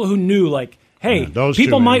 those people who knew, like, hey, those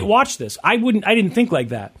people two, might man. watch this. I didn't think like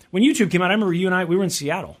that. When YouTube came out, I remember you and I, we were in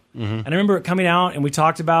Seattle. And I remember it coming out, and we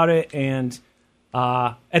talked about it, and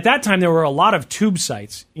at that time, there were a lot of tube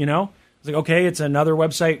sites, you know? It's like, okay, it's another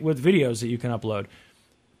website with videos that you can upload.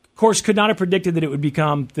 Of course, could not have predicted that it would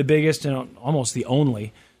become the biggest and almost the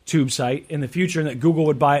only tube site in the future and that Google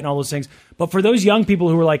would buy it and all those things. But for those young people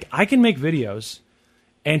who were like, I can make videos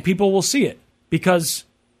and people will see it because,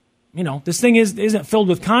 you know, this thing isn't filled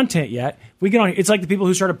with content yet. We get on. It's like the people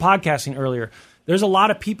who started podcasting earlier. There's a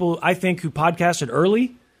lot of people, I think, who podcasted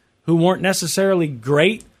early who weren't necessarily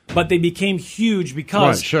great, but they became huge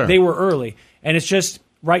because they were early. And it's just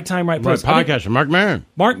right time, right place. Right, podcaster, Mark Maron.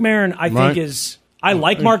 Mark Maron, I think, is... I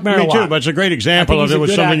like Mark Maron a lot. Me too, but it's a great example of it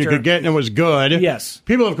was something you could get and it was good. Yes.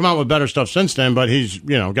 People have come out with better stuff since then, but he's,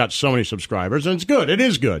 got so many subscribers, and it's good. It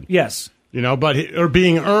is good. Yes. But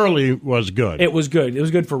being early was good. It was good. It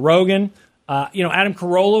was good for Rogan. Adam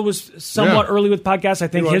Carolla was somewhat early with podcasts. I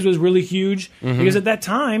think his was really huge because at that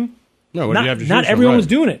time, not everyone was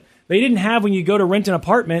doing it. They didn't have, when you go to rent an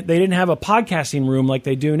apartment, they didn't have a podcasting room like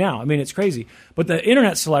they do now. I mean, it's crazy. But the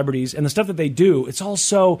internet celebrities and the stuff that they do, it's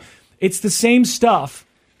the same stuff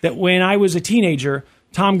that when I was a teenager,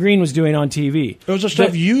 Tom Green was doing on TV. It was the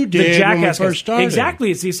stuff you did when we first started.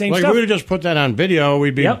 Exactly, it's the same stuff. Like, we would have just put that on video,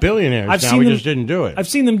 we'd be billionaires. We just didn't do it. I've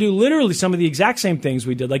seen them do literally some of the exact same things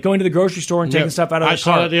we did, like going to the grocery store and taking stuff out of the cart. I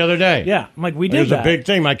saw that the other day. Yeah, I'm like, we did that. It was a big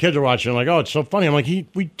thing. My kids are watching, like, oh, it's so funny. I'm like,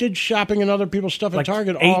 we did shopping and other people's stuff at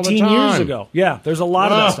Target all the time. 18 years ago. Yeah, there's a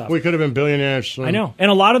lot of that stuff. We could have been billionaires. So. I know.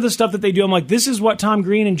 And a lot of the stuff that they do, I'm like, this is what Tom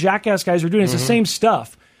Green and Jackass guys are doing. It's the same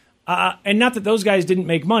stuff. And not that those guys didn't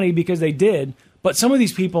make money, because they did. But some of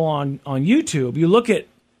these people on YouTube, you look at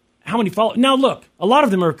how many followers. Now, look, a lot of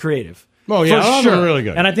them are creative. Oh, yeah, a lot of them are really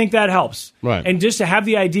good. And I think that helps. Right. And just to have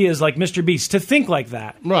the ideas like Mr. Beast, to think like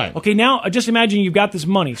that. Right. Okay, now just imagine you've got this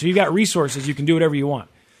money, so you've got resources, you can do whatever you want.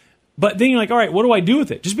 But then you're like, all right, what do I do with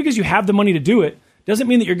it? Just because you have the money to do it doesn't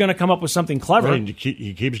mean that you're going to come up with something clever. Right.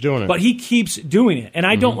 He keeps doing it. But he keeps doing it. And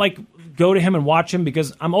I don't go to him and watch him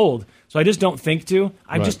because I'm old. So I just don't think to.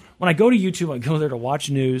 When I go to YouTube, I go there to watch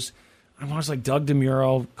news. I watch like Doug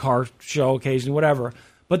DeMuro, car show occasionally, whatever.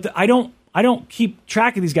 But I don't keep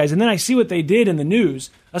track of these guys. And then I see what they did in the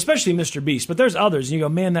news, especially Mr. Beast. But there's others, and you go,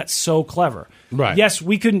 man, that's so clever. Right. Yes,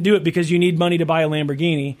 we couldn't do it because you need money to buy a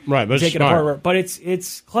Lamborghini. Right, but take it apart. But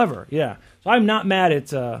it's clever, yeah. So I'm not mad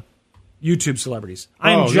at YouTube celebrities.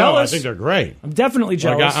 I'm jealous. I think they're great. I'm definitely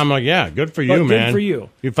jealous. I'm like, yeah, good for you, man. Good for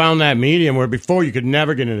you. You found that medium where before you could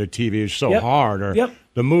never get into TV. It's so hard. Or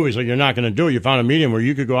the movies, like, you're not going to do it. You found a medium where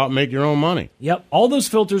you could go out and make your own money. Yep. All those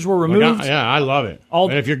filters were removed. I love it.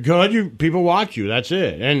 And if you're good, people watch you. That's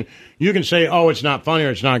it. And you can say, oh, it's not funny or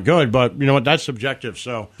it's not good, but you know what? That's subjective.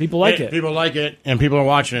 So people like it. People like it, and people are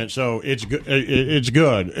watching it. So it's good. It's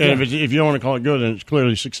good. And if you don't want to call it good, then it's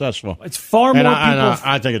clearly successful. It's far more people.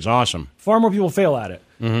 I think it's awesome. Far more people fail at it.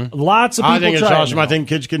 Mm-hmm. Lots of people. I think it's try awesome. it now. I think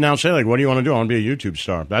kids can now say, like, "What do you want to do? I want to be a YouTube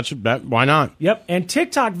star." Why not? Yep. And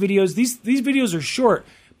TikTok videos. These videos are short,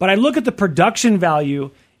 but I look at the production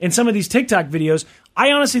value in some of these TikTok videos.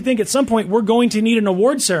 I honestly think at some point we're going to need an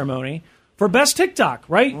award ceremony for best TikTok,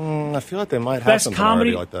 right? I feel like they might have best something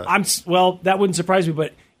comedy like that. Well, that wouldn't surprise me,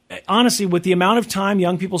 but honestly, with the amount of time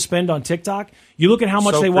young people spend on TikTok, you look at how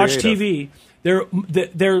much they watch TV.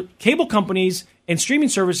 Their cable companies and streaming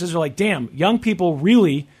services are like, damn, young people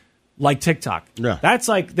really like TikTok. Yeah. That's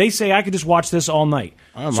like, they say I could just watch this all night.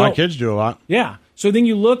 My kids do a lot. Yeah. So then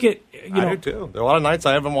you look at, I do too. There are a lot of nights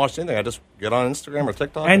I haven't watched anything. I just get on Instagram or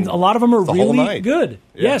TikTok. And a lot of them are the whole really night. good.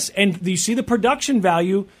 Yeah. Yes. And you see the production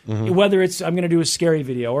value, whether it's I'm going to do a scary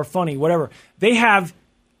video or funny, whatever. They have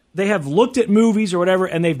looked at movies or whatever,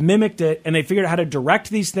 and they've mimicked it, and they figured out how to direct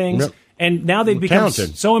these things. Yep. And now they've become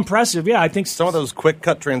so impressive. Yeah, I think some of those quick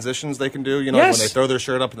cut transitions they can do. You know, Yes. when they throw their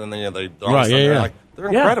shirt up and then they're They're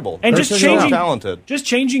incredible. And they're just so talented. Just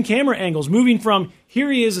changing camera angles, moving from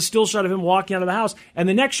here he is, a still shot of him walking out of the house, and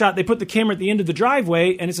the next shot they put the camera at the end of the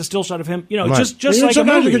driveway, and it's a still shot of him. You know, just And like a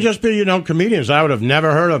sometimes movie. it could just be comedians I would have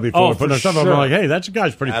never heard of before. Oh, putting for stuff up, sure. I'm like, hey, that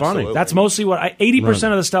guy's pretty funny. That's mostly what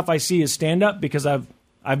 80% of the stuff I see is stand up because I've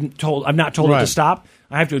not told it to stop.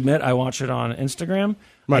 I have to admit I watch it on Instagram.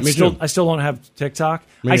 Right, me too. too. I still don't have TikTok.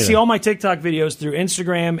 Me I neither. see all my TikTok videos through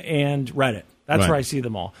Instagram and Reddit. That's Right. where I see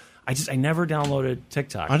them all. I never downloaded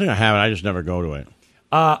TikTok. I think I have it. I just never go to it.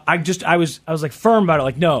 I was like firm about it.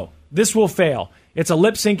 Like, no, this will fail. It's a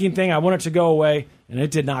lip syncing thing. I want it to go away, and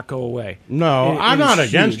it did not go away. No, I'm is not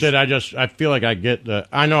against huge. it. I feel like I get the.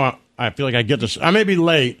 I feel like I get this. I may be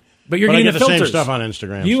late, But you're I getting get the the filters. same stuff on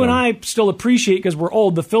Instagram. You so. and I still appreciate, because we're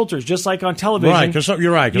old, the filters, just like on television. Right, because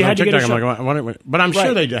you're right. You Because on had to get a TikTok, I'm show- like, but I'm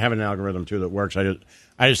sure Right. they have an algorithm too that works. I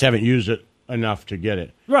just haven't used it enough to get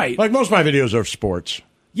it. Right. Like most of my videos are sports.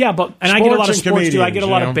 Yeah, but I get a lot of Sports and sports too. I get a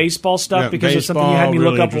lot comedians, of baseball stuff Yeah, because it's something you had me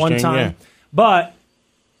baseball, look up really one interesting, time. yeah. But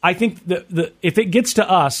I think the if it gets to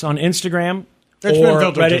us on Instagram It's or been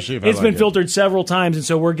filtered to Reddit, see if I it's like been it. filtered several times, and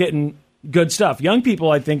so we're getting good stuff. Young people,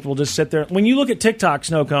 I think, will just sit there. When you look at TikTok,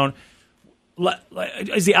 Snow Cone,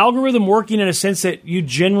 is the algorithm working in a sense that you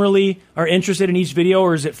generally are interested in each video,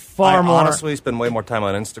 or is it far more? honestly spend way more time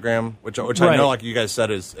on Instagram, which I Right. know, like you guys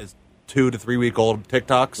said, is 2 to 3 week old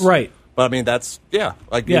TikToks. Right. But I mean, that's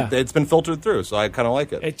it's been filtered through, so I kind of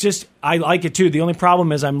like it. It just I like it too. The only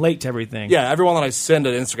problem is I'm late to everything. Yeah, everyone that I send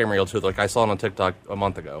an Instagram reel to, like I saw it on TikTok a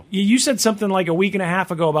month ago. You said something like a week and a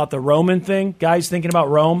half ago about the Roman thing. Guys thinking about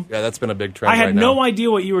Rome. Yeah, that's been a big trend. I had right no now.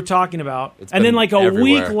 idea what you were talking about. It's And then been like a everywhere.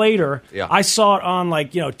 week later, Yeah. I saw it on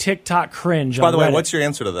TikTok cringe. By on the way, Reddit. what's your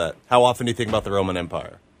answer to that? How often do you think about the Roman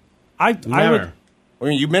Empire? I Never. I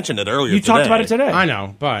mean, you mentioned it earlier. You talked about it today. I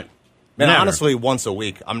know, but Man, never. honestly, once a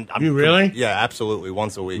week. You really? Yeah, absolutely,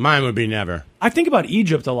 once a week. Mine would be never. I think about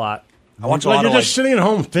Egypt a lot. I watch a Like lot you're of just sitting at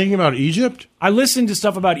home thinking about Egypt. I listen to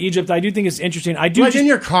stuff about Egypt. I do think it's interesting. I do Like just- in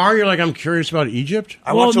your car, you're like, I'm curious about Egypt.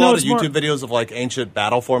 I watch a no, lot of it's more- YouTube videos of like ancient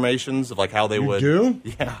battle formations of like how they would. do?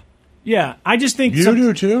 Yeah. Yeah, I just think You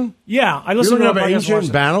do too. Yeah, I You listen look to up podcasts and watch ancient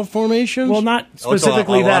them. battle formations. Well, not I watch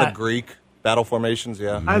specifically a lot that. of Greek battle formations.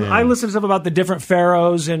 Yeah. I listen to stuff about the different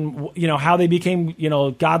pharaohs and how they became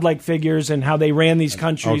godlike figures and how they ran these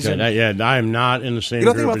countries. Okay, and I am not in the same. You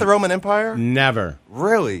don't think group about the as- Roman Empire? Never,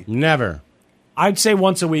 Really? never. I'd say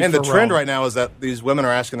once a week. And the for trend Rome. right now is that these women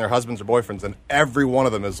are asking their husbands or boyfriends, and every one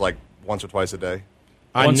of them is like once or twice a day.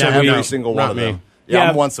 Once a every week. single Not one of me. them. Yeah, Yeah.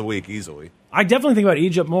 I'm once a week easily. I definitely think about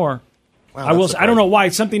Egypt more. Wow, I will. that's I don't know why.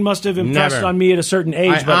 Something must have impressed Never. on me at a certain age.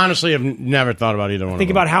 I but honestly have never thought about either one. think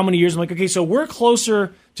of them. about how many years. I'm like, okay, so we're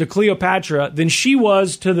closer to Cleopatra than she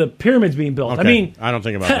was to the pyramids being built. I Okay, mean, I don't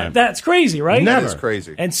think about that. that's crazy, right? Never. That is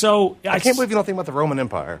crazy. And so I can't believe you don't think about the Roman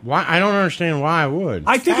Empire. Why? I don't understand why I would.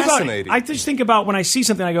 I think about. fascinating. I just think about when I see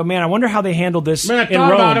something. I go, man, I wonder how they handled this I mean, I in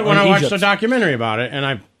thought Rome about it when or I watched Egypt. the documentary about it, and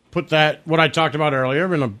I put that what I talked about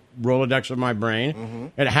earlier in the Rolodex of my brain. Mm-hmm.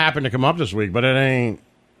 It happened to come up this week, but it ain't.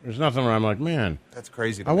 There's nothing where I'm like, man, That's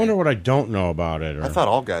crazy. To I me. wonder what I don't know about it. Or, I thought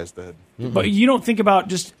all guys did. But you don't think about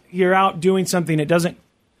just you're out doing something that doesn't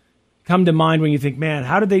come to mind when you think, man,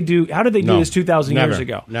 how did they do No, this 2,000 years never,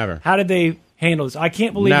 ago? never. How did they handle this? I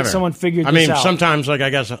can't believe Never. that someone figured I this mean, out. sometimes, like I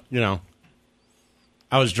guess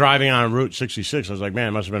I was driving on Route 66. I was like, man,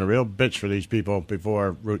 it must have been a real bitch for these people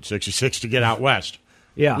before Route 66 to get out west.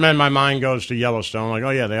 Yeah. And then my mind goes to Yellowstone, like, oh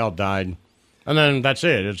yeah, they all died, and then that's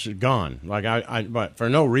it. It's gone. Like but for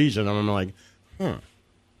no reason, I'm like, the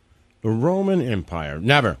Roman Empire.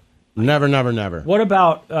 Never. What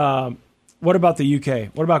about the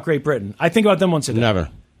UK? What about Great Britain? I think about them once a day. Never.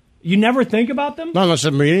 You never think about them? Not unless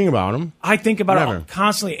I'm reading about them. I think about Never. it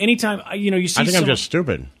constantly. Anytime you see. I think I'm someone- just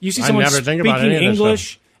stupid. You see I someone never speaking think about any of this English,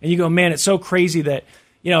 stuff. and you go, "Man, it's so crazy that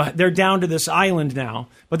they're down to this island now,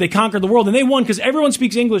 but they conquered the world and they won because everyone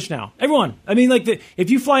speaks English now. Everyone. I mean,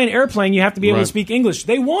 if you fly an airplane, you have to be able to Right. speak English.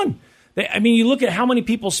 They won. You look at how many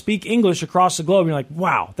people speak English across the globe, and you're like,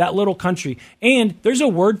 wow, that little country. And there's a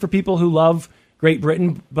word for people who love Great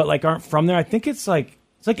Britain but aren't from there. I think it's like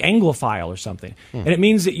Anglophile or something, and it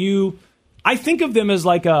means that I think of them as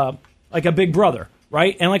like a big brother,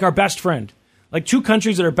 right? And like our best friend, like two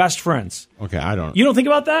countries that are best friends. Okay, I don't. You don't think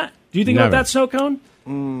about that? Do you think Never. about that, Snow Cone?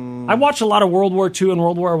 I watch a lot of World War II and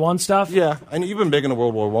World War I stuff. Yeah, and you've been big into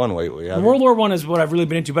World War I lately. haven't World you? War I is what I've really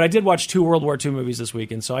been into, but I did watch 2 World War II movies this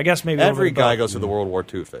weekend, so I guess maybe Every over guy both. goes through the World War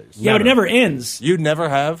II phase. Yeah, but it never ends. You never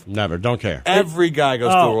have? Never. Don't care. Every guy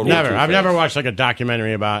goes through World War II Never. I've phase. never watched like a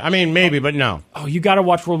documentary about. I mean, maybe, but no. Oh, you got to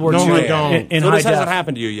watch World War No, II I don't. in So high this hasn't def.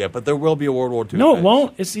 happened to you yet, but there will be a World War II No, phase. it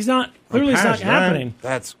won't. He's not. Clearly, it's not past that. happening.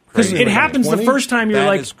 That's Because crazy. it happens the 20? first time you're That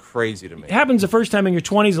like. is crazy to me. It happens the first time in your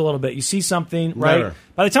 20s a little bit. You see something, right? Never.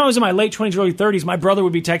 By the time I was in my late 20s, early 30s, my brother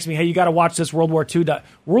would be texting me, "Hey, you got to watch this World War II in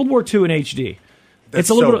HD." That's It's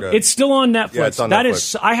a little so bit. good. It's still on Netflix. Yeah, it's on That Netflix.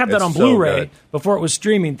 is. I have that It's on so Blu-ray good. before it was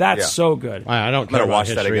streaming. That's Yeah. so good. I don't I'm care gonna about watch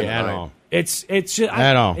that history again at tonight. all. It's just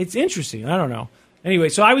At all. It's interesting. I don't know. Anyway,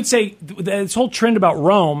 so I would say this whole trend about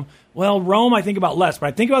Rome. Well, Rome I think about less, but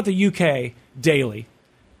I think about the UK daily.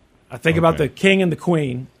 I think about the king and the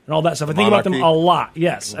queen. and all that stuff. I think about them a lot.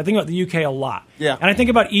 Yes, I think about the UK a lot. Yeah. And I think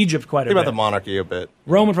about Egypt quite a bit. Think about the monarchy a bit.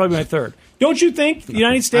 Rome would probably be my third. Don't you think the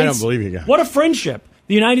United States? I don't believe you guys. What a friendship.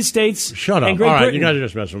 The United States Shut up. and Great All right, Britain. you guys are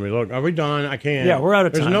just messing with me. Look, are we done? I can't. Yeah, we're out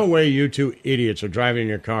of time. There's no way you two idiots are driving in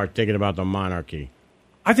your car thinking about the monarchy.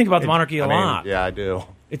 I think about the monarchy a lot. Yeah, I do.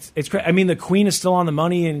 It's crazy. I mean, the Queen is still on the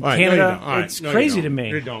money in Canada. It's crazy to me.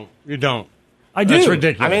 You don't. I do. That's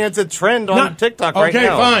ridiculous. I mean, it's a trend on TikTok right now. Okay,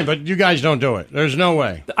 fine, but you guys don't do it. There's no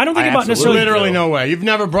way. I don't think about necessarily. Literally no way. You've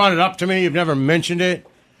never brought it up to me. You've never mentioned it.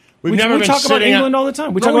 We talk about England all the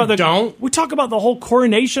time. We talk about the whole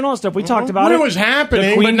coronation, all that stuff. We talked about when it. It was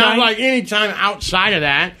happening, Queen but not Night. like any time outside of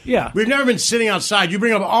that. Yeah. We've never been sitting outside. You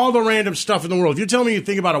bring up all the random stuff in the world. If you're telling me you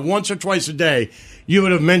think about it once or twice a day, you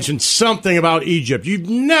would have mentioned something about Egypt. You've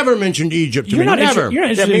never mentioned Egypt to me. Never. You're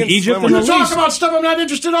not interested in Egypt. You talk about stuff I'm not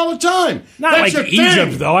interested all the time. Not That's like your Egypt,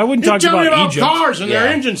 thing. though. I wouldn't You talk tell me about Egypt. cars and their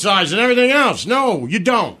engine size and everything else. No, you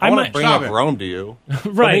don't. I want to bring up Stop it. Rome to you.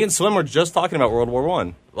 Right. Me and Slim were just talking about World War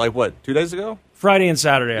I. Like, what, 2 days ago? Friday and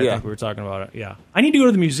Saturday, I Yeah. think we were talking about it. Yeah. I need to go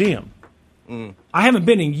to the museum. I haven't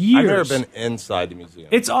been in years. I've never been inside the museum.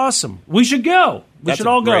 It's awesome. We should go. We That's should a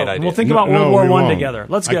all go. great And idea. we'll think No, about World no, War we I won't. together.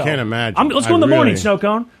 Let's go. I can't imagine. Let's go in the I morning, really- Snow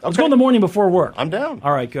Cone. Let's go in the morning before work. I'm down.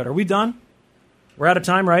 All right, good. Are we done? We're out of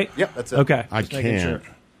time, right? Yep, that's it. Okay. I Just making can't.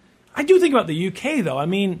 sure. I do think about the UK, though. I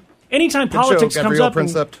mean, anytime Good politics show, comes Gabriel up, and,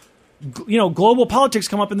 Princip. global politics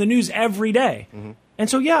come up in the news every day. Mm-hmm. And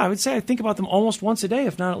so, yeah, I would say I think about them almost once a day,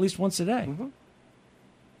 if not at least once a day.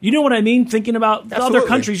 You know what I mean? Thinking about the other Absolutely.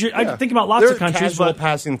 countries. I Yeah. think about lots There of countries, casual but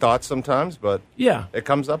passing thoughts sometimes, but yeah, it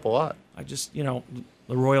comes up a lot. I just, the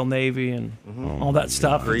Royal Navy and all that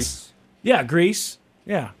stuff. Greece. Yeah, Greece.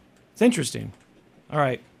 Yeah. It's interesting. All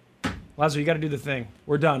right. Lazo, you got to do the thing.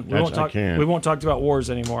 We're done. We won't I talk can't. We won't talk about wars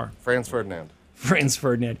anymore. Franz Ferdinand. Franz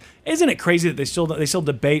Ferdinand. Isn't it crazy that they still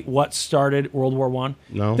debate what started World War I?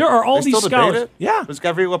 No. There are all They these still debate scholars. it? Yeah. Was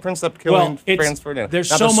Gabriel Princip killing Franz Ferdinand? There's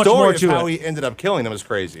Now, so the much story more of to how it. he ended up killing him is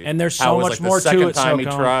crazy. And there's How so it was, much like, more the second to it. time he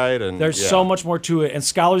Snowcone. tried, and There's yeah. so much more to it, and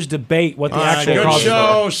scholars debate what the All right, actual good causes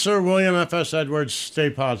show, are. Sir William F.S. Edwards. Stay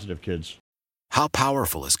positive, kids. How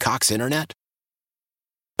powerful is Cox Internet?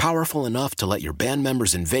 Powerful enough to let your band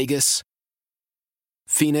members in Vegas,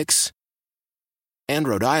 Phoenix, and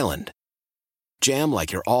Rhode Island jam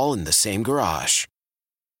like you're all in the same garage.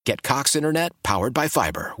 Get Cox Internet powered by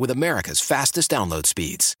fiber with America's fastest download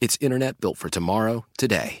speeds. It's internet built for tomorrow,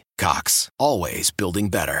 today. Cox, always building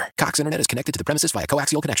better. Cox Internet is connected to the premises via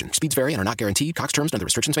coaxial connection. Speeds vary and are not guaranteed. Cox terms and other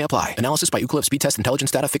restrictions may apply. Analysis by Ookla of Speed Test Intelligence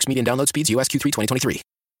Data. Fixed median download speeds. US Q3 2023.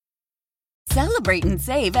 Celebrate and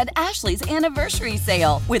save at Ashley's Anniversary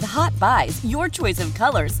Sale. With Hot Buys, your choice of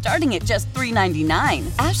colors starting at just $3.99.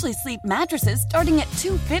 Ashley Sleep mattresses starting at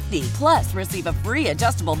 $2.50. Plus, receive a free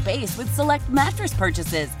adjustable base with select mattress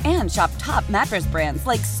purchases. And shop top mattress brands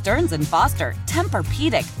like Stearns & Foster,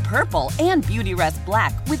 Tempur-Pedic, Purple, and Beautyrest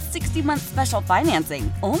Black with 60-month special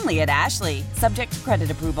financing. Only at Ashley. Subject to credit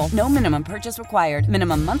approval. No minimum purchase required.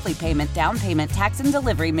 Minimum monthly payment, down payment, tax, and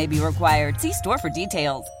delivery may be required. See store for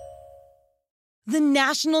details. The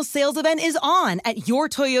national sales event is on at your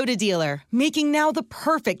Toyota dealer, making now the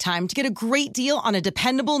perfect time to get a great deal on a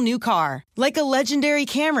dependable new car. Like a legendary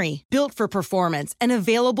Camry, built for performance and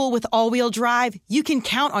available with all-wheel drive, you can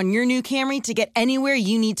count on your new Camry to get anywhere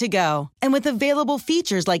you need to go. And with available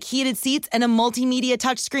features like heated seats and a multimedia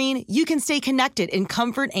touchscreen, you can stay connected in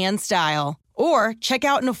comfort and style. Or check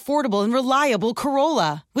out an affordable and reliable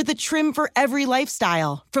Corolla with a trim for every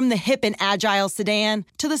lifestyle. From the hip and agile sedan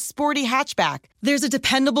to the sporty hatchback, there's a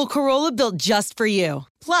dependable Corolla built just for you.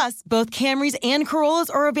 Plus, both Camrys and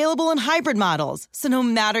Corollas are available in hybrid models, so no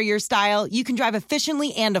matter your style, you can drive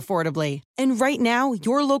efficiently and affordably. And right now,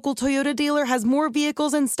 your local Toyota dealer has more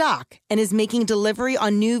vehicles in stock and is making delivery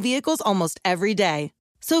on new vehicles almost every day.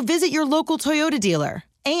 So visit your local Toyota dealer.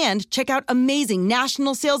 And check out amazing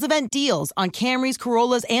national sales event deals on Camrys,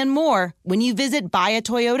 Corollas, and more when you visit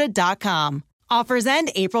buyatoyota.com. Offers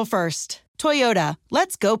end April 1st. Toyota,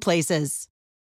 let's go places.